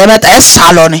kẹ́ bẹ̀rẹ̀ mẹ́ta ẹ̀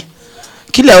sá lọ ni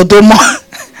kílẹ̀ ó tó mọ́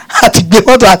àti gbé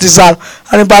mọ́tò àti sá lọ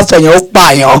wọ́n ní pásítọ̀ yẹn ó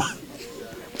pààyàn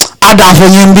á dà fún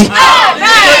yín bí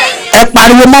ẹ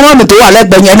pariwo mọ́mọ́ mi tó wà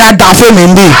lẹ́gbẹ̀ẹ́ yẹn ní á dà fún mi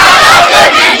bí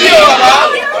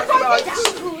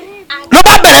ló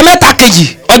bá bẹ̀rẹ̀ mẹ́ta kejì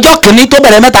ọjọ́ kìíní tó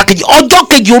bẹ̀rẹ̀ mẹ́ta kejì ọjọ́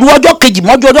kejì òru ọjọ́ kejì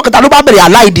mọ́jú ọjọ́ kẹta ló bá bẹ̀rẹ̀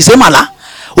aláìdí sí màlá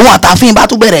òun àtàfin bá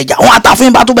tún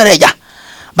bẹ̀rẹ̀ ìjà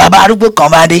bàbá arúgbó kan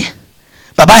bá dé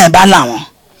bàbá yẹn bá làwọn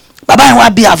bàbá yẹn wá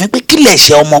bí àfin pé kí lè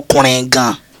ṣe ọmọkùnrin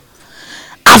gan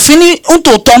àfin ní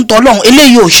ntòótọ́ lọ́hùn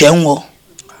eléyìí ò ṣẹ́hun o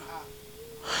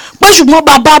pé ṣùgbọ́n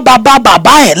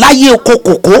bàbá yẹn láyé oko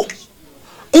kòkó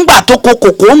ńgbà tó ko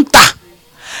kòkó ń tà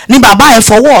ni bàbá yẹn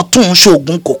fọwọ́ ọ̀tún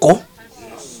ṣoògùn kòkó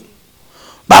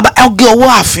bàbá ẹgbẹ́ owó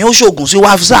àfin ó ṣoògùn sí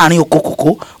wá sáàrin oko kòkó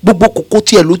gbogbo kòkó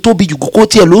tiẹ̀ ló tóbi jù kòkó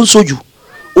tiẹ̀ ló ń sojú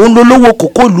òun ló lówó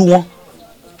kòkó lu wọn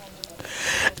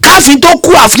káfíń tó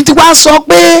kú àfin tí wàá sọ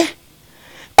pé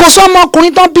kò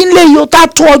sọmọkùnrin tán bí nílé yìí ó tá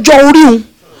tó ọjọ́ orí òun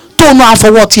tóun náà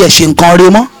àfọwọ́ tiẹ̀ ṣe nǹkan rẹ̀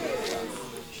mọ́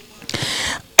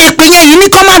èpè yẹn yìí ní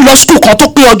kọ́ máa lọ skul kan tó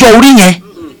pé ọjọ́ orí yẹn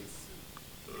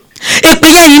èpè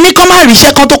yẹn yìí ní kọ́ máa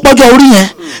ríṣẹ́ kan tó pọ́jọ́ orí yẹn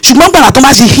ṣùgbọ́n gbàrà tó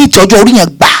bá ṣe hit ọjọ́ orí yẹn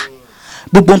gbà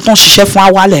gbogbo nǹkan ṣiṣẹ́ fún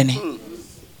awálẹ̀ ni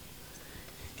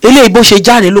eléyìí bó ṣe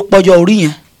jáde ló pọ́jọ́ orí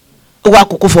yẹn ó wá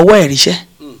kókó fọwọ́ ẹ̀ ríṣẹ́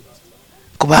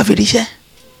kò bá fi ríṣẹ́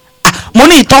mo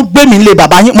ní ìtàn gbé mi lé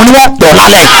bàbá yín mo ní wọ́n pọ̀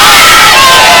lálẹ́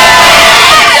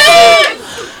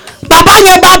bàbá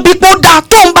yẹn bá bí pé ó dáa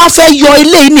tó ń bá fẹ́ yọ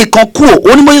eléyìí nìkan kú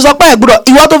ò ní mo ṣe sọ pé ẹ̀ gbọ́dọ̀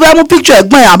ìwọ tó fẹ́ mú píkṣọ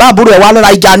ẹ̀gbọ́n ẹ̀ àbá àbúrò ẹ̀ wá lọ́ra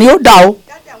ìjà ni ó dà o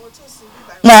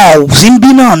wọn ò sí ń bí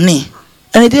náà ni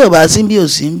ẹni tí ò bá sí ń bí ò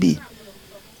sí ń bí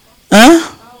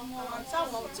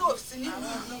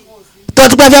tó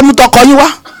ti pẹ́ fẹ́ mú tọkọ yín wá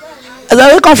ẹ̀sẹ̀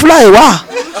wí kan fúláì wá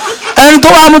ẹni tó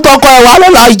wá mú tọkọ ẹ̀ wá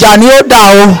lọ́la ìjà ni ó dà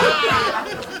o.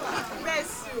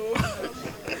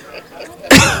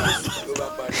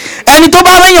 ẹni tó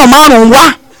bá réyàn márùn-ún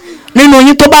wá nínú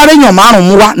yín tó bá réyàn márùn-ún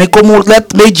mú wá ni kó mú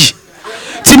méjì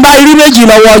tí n bá rí méjì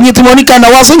lọ́wọ́ yín tí mo ní kẹ́ni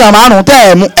ọwọ́ síyàn márùn-ún tẹ́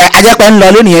ẹ̀ mú ẹ̀ ajẹ́pẹ́ ń lọ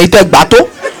lónìí tẹ́ gbà tó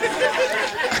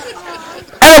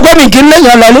ẹ ò gbọ́ mi kí n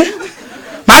léyàn lọlé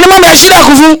màá ní mọ́mi ẹ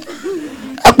ṣílẹ̀kùn fún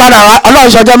ẹ padà wá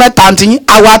ọlọ́run ṣọjọ́ mẹ́ta àǹtí yín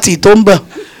àwa tì tó ń bọ̀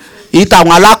èyí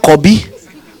táwọn alákọ̀ọ́bí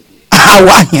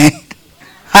àwa yẹn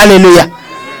hallelujah.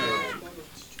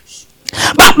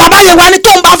 Bàbá yẹn wá ní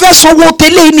tó ń bá fẹ́ sanwó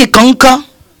tẹ́lẹ̀ nìkan kan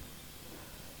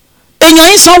èèyàn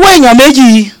yín sanwó èèyàn méjì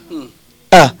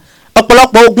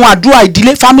ọ̀pọ̀lọpọ̀ ogun àdúrà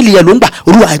ìdílé fámìlì yẹn ló ń gbà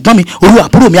olúwa ẹ̀gbọ́n mi olúwa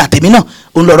àbúrò mi àtẹ̀mí náà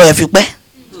òun lọ̀rọ̀ ẹ̀ fi pẹ́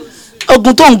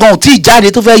ogun tó ń gan ò tí ì jáde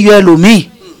tó fẹ́ yọ ẹlòmíì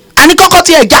àní kọ́kọ́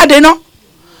tí ẹ̀ jáde ná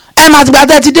ẹ̀ máa ti gba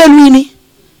tẹ́ ti dé lu yín ni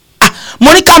mo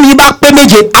ní kámi yín bá pé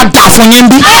méje á dà fún yín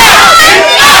bí.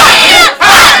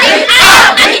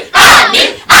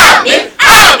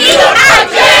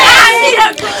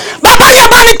 Bàbá yẹn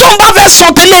bá ní tó ń bá fẹ́ sọ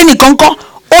tẹ́lẹ̀ nìkan kọ́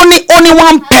ó ní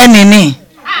 1 penny ni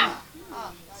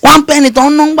 1 penny tó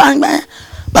ń ná gbàngbà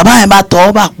bàbá yẹn bá tọ́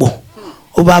ọ bá pọ̀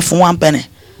ó bá fún 1 penny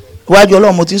iwájú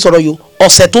ọlọ́run mo ti ń sọ̀rọ̀ yìí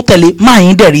ọ̀sẹ̀ tó tẹ̀lé máa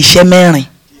yín dẹ̀rí iṣẹ́ 4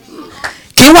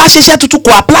 kì í wá ṣiṣẹ́ tuntun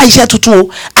kò apply iṣẹ́ tuntun o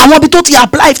àwọn ibi tó ti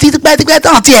apply tipẹ́tipẹ́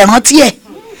tán ti rántí ẹ̀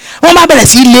wọ́n bá bẹ̀rẹ̀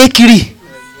sí lé kiri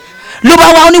ló bá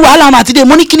wá ó ní wàhálà ọmọ àti dé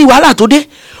mo ní kí ni wàhálà tó dé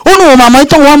ó ní òun màmá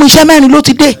ìtàn wọn mú iṣẹ́ 4 ló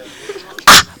ti dé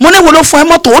mo ní wo ló fún ẹ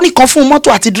mọ́tò ó nìkan fún mọ́tò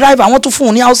àti driver àwọn tó fún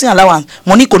un ní housing allowance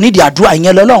mo ní kò ní ìdí àdúrà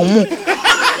ìyẹn lọ́lọ́run mú.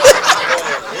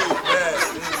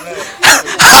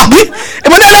 àbí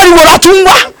ìmọ̀lẹ́ ẹlẹ́rìí wo la tún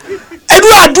wá ẹdú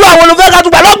àdúrà wo ló fẹ́ ká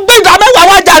tún gbà lọ gbé ìdá mẹ́wàá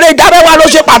wá jàre ìdá mẹ́wàá ló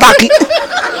ṣe pàtàkì.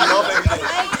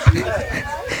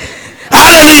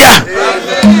 hallelujah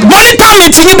mo ní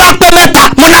táwọn tí yín bá pé 3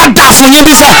 mo náà dà fún yín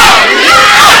bí sẹ́.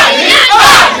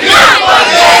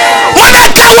 mo ní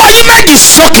káwọ́ yín méjì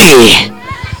sókè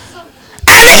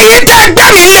ẹni yìí tẹ́ gbé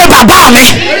mi lé bàbá mi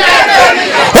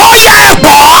ó yẹ ẹ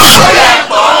pọ̀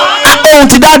ohun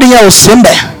tí dáàdi yẹn ò sí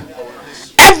mbẹ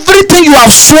everything you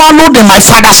have swallowed in my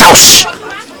father's house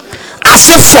I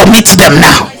say vomit them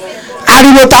now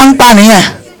ariwo tá ń pa nìyẹn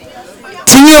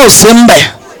tí yín ò sí mbẹ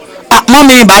mọ́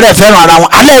mi ìbàdàn fẹ́ràn ara wọn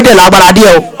alẹ́ èdè lágbára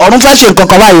díẹ̀ o ọ̀run fẹ́ ṣe nǹkan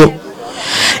kan báyìí o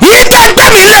yìí tẹ́ gbé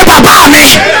mi lé bàbá mi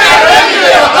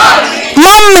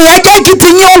mọ́ mi ẹ jẹ́ kí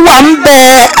tiyín ó wà ń bẹ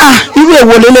irú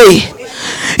èwo lélẹ́yìí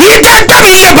yìí tẹ́ gbé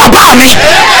mi lé bàbá mi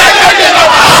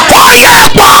ó yẹ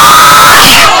pọ̀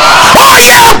ó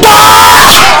yẹ pọ̀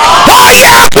ó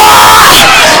yẹ pọ̀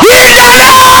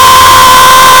ìdáná.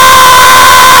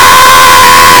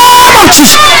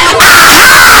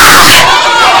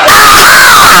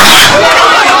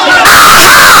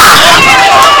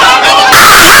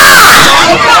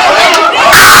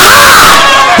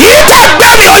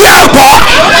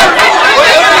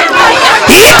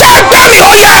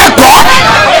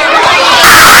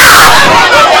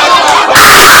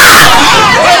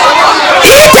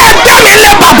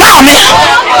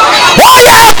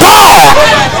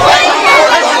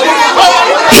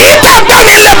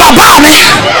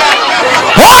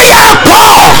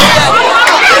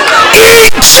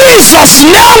 Jesus,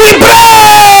 now we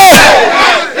pray.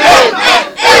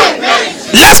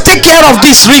 Let's take care of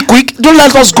this real quick. Don't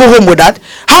let us go home with that.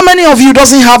 How many of you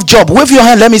doesn't have job? Wave your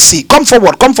hand. Let me see. Come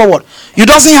forward. Come forward. You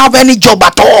doesn't have any job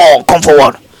at all. Come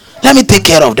forward. Let me take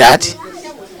care of that.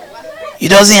 You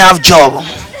doesn't have job.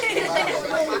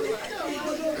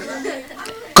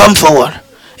 Come forward.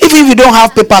 Even if you don't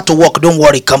have paper to work, don't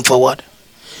worry. Come forward.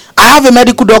 I have a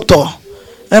medical doctor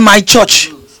in my church.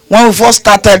 When we first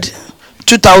started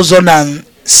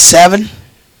 2007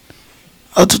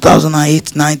 or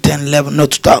 2008, 9, 10, 11, no,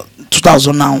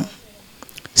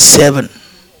 2007.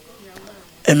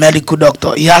 A medical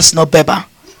doctor. He has no paper.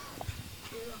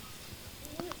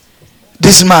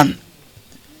 This man,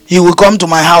 he will come to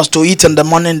my house to eat in the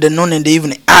morning, the noon, in the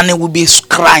evening, and he will be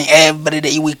crying every day.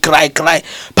 He will cry.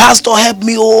 Pastor, help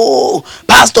me! Oh,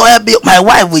 Pastor, help me! My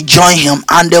wife will join him,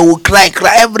 and they will cry.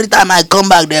 Every time I come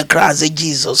back, they cry and say,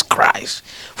 Jesus Christ.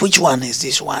 Which one is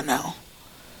this one now?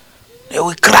 They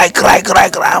will cry.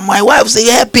 My wife say,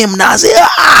 help him now. I say,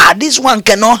 this one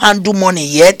cannot handle money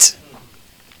yet.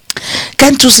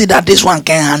 Can't you see that this one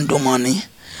can handle money?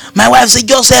 My wife say,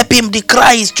 just help him. The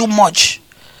cry is too much.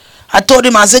 I told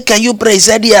him, I said, can you pray? He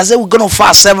said, yeah. I said, we're going to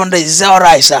fast 7 days. He said, all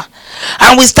right, sir.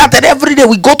 And we started every day.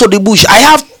 We go to the bush. I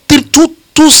have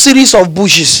two series of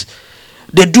bushes.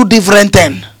 They do different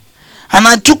things. And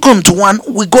I took him to one.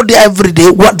 We go there every day.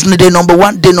 What day number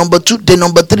 1, day number 2, day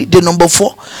number 3, day number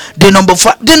 4, day number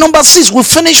 5, day number 6. We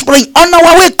finished praying. On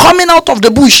our way, coming out of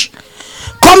the bush,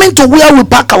 coming to where we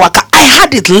park our car, I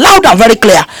heard it loud and very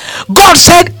clear. God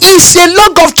said, "It's a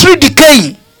log of tree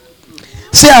decaying."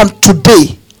 Say, "And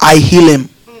today I heal him."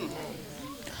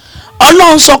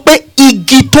 Ọlọ́run sọ pé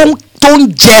igi tó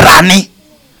ń jẹrà ni.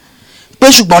 Pé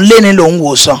ṣùgbọ́n lẹ́ni ló ń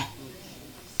wòsàn.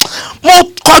 I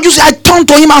turned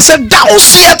to him and said, "Thou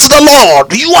saith the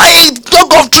Lord, you are a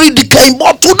log of tree decaying,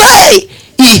 but today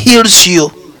he heals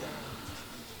you."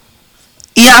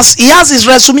 He has his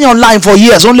resume online for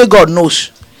years. Only God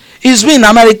knows. He's been in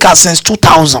America since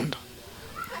 2000.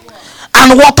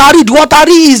 And Watari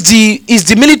is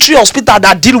the military hospital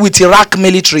that deal with Iraq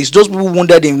militaries, those people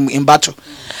wounded in battle.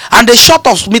 And they short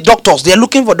of doctors. They're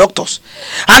looking for doctors.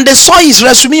 And they saw his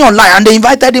resume online and they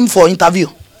invited him for interview.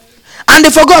 And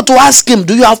they forgot to ask him,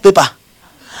 "Do you have paper?"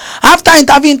 After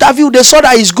interview, they saw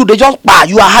that he's good. They just,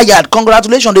 "You are hired.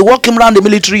 Congratulations." They walk him around the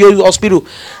military hospital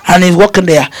and he's working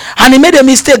there. And he made a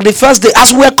mistake the first day.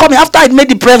 As we were coming, after I made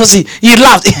the prophecy, he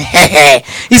laughed.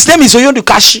 His name is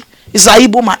Oyondukashi. He's a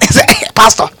Igbo man. He said,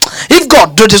 "Pastor, if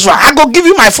God do this one, I go give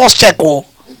you my first check." Oh.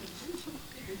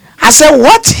 I said,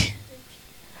 "What?"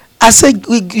 I said,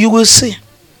 "You will see."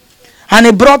 And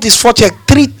he brought his first check,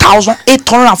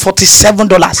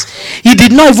 $3,847. He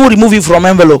did not even remove it from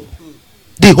envelope.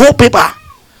 The whole paper,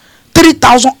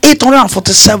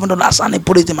 $3,847, and he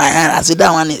put it in my hand. I said,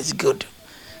 "That one is good.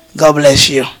 God bless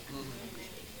you."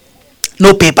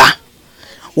 No paper.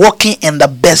 Working in the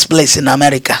best place in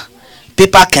America.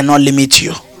 Paper cannot limit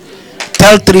you.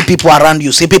 Tell 3 people around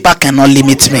you, say, "Paper cannot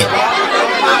limit me."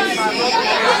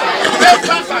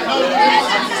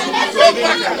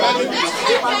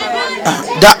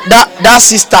 That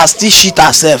sister still shit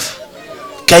herself.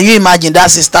 Can you imagine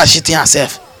that sister shitting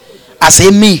herself? I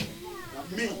say, me.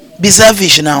 Be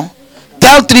selfish now.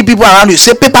 Tell 3 people around you,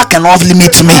 say, "Paper cannot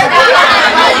limit me."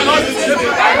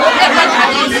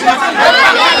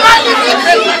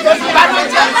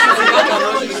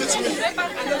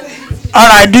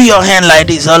 Alright, do your hand like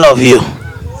this, all of you.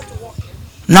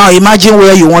 Now imagine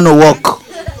where you want to walk.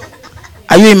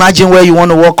 Are you imagining where you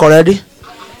want to walk already?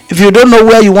 If you don't know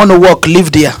where you want to walk,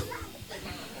 live there.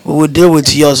 We will deal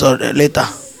with yours later.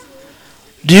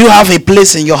 Do you have a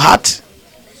place in your heart?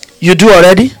 You do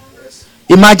already?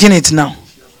 Imagine it now.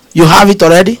 You have it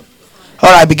already?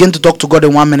 Alright, begin to talk to God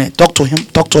in 1 minute. Talk to him.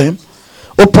 Talk to him.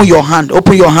 Open your hand.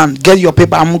 Open your hand. Get your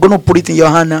paper. I'm going to put it in your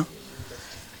hand now.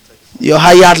 Your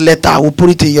hired letter, I will put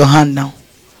it in your hand now.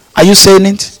 Are you saying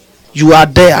it? You are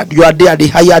there. You are there. They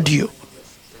hired you.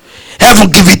 Heaven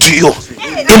give it to you.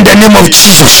 In the name of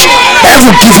Jesus.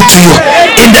 Heaven give it to you.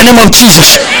 In the name of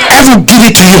Jesus. Heaven give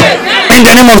it to you. In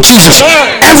the name of Jesus.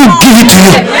 Heaven give it to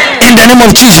you. In the name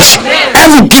of Jesus.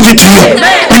 Heaven give it to you.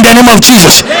 In the name of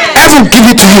Jesus. Heaven give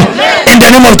it to you. In the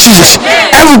name of Jesus.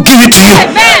 Heaven give it to you.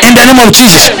 In the name of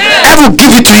Jesus. Heaven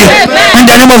give it to you. In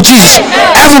the name of Jesus.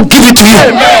 Heaven give it to you.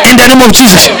 In the name of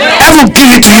Jesus. Heaven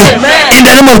give it to you. In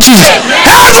the name of Jesus.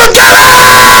 Heaven give it.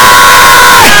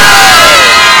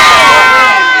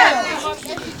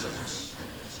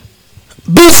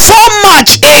 Before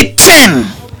March 18,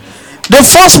 the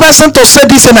first person to say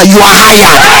this, you are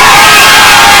hired.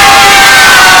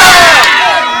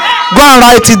 Go and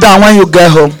write it down when you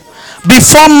get home.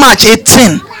 Before March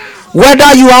 18,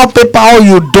 whether you have paper or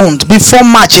you don't, before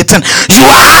March 18, you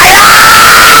are hired.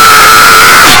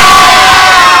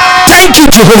 Thank you,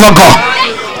 Jehovah God.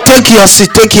 Take your seat.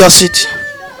 Take your seat.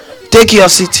 Take your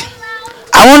seat.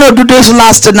 I want to do this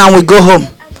last thing and we go home.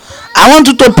 I want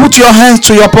you to put your hands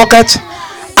to your pocket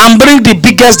and bring the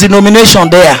biggest denomination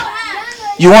there.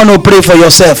 You want to pray for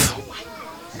yourself.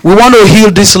 We want to heal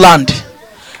this land.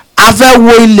 Afẹ́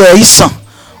wo ilẹ̀ ìsàn,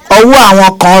 ọwọ́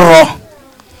àwọn kan rọ.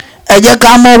 Ẹ jẹ́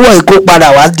ká mọ́wọ́ ìkó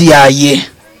padà wá di ààyè.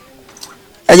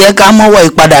 Ẹ jẹ́ ká mọ́wọ́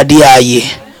ìpadà di ààyè.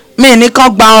 Mi ní kàn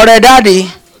gba ọrẹ dáàdi.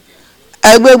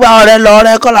 Ẹgbẹ́ gba ọrẹ lọ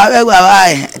ọrẹ kọ́ la fẹ́ gbà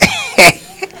báyìí.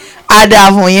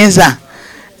 Adá fún yín sà.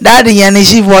 Dáàdi yẹn ni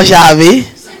chief usher àbí?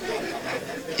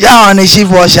 Yáwọn ni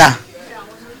chief usher.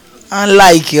 Wọ́n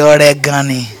láìkì ọrẹ gan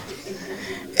ni.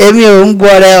 Èmi ò ń gbọ́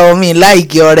ọrẹ omi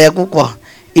láìkì ọrẹ púpọ̀.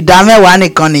 Ìdámẹ́wàá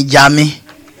nìkan nìjà mi.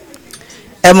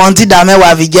 Ẹmọ tí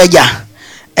ìdámẹ́wàá fi jẹ́jà.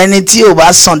 Ẹni tí ò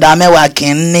bá san ìdámẹ́wàá kì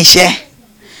í níṣẹ́.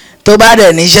 Tó bá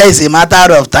dẹ̀ níṣẹ́ is a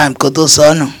matter of time kó tó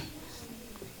sọnù.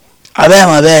 Abẹ́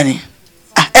mọ̀ bẹ́ẹ̀ ni.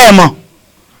 Ẹ mọ̀.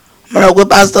 Mo rò pé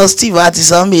Pastor Steve àti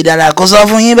sọ ń bì dáadáa kó sọ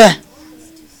fún yín bẹ́ẹ̀.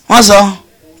 Wọ́n sọ.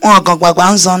 Wọ́n kàn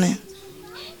pàpà ń sọ ni.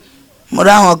 Mo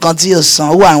rá àwọn kan tí ò san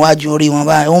ó wà níwájú orí wọn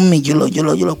báyìí. Ó ń mì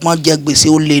jùlọ pọ́n jẹ gbèsè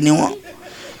ó lé ní wọn.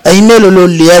 Ẹ̀yin mélòó ló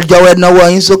lè ẹjọ́ wẹ́ náwó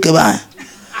yín sókè báyìí.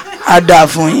 á dáa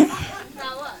fún yín.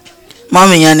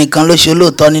 Mọ́mì yẹn nìkan ló ṣe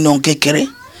olóòótọ́ nínú ohun kékeré.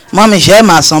 Mọ́mì ṣe é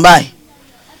máa san báyìí.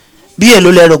 Bí èlò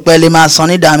lẹ rò pé lè máa san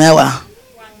ní ìdá mẹ́wàá.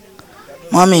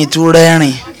 Mọ́mì tún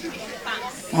rẹ́rìn.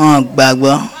 Wọ́n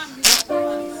gbàgbọ́.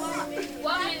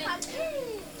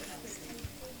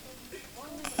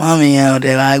 Mọ́mì yẹn ò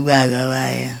dẹ̀ wá gbàgbọ́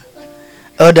báyìí.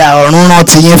 Ó dà ọ̀run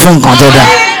rántí yín fún nǹkan tó dà.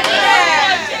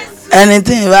 Ẹni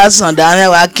tí ìbá san ìdá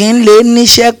mẹ́wàá kí n lè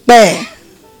níṣẹ́ pẹ́.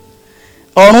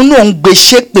 Ọ̀run ló ń gbé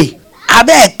ṣépè.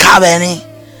 Abẹ́ ẹ̀ka bẹ̀ ni.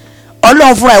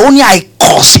 Ọlọ́run fúnra ẹ̀ ó ní I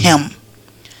curse him.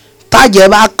 Tájẹ́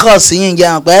bá curse yín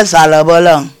jẹun pé ẹ̀ sá lọ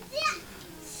bọ́lọ̀.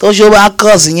 Tóṣó bá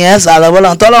curse yín ẹ̀ sá lọ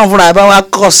bọ́lọ̀. Tọ́lọ́run fúnra ẹ̀ bá wá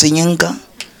curse yín nǹkan.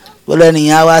 Bọ́lọ̀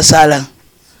ènìyàn á wá sá lọ.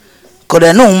 Kò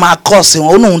dẹ̀ nóun máa curse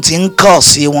wọn. Ó nóun ti ń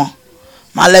curse wọn.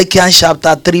 Malachian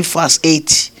chapter 3 verse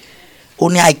 8. Ó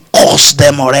ní I curse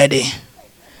them already.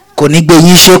 Kò ní gbé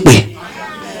yín ṣépè.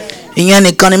 Ìyẹn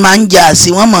nìkan ni máa ń jà sí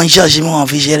wọ́n mọ̀ ń ṣọ̀ṣì wọn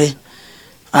fi ṣeré.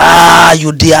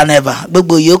 You dear never.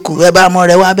 Gbogbo yòókù ẹ bá mọ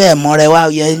rẹ wá bẹ́ẹ̀ mọ rẹ wá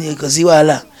yẹn kò sí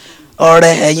wàhálà.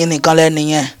 Ọrẹ ẹ̀yin nìkan lẹ́nu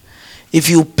yẹn. If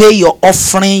you pay your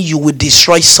offering, you will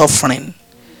destroy suffering.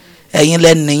 Ẹ̀yin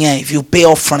lẹ́nu yẹn. If you pay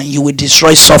offering, you will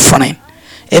destroy suffering.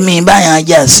 Èmi ìbáyàn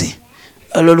jà sí.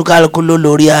 Olólùkálùkù ló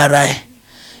lórí ara ẹ̀.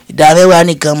 Ìdámẹ́wàá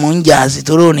nìkan mò ń jà sí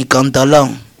torí ònìkan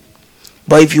tọ́lọ́hún.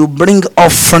 But if you bring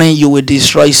offering, you will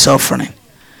destroy suffering.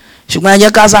 Ṣùgbọ́n ẹ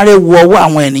jẹ́ ká sáré wo ọwọ́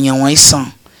àwọn ènìyàn wọ̀nyí sàn.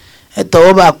 Ẹ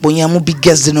tọwọ́ bá àpò yẹn mú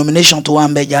biggest denomination tó wà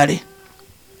ń bẹ jáde.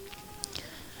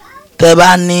 Tẹ́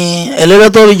bá ní èlé ló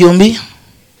tóbi jù ń bí.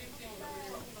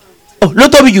 Ló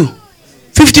tóbi jù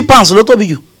 £50 ló tóbi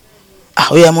jù.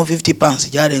 Ó yẹ mú £50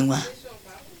 jáde ń gbà.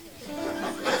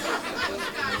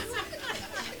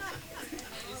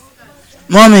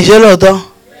 Mọ́mì ṣé lóòótọ́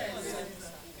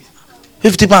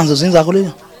 £50 ò sí ń sàkólé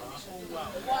yàn.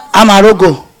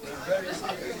 Amarogo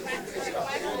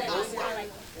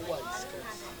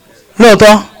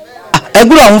lóòótọ́ ẹ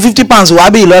gbúdọ̀ mú £50 wá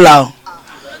bí ìlọ́la o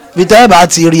bí tẹ́ ẹ bá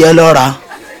ti rí ẹ lọ́ra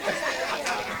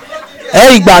ẹ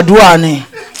ìgbàdúrà ni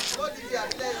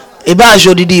ìbá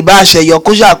aṣòdìdí ìbá aṣẹyọ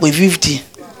kó ṣàpè 50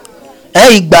 ẹ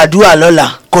ìgbàdúrà lọ́la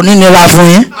kò ní nira fún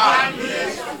yín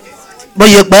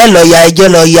bóyá pẹ́ lọ́ọ̀yà ẹjẹ́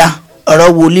lọ́ọ̀yà ọ̀rọ̀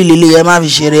wòlíì líle ẹ má fi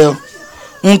ṣeré o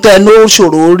ń tẹ́ ní ó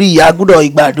ṣòro orí ìyá gbúdọ̀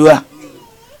ìgbàdúrà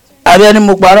àbí ẹni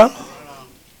mo parọ́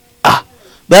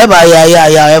bẹ́ẹ̀ bá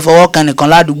ya ẹ fọwọ́ kan nìkan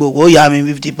ládùúgbò kó yá mi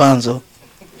 £50 o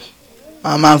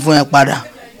wọ́n máa fún ẹ padà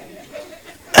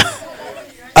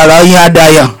ọ̀rọ̀ yín á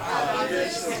dayọ̀.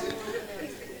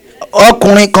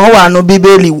 Ọkùnrin kan wà nù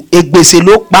Bíbélì ègbèsè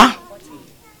ló pa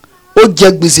ó jẹ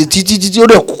gbèsè títí ó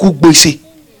dẹ̀ kúkú gbèsè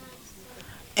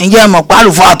ǹjẹ́ ẹ mọ̀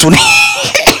pálùfọ́ àtúní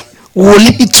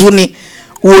wòlíì túni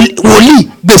wòlíì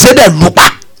gbèsè dẹ̀ lù pa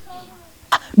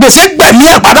gbèsè gbẹ̀mí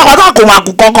ẹ̀ pátápátá kò máa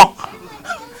kú kọ́kàn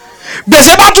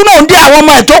gbèsè bá tún náà ń dé àwọn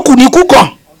ọmọ ẹ̀ tó kù ní kú kàn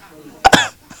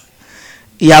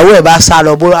ìyàwó ẹ̀ bá sá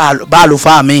lọ bá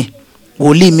àlùfáà mi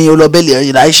wòlíì mi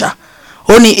olóbẹ́lẹ̀ Èlíṣà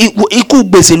ó ní ikú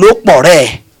gbèsè ló pọ̀ rẹ̀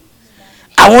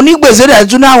àwọn onígbèsè rẹ̀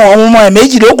tún ní àwọn ọmọ ẹ̀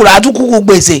méjì ló kù látún kúkú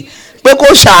gbèsè pé kó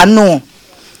ṣàánú.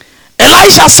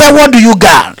 Elisha said, what do you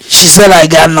got? She said, I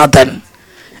got nothing.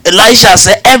 Elisha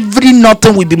said, every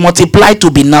nothing will be multiplied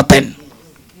to be nothing.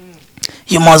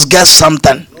 You must get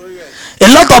something. A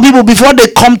lot of people, before they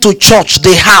come to church,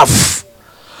 they have.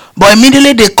 But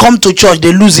immediately they come to church,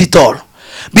 they lose it all.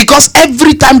 Because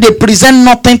every time they present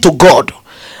nothing to God,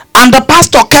 and the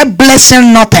pastor kept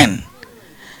blessing nothing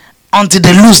until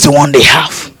they lose the one they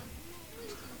have.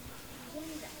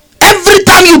 Every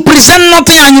time you present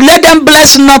nothing and you let them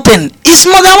bless nothing, it's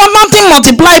more than nothing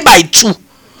multiplied by 2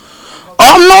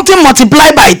 or nothing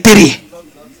multiplied by 3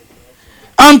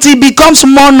 until it becomes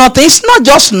more nothing. It's not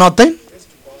just nothing,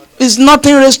 it's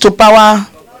nothing raised to power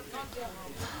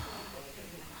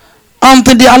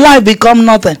until their life become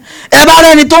nothing. Ẹ bá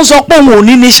rẹni tó ń sọ pé òun ò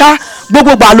ní ní ṣá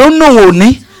gbogbo gbà ló ń nà òun ò ní,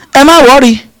 ẹ má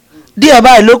wọ́ọ̀rì díẹ̀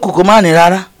báyìí ló kù kó má ní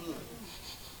rárá.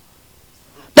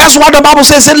 That's what the Bible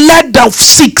says. Let the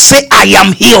sick say, I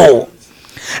am healed.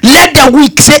 Let the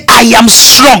weak say, I am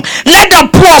strong. Let the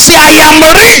poor say, I am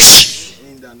rich.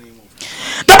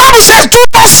 The Bible says, do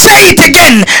not say it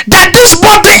again, that this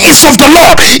body is of the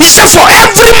Lord. He said, for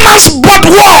every man's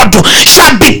word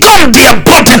shall become their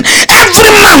burden.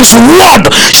 Every man's word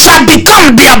shall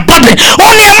become their burden. Ó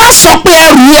ní ẹ má sọ pé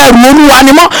ẹrù Olúwa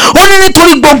ni mọ́. Ó ní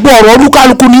nítorí gbogbo ọ̀rọ̀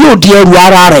olúkálùkù ni yóò di ẹrù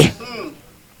ara rẹ̀.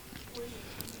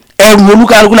 Ẹrù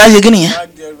olúkálùkù láti ṣe kí nìyẹn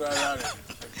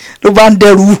ló bá ń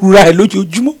dẹrù wúra ẹ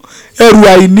lójoojúmọ́ ẹrù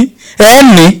àìní ẹ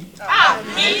ní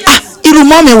irú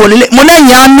mọ́mì wò lélẹ̀ mo lẹ́yìn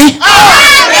á ní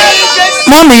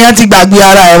mọ́mì yẹn ti gbàgbé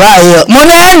ara ẹ̀ báyìí mo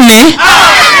lẹ́yìn ní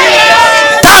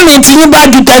táàmì tí yín bá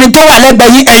ju tẹni tó wà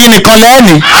lẹ́gbẹ̀ẹ́ yín ẹ̀yin nìkan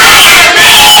lẹ́ẹ̀ni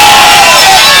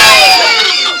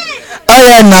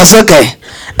ọ̀rẹ́ nà sókè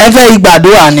ẹ fẹ́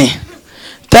ìgbàdúrà ni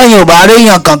tẹ́yìn ò bá rí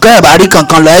èèyàn kankan ẹ̀ bá rí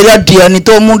kankan lọ ẹ di ẹni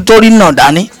tó mú torí nà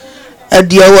dání ẹ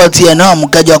di ọwọ́ tiẹ̀ náà mú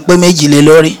kẹjọ pé méjì lé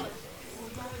lórí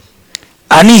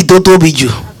àní ìtó tóbi jù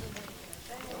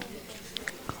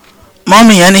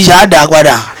mọ́mì yẹn ní ṣáàdà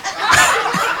padà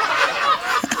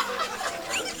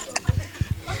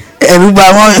ẹ̀rù bà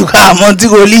mọ́mì ká àmọ́ tí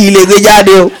kò lí ilé gbé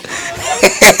jáde o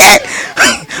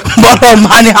bọ́lọ̀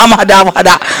máa ní àmàdà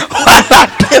padà wà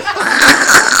láti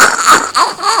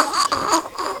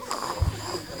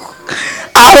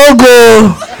àrógò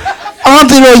wọ́n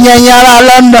ti ròyìn ẹ̀yìn ará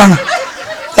London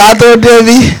ká tó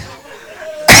débí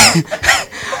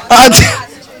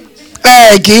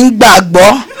kì í gbàgbọ́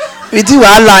ibi tí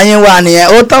wàhálà yín wà nìyẹn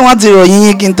ó tán wọ́n ti ròyìn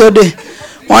yín kí n tó dé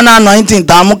wọ́n náà anointing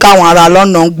tá a mú káwọn ará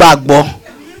London gbàgbọ́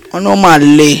wọ́n ní ó mà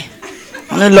le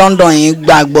wọ́n ní London yín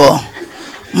gbàgbọ́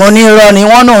mo ní irọ́ ni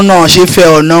wọ́n náà ṣe fẹ́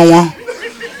ọ̀nà wọn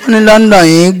wọ́n ní London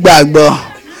yín gbàgbọ́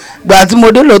gbà tí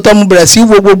mo dé lóòótọ́ mo bẹ̀rẹ̀ sí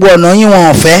wo gbogbo ọ̀nà yín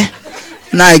wọn ò fẹ́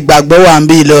náà ìgbàgbọ́ wà ń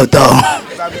bí lóòótọ́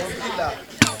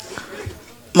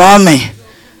mọ́mì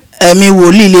ẹ̀mí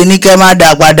wòlíì lè ní kẹ́ má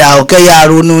dà padà ò kẹ́ yà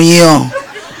ronú yín o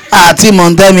àti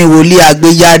mọ̀ntẹ́mi wòlíì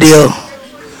àgbéjáde o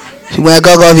ṣùgbọ́n ẹ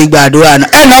kọ́kọ́ fi gbàdúrà náà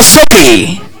ẹ̀ náà sókè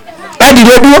ẹ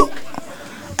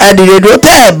dìde dúró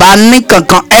tẹ́ ẹ bá ní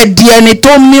kankan ẹ di ẹni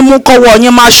tó mímú kọ́wọ́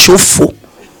yín má ṣòfò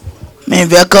mi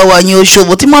fẹ́ kọ́wọ́ yín ó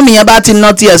ṣòfò tí mọ́mì yẹn bá ti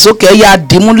ná tiẹ̀ sókè ẹ yà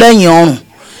dìímú lẹ́yìn ọrùn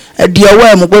ẹ di ọwọ́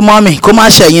ẹ mú pé mọ́mì kó má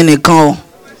ṣẹ̀yìn nìkan o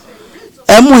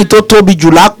ẹ mú ìtó tóbi jù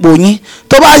lápò yín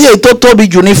tó bá yẹ ìtó tóbi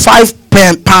jù ní £5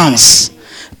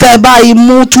 tẹ́ ẹ bá yí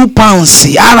mú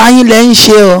 £2 ara yín lẹ́ ń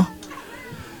ṣe o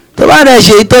tó bá dẹ̀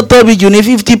ṣe ìtó tóbi jù ní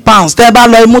 £50 tẹ́ ẹ bá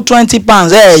lọ mú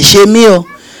 £20 ẹ ṣe mí o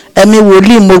ẹ̀mí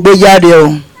wòlíì mo gbé jáde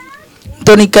o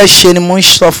tó ní kẹ́ ṣe ni mo ń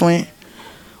sọ fún yín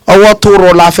ọwọ́ tó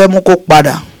rọ la fẹ́ mú kó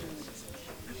padà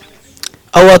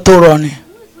ọwọ́ tó rọ ni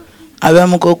a fẹ́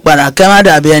mú kó padà kẹ́ má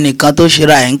dàbí ẹnìkan tó ṣe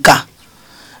ra ẹ̀ ń kà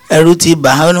ẹ̀rù ti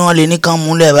bà á ní wọ́n lè ní kán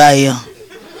múlẹ̀ báyìí o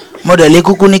mo dẹ̀ lé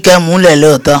kúkú ní kẹ́ múlẹ̀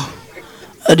lóòótọ́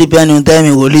ó di pẹ́ni tẹ́mi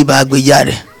wòlíì bá gbé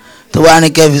jáde tó bá ní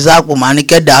kẹ́ fi sápò máa ní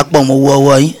kẹ́ dà á pọ̀ mọ́ owó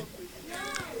ọwọ́ yín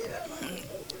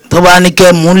tó bá ní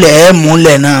kẹ́ múlẹ̀ ẹ̀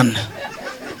múlẹ̀ náà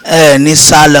ẹ̀ ní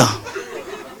sálọ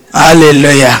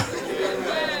hallelujah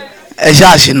ẹ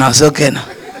ṣàṣìnà sókè náà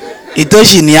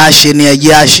ìtòsí ni a ṣe ni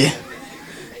ẹjẹ́ a ṣe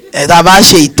ẹ̀ta bá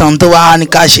ṣe ìtàn tó wá ní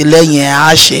ká ṣe lẹ́yìn ẹ̀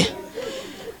á ṣe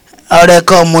ọ̀rẹ́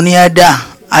kọ́ mo ní ẹ̀dá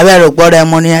abẹ́rẹ́ pọ́rẹ́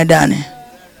mo ní ẹ̀dá ni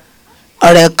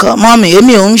ọ̀rẹ́ kọ́ mọ́mì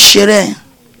èmi ò ń ṣeré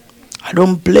I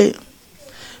don't play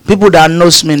people that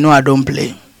knows me know I don't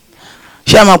play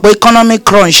ṣé ẹ mọ̀ pé economic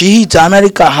crunch hit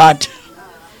America hard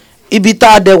ibi tá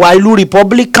a dẹ̀ wá ìlú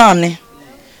Republican ni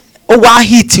ó wá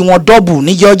hit wọn double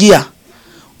ní Georgia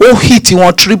ó hit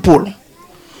wọn triple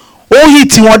ó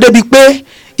hit wọn débi pé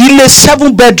ilé 7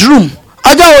 bedroom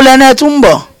ọjọ́ wo lẹ́nu ẹ̀ tún ń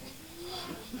bọ̀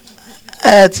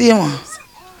ẹ̀ tí wọ́n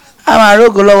a máa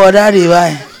rógò lọ́wọ́ dáàdì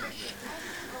báyìí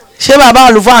ṣé bàbá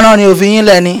àlùfáà náà ni òfin yín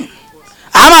lẹ́ni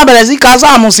a máa bẹ̀rẹ̀ sí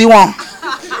kásáàmù sí wọn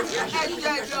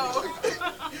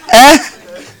ẹ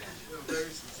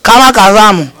ká má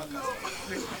kásáàmù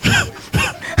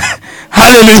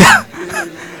hallelujah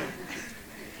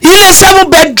ilé 7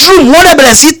 bedroom wọ́n lè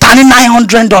bẹ̀rẹ̀ sí ta ní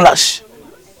 $900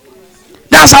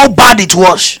 that's how bad it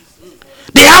was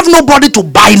they have nobody to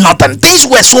buy nothing things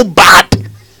were so bad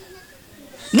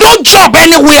no job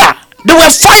anywhere they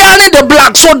were firing the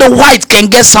black so the white can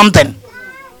get something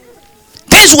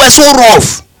things were so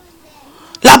rough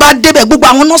laba débẹ̀ gbogbo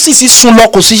àwọn nọ́ọ̀sì sùn lọ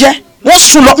kò síṣẹ́ wọ́n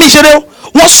sùn lọ mí ṣeré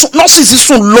wọ́n sùn nọ́ọ̀sì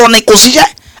sùn lọ ni kò síṣẹ́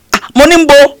mo ní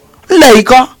bo ilẹ̀ yìí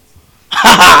kọ́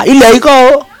ilẹ̀ yìí kọ́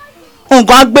o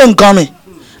nǹkan á gbé nǹkan mi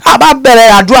a bá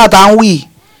bẹ̀rẹ̀ àdúrà tá à ń wí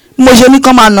mo ṣe ní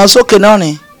kán máa nà sókè náà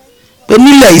ni pé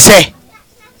nílẹ̀ iṣẹ́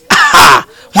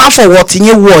wọ́n á fọwọ́ tí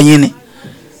yín wọ̀ yín ni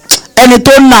ẹni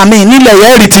tó nà mí nílẹ̀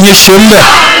yẹn rí tí yín ṣe ń lẹ̀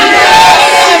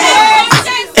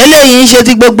eléyìí ń ṣe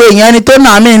ti gbogbo èèyàn ẹni tó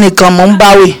nà mí nìkan mò ń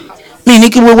báwí mi ní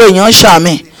kí gbogbo èèyàn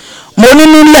ṣàmì mo ní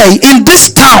nílẹ̀ in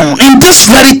this town in this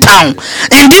very town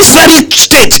in this very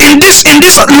state in this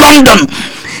London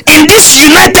in this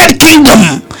United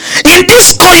Kingdom in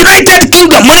this United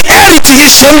Kingdom mo ní ẹ̀rí tí yín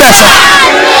ṣe ń lẹ̀ sọ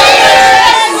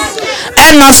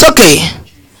ẹ̀ nà sókè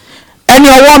ẹni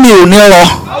ọwọ́ mi ò ní rọ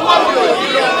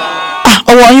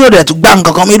ọwọ́ yín ò dẹ̀ tún gbá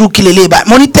nǹkan kan mi irú kí lè lè báyìí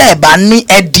mo ní tẹ́ ẹ̀ bá ní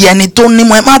ẹ̀dì ẹni tó ní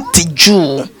mo ẹ má ti jù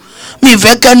mi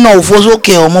ìfẹ́ kẹ́nà òfo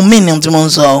sókè ọmọ mi ni tí mo ń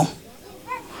sọ ọ́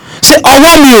ṣé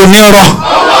ọwọ́ mi ò ní rọ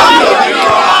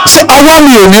ṣé ọwọ́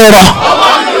mi ò ní rọ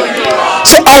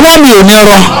ṣé ọwọ́ mi ò ní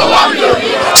rọ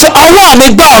ṣé ọwọ́ mi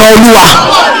gbọ́ ọ̀rọ̀ Olúwa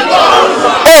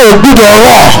ó ò gbúdọ̀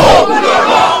rọ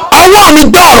ọwọ́ mi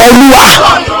gbọ́ ọ̀rọ̀ Olúwa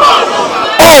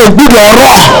ó ò gbúdọ̀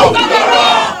rọ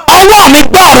ọwọ́ mi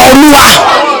gbọ́ ọ̀rọ̀ olúwa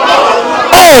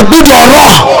ó gbúdọ̀ rọ̀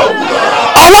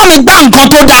ọwọ́ mi gbá nǹkan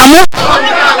tó dààmú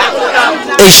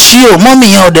èsì ò mọ́mì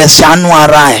yẹn ò dẹ̀ ṣàánú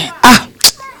ara ẹ̀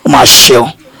ó mà ṣe o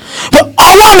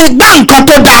ọwọ́ mi gbá nǹkan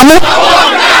tó dààmú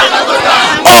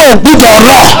ó gbúdọ̀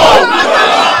rọ̀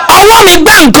ọwọ́ mi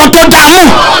gbá nǹkan tó dààmú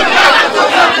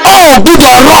ó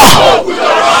gbúdọ̀ rọ̀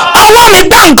ọwọ́ mi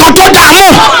gbá nǹkan tó dààmú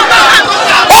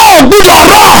ó gbúdọ̀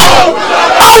rọ̀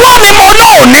ọwọ́ mi mo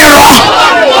náà ò ní rọ̀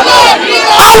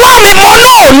ọwọ́ mi mo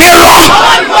náà ò ní rọ̀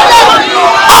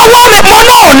ọwọ́ mi mo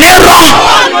náà ò ní rọ̀.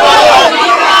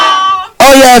 ó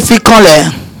yẹ fi kanlẹ̀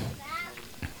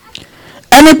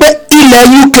ẹni pé ilẹ̀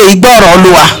UK gbọ́rọ̀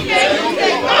Olúwa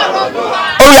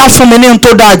ó yá fún mi ní n tó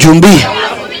dáa jù ń bí.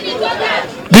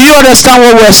 Do you understand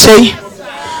what we're saying?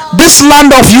 This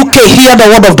land of UK, hear the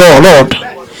word of the Lord.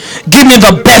 Give me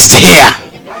the best here.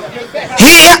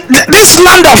 Hear this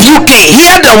land of UK,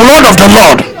 hear the word of the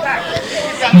Lord.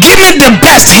 Give me the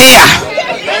best here.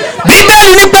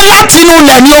 Bíbélì ní pé láti inú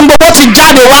ilẹ̀ ni ohun gbogbo ti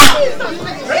jáde wá.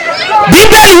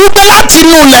 Bíbélì ní pé láti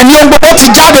inú ilẹ̀ ni ohun gbogbo ti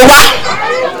jáde wá.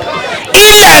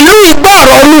 Ilẹ̀ ìlú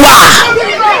ìgbọ́rọ̀ Olúwa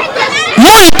mú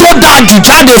ìtó dáa jù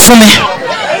jáde fún mi.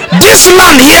 This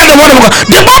land, hear the word of God.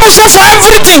 The Bible says, for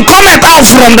everything cometh out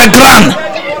from the ground.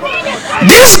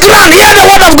 This land, hear the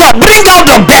word of God. Bring out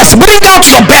the best. Bring out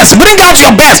your best. Bring out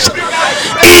your best.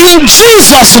 In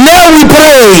Jesus' name we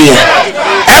pray.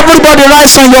 Everybody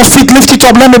rise on your feet. Lift it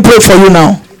up. Let me pray for you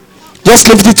now. Just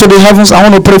lift it to the heavens. I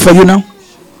want to pray for you now.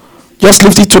 Just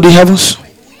lift it to the heavens.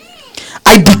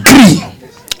 I decree.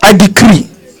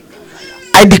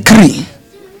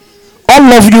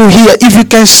 All of you here, if you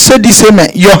can say this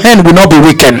amen, your hand will not be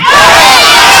weakened.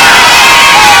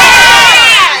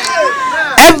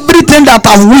 Everything that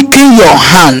have weakened your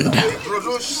hand,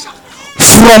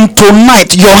 from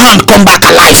tonight, your hand come back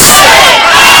alive.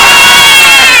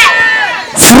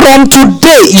 From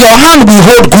today, your hand will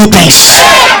hold good things.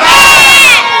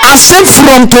 I say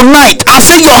from tonight, I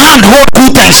say your hand hold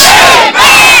good things.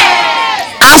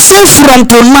 I say from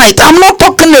tonight, I'm not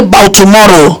talking about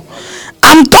tomorrow.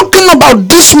 I'm talking about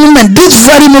this moment, this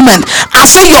very moment. I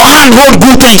say your hand hold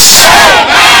good things.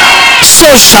 So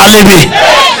shall it be.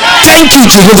 Thank you,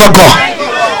 Jehovah God.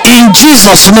 In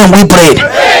Jesus' name we pray.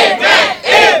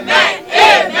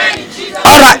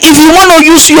 Alright, if you want to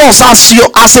use yours as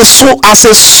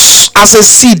a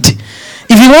seed,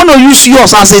 if you want to use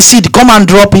yours as a seed, come and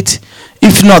drop it.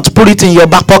 If not, put it in your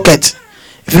back pocket.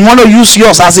 If you want to use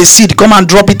yours as a seed, come and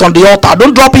drop it on the altar.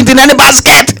 Don't drop it in any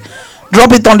basket.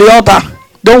 Drop it on the altar.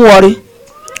 Don't worry.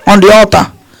 On the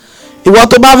altar. Ìwọ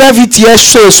tó bá fẹ́ fi tiẹ̀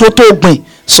ṣe èso tó gbìn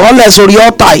sọ́lẹ̀ sórí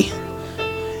altar yìí.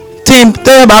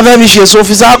 Tẹ́yẹ̀ bá fẹ́ fi ṣe èso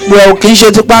fi sápò ẹ̀ kì í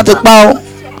ṣe tipátipá o.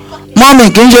 Mọ́mì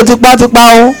kì í ṣe tipátipá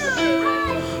o.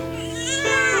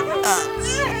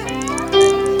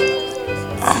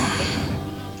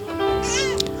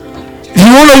 If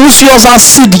you want to use yours as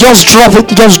seed, just drop it.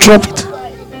 Just drop it.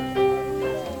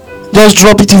 Just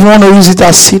drop it if you want to use it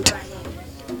as seed.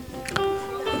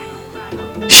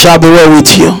 Shall be well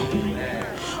with you.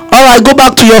 Alright, go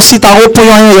back to your seat and open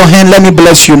your hand. Let me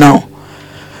bless you now.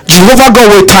 Jehovah God,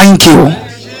 we thank you.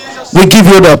 We give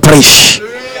you the praise.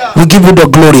 We give you the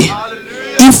glory.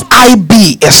 If I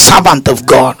be a servant of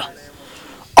God,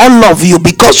 all of you,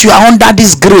 because you are under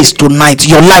this grace tonight,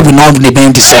 your life will not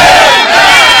remain the same.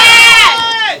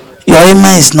 Your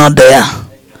amen is not there.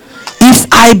 If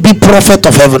I be prophet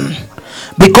of heaven,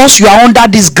 because you are under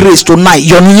this grace tonight,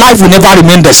 your life will never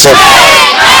remain the same.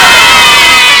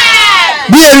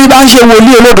 Bí èmi bá ń ṣe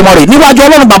wòlíì Olódùmarè níwájú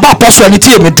Ọlọ́run bàbá àpọ́sù ẹni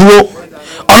tí èmi dúró,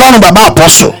 Ọlọ́run bàbá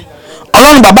àpọ́sù,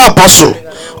 Ọlọ́run bàbá àpọ́sù,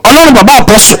 Ọlọ́run bàbá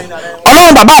àpọ́sù,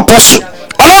 Ọlọ́run bàbá àpọ́sù,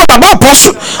 Ọlọ́run bàbá àpọ́sù,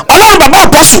 Ọlọ́run bàbá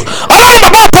àpọ́sù, Ọlọ́run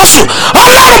bàbá àpọ́sù,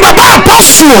 Ọlọ́run bàbá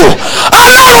àpọ́sù,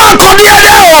 Ọlọ́run àkọ́bí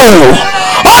ẹlẹ́wọ̀n,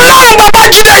 Ọlọ́run bàbá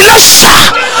jíde Iléṣà,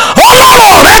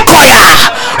 Ọlọ́run Ọ̀rẹ́kọ̀yà,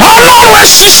 Ọlọ́run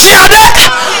Ẹ̀ṣinṣin Adé,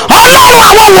 Ọlọ́run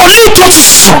àwọn wòlíì tó ti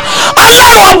sùn,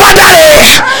 Ọlọ́run Ọbádáre,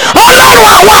 Ọlọ́run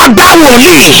àwọn àgbà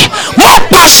wòlíì, mo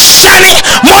pàṣẹ ni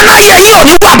mo láyé yìí ò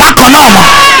ní wà bákan náà mọ́.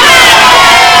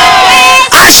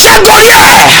 Àṣẹgorí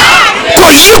ẹ̀ kò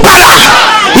yí padà.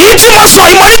 Èyí tí mo sọ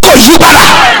ìmọ̀ ní kò yí padà.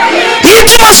 Èyí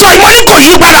tí mo sọ ìmọ̀ ní kò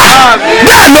yí padà.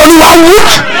 Bẹ́ẹ̀ lolúwa wú.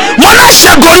 Mo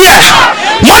láṣẹgorí ẹ̀.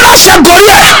 Mo láṣẹgorí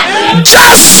ẹ̀.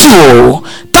 Jésù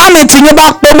táni tí yín bá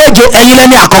pé méje ẹ̀yin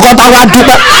lẹ́ni àkọ́kọ́ tá wá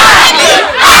dúpẹ́.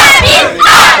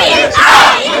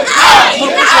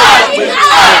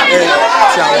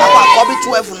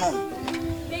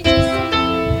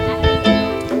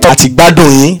 àti gbádùn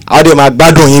yín a ó dẹ̀ máa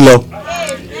gbádùn yín lọ.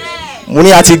 Mo ní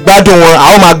àti gbádùn wọn a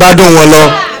ó máa gbádùn wọn lọ.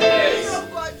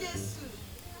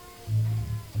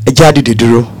 Ẹ jẹ́ á dìde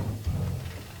dúró.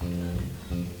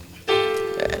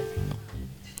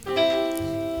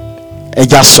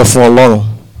 ẹja sọ fún Ọlọ́run.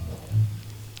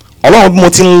 Ọlọ́run bí mo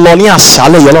ti ń lọ ní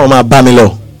àṣálẹ́ yìí, Ọlọ́run máa bá mi lọ.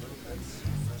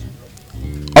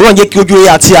 Ọlọ́run jẹ́ kí ojú rere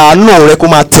àti àánú rẹ kó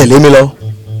máa tẹ̀lé mi lọ.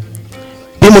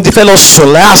 Bí mo ti fẹ́ lọ sùn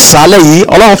ní àṣálẹ́ yìí,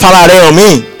 Ọlọ́run fara rẹ hàn mí.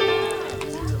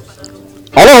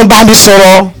 Ọlọ́run bá mi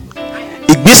sọ̀rọ̀.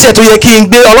 Ìgbésẹ̀ tó yẹ kí n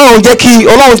gbé, Ọlọ́run jẹ́ kí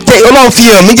Ọlọ́run fi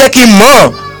hàn mí, jẹ́ kí n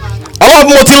mọ̀. Ọlọ́run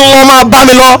bí mo ti ń lọ máa bá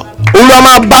mi lọ. Olúwa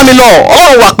máa bá mi lọ.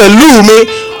 Ọlọ́run wà pẹ̀lú mi.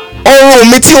 Ọrùn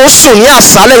mi tí ó sùn ní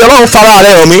àṣálẹ́ yìí, Ọlọ́run fara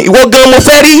rẹ hàn mí. Ìwọ gan mo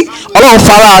fẹ́ rí, Ọlọ́run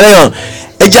fara rẹ hàn.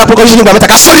 Ẹ jẹ́ àpòkọ́ Jésù nígbà mẹ́ta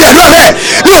ká sọ́dí ẹ̀dúrà bẹ́ẹ̀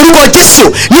ní orúkọ Jésù,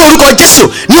 ní orúkọ Jésù,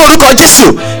 ní orúkọ Jésù.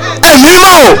 Ẹ̀mí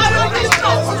mímọ́ o.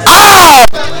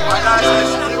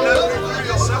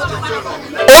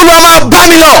 Olúwa máa bá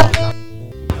mi lọ.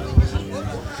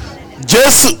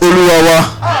 Jésù Olúwa wa.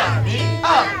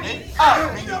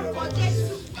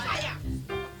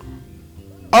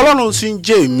 Ọlọ́run tí ń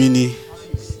jẹ́ èmi ni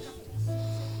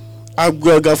agbé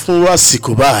ọ̀gá fún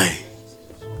àsìkò báyìí.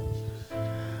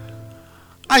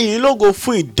 A yìn lógo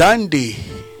fún ìdáǹdè,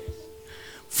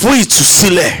 fún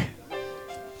ìtúsílẹ̀,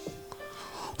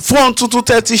 fún ohun tuntun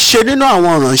tẹ́ ti ṣe nínú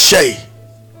àwọn ìránṣẹ́ yìí.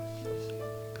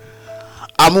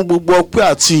 Àmú gbogbo ọpẹ́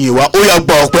àti ìyìn wa, ó yá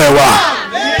gba ọpẹ́ wa.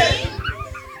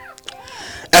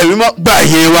 Ẹ̀mí mọ́ gbà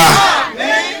yé wa.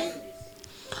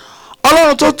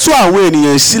 Ọlọ́run tó tú àwọn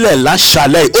ènìyàn sílẹ̀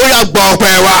láṣálẹ́ yìí, ó yá gba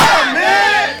ọpẹ́ wa.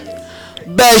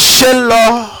 Bẹ́ẹ̀ ṣe ń lọ,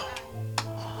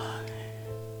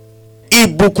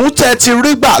 ìbùkún tẹ́ ti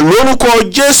rí gbà lórúkọ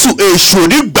Jésù, èṣù ò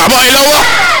ní gbà mọ́ yín lọ́wọ́.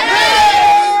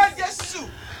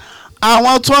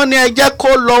 Àwọn tó ní ẹ jẹ́ kó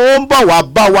lọ, ó ń bọ̀ wá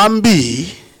bá wa ń bì í.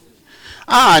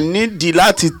 A nídìí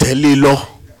láti tẹ̀lé lọ.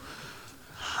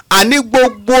 Àní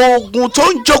gbogbo ogun tó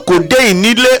ń jókòó dé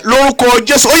ìnílé lórúkọ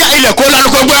Jésù, ó yá ilẹ̀ kó lánàá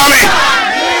kó gbé wọn mi.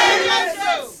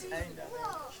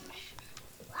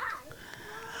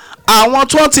 Àwọn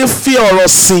tí wọ́n ti fi ọ̀rọ̀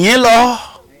sìn yín lọ,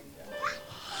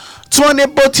 tí wọ́n ní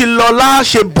bó ti lọ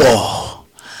láṣẹ bọ̀,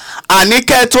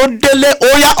 àníkẹ́ tó délé, ó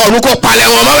yá ọ̀run kó palẹ̀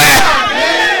wọn mọ́ bẹ́ẹ̀.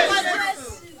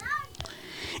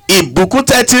 Ìbùkún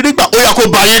tẹ́ ti rí gbà, ó yá kó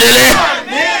bá yín délé.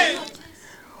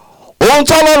 Ohun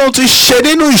tí Ọlọ́run ti ṣe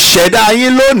nínú ìṣẹ̀dá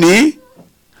yín lónìí,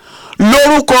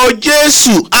 lórúkọ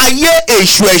Jésù, ayé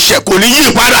èṣù ẹ̀ṣẹ̀ kò ní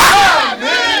yí padà.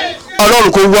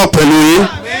 Ọlọ́run kó wà pẹ̀lú yín,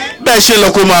 bẹ́ẹ̀ ṣe lọ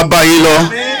kó máa bá yín lọ.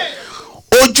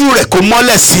 Ojú rẹ̀ kó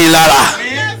mọ́lẹ̀ sí i lára.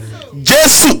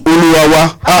 Jésù Olúwa wa.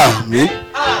 Àmín.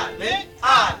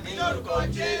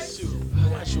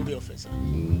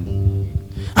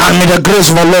 And may the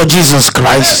grace of our Lord Jesus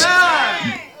Christ,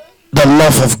 the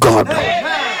love of God,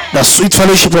 the sweet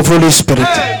fellowship of Holy Spirit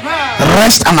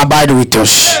rest and abide with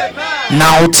us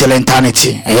now till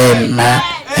eternity. Amen.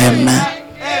 Amen.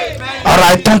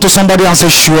 Alright, turn to somebody and say,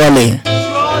 surely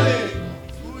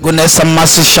goodness and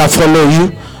mercy shall follow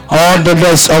you all the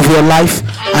days of your life,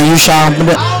 and you shall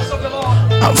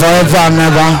forever and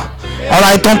ever.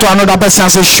 Alright, turn to another person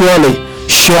and say, surely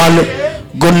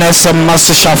goodness and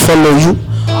mercy shall follow you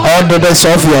all the days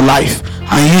of your life,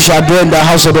 and you shall dwell in the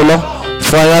house of the Lord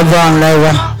forever and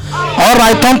ever.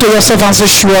 Alright, turn to yourself and say,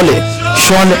 surely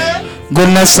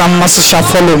goodness and mercy shall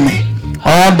follow me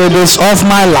all the days of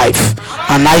my life,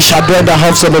 and I shall dwell in the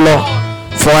house of the Lord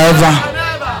forever.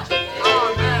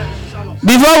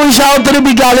 Before we shout three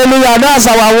big hallelujah, that's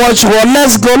our watchword.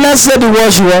 Let's go. Let's say the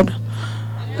watchword.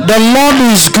 The Lord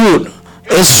is good,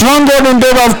 a stronghold in day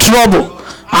of trouble,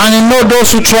 and He knows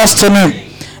those who trust in Him.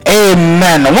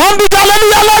 Amen. One big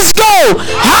hallelujah. Let's go.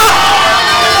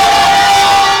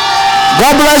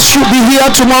 God bless you. Be here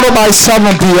tomorrow by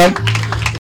 7 p.m.